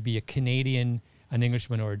I get to be a Canadian, an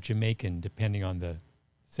Englishman, or a Jamaican, depending on the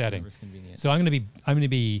setting. Whatever's convenient. So I'm going to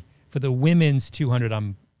be for the women's 200.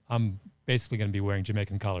 I'm basically going to be wearing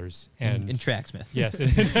Jamaican colors and in Tracksmith. Yes, and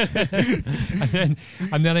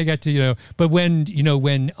then I get to But when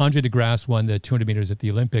Andre DeGrasse won the 200 meters at the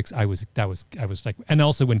Olympics, I was like, and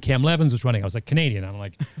also when Cam Levins was running, I was like Canadian. I'm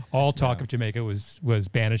like, all talk of Jamaica was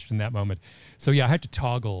banished in that moment. So yeah, I had to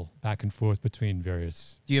toggle back and forth between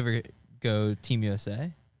various. Do you ever go Team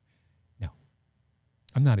USA? No,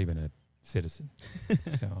 I'm not even a citizen,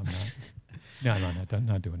 so I'm not. No, I'm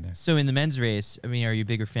not doing that. So in the men's race, I mean, are you a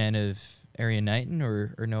bigger fan of Arian Knighton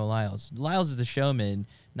or Noah Lyles? Lyles is the showman.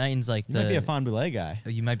 Knighton's like You might be a Fonboulet guy. Oh,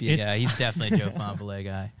 you might be a guy. He's definitely a Joe Fonboulet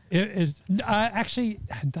guy. I actually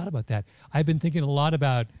hadn't thought about that. I've been thinking a lot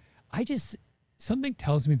about. Something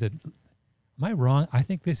tells me that. Am I wrong? I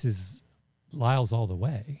think this is Lyles all the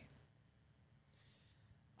way.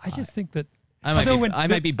 I just think that. I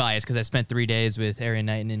might be biased because I spent 3 days with Arian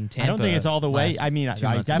Knighton in Tampa. I don't think it's all the way. I mean,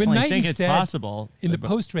 I definitely think it's possible. In the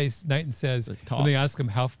post-race, Knighton says, when they ask him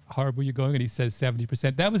how hard were you going, and he says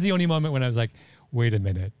 70%. That was the only moment when I was like, wait a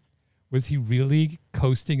minute. Was he really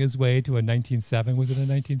coasting his way to a 19.7? Was it a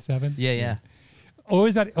 19.7? Yeah.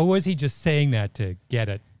 Or was he just saying that to get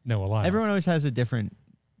at Noah Lyles? Everyone always has a different,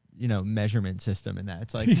 measurement system in that.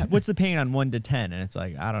 It's like, what's the pain on 1 to 10? And it's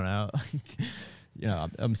like, I don't know.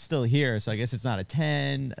 I'm still here, so I guess it's not a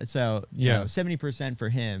 10. So, 70% for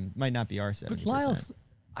him might not be our 70%. But Lyles,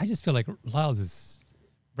 I just feel like Lyles is,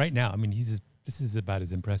 right now, I mean, this is about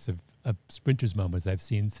as impressive a sprinter's moment as I've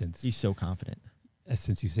seen since. He's so confident.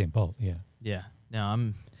 Since Usain Bolt, yeah. Yeah.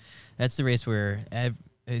 No, that's the race where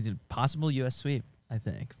possible U.S. sweep, I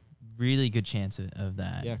think. Really good chance of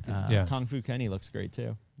that. Yeah, because Kung Fu Kenny looks great,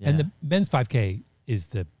 too. Yeah. And the men's 5K is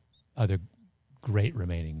the other great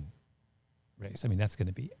remaining race. I mean, that's going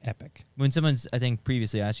to be epic. When someone's, I think,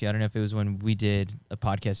 previously asked you, I don't know if it was when we did a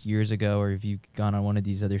podcast years ago or if you've gone on one of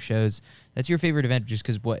these other shows, that's your favorite event just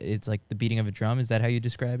because it's like the beating of a drum? Is that how you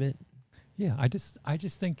describe it? Yeah, I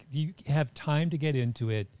just think you have time to get into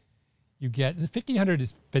it. You get the 1500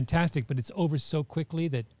 is fantastic, but it's over so quickly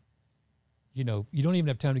that you don't even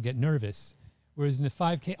have time to get nervous. Whereas in the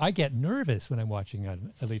 5K, I get nervous when I'm watching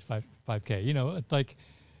an Elite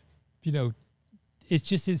 5K. It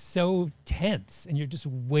just is so tense, and you're just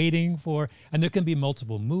waiting for, and there can be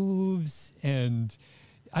multiple moves, and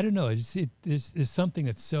I don't know. There's something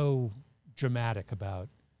that's so dramatic about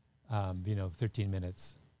 13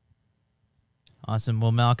 minutes. Awesome.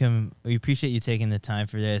 Well, Malcolm, we appreciate you taking the time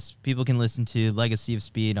for this. People can listen to Legacy of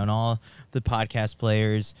Speed on all the podcast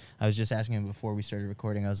players. I was just asking him before we started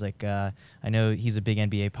recording. I was like, I know he's a big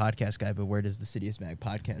NBA podcast guy, but where does the CITIUS MAG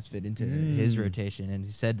podcast fit into his rotation? And he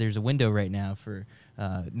said there's a window right now for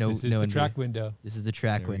This is the track window. This is the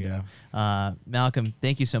track window. Malcolm,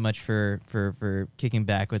 thank you so much for kicking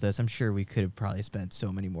back with us. I'm sure we could have probably spent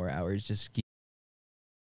so many more hours just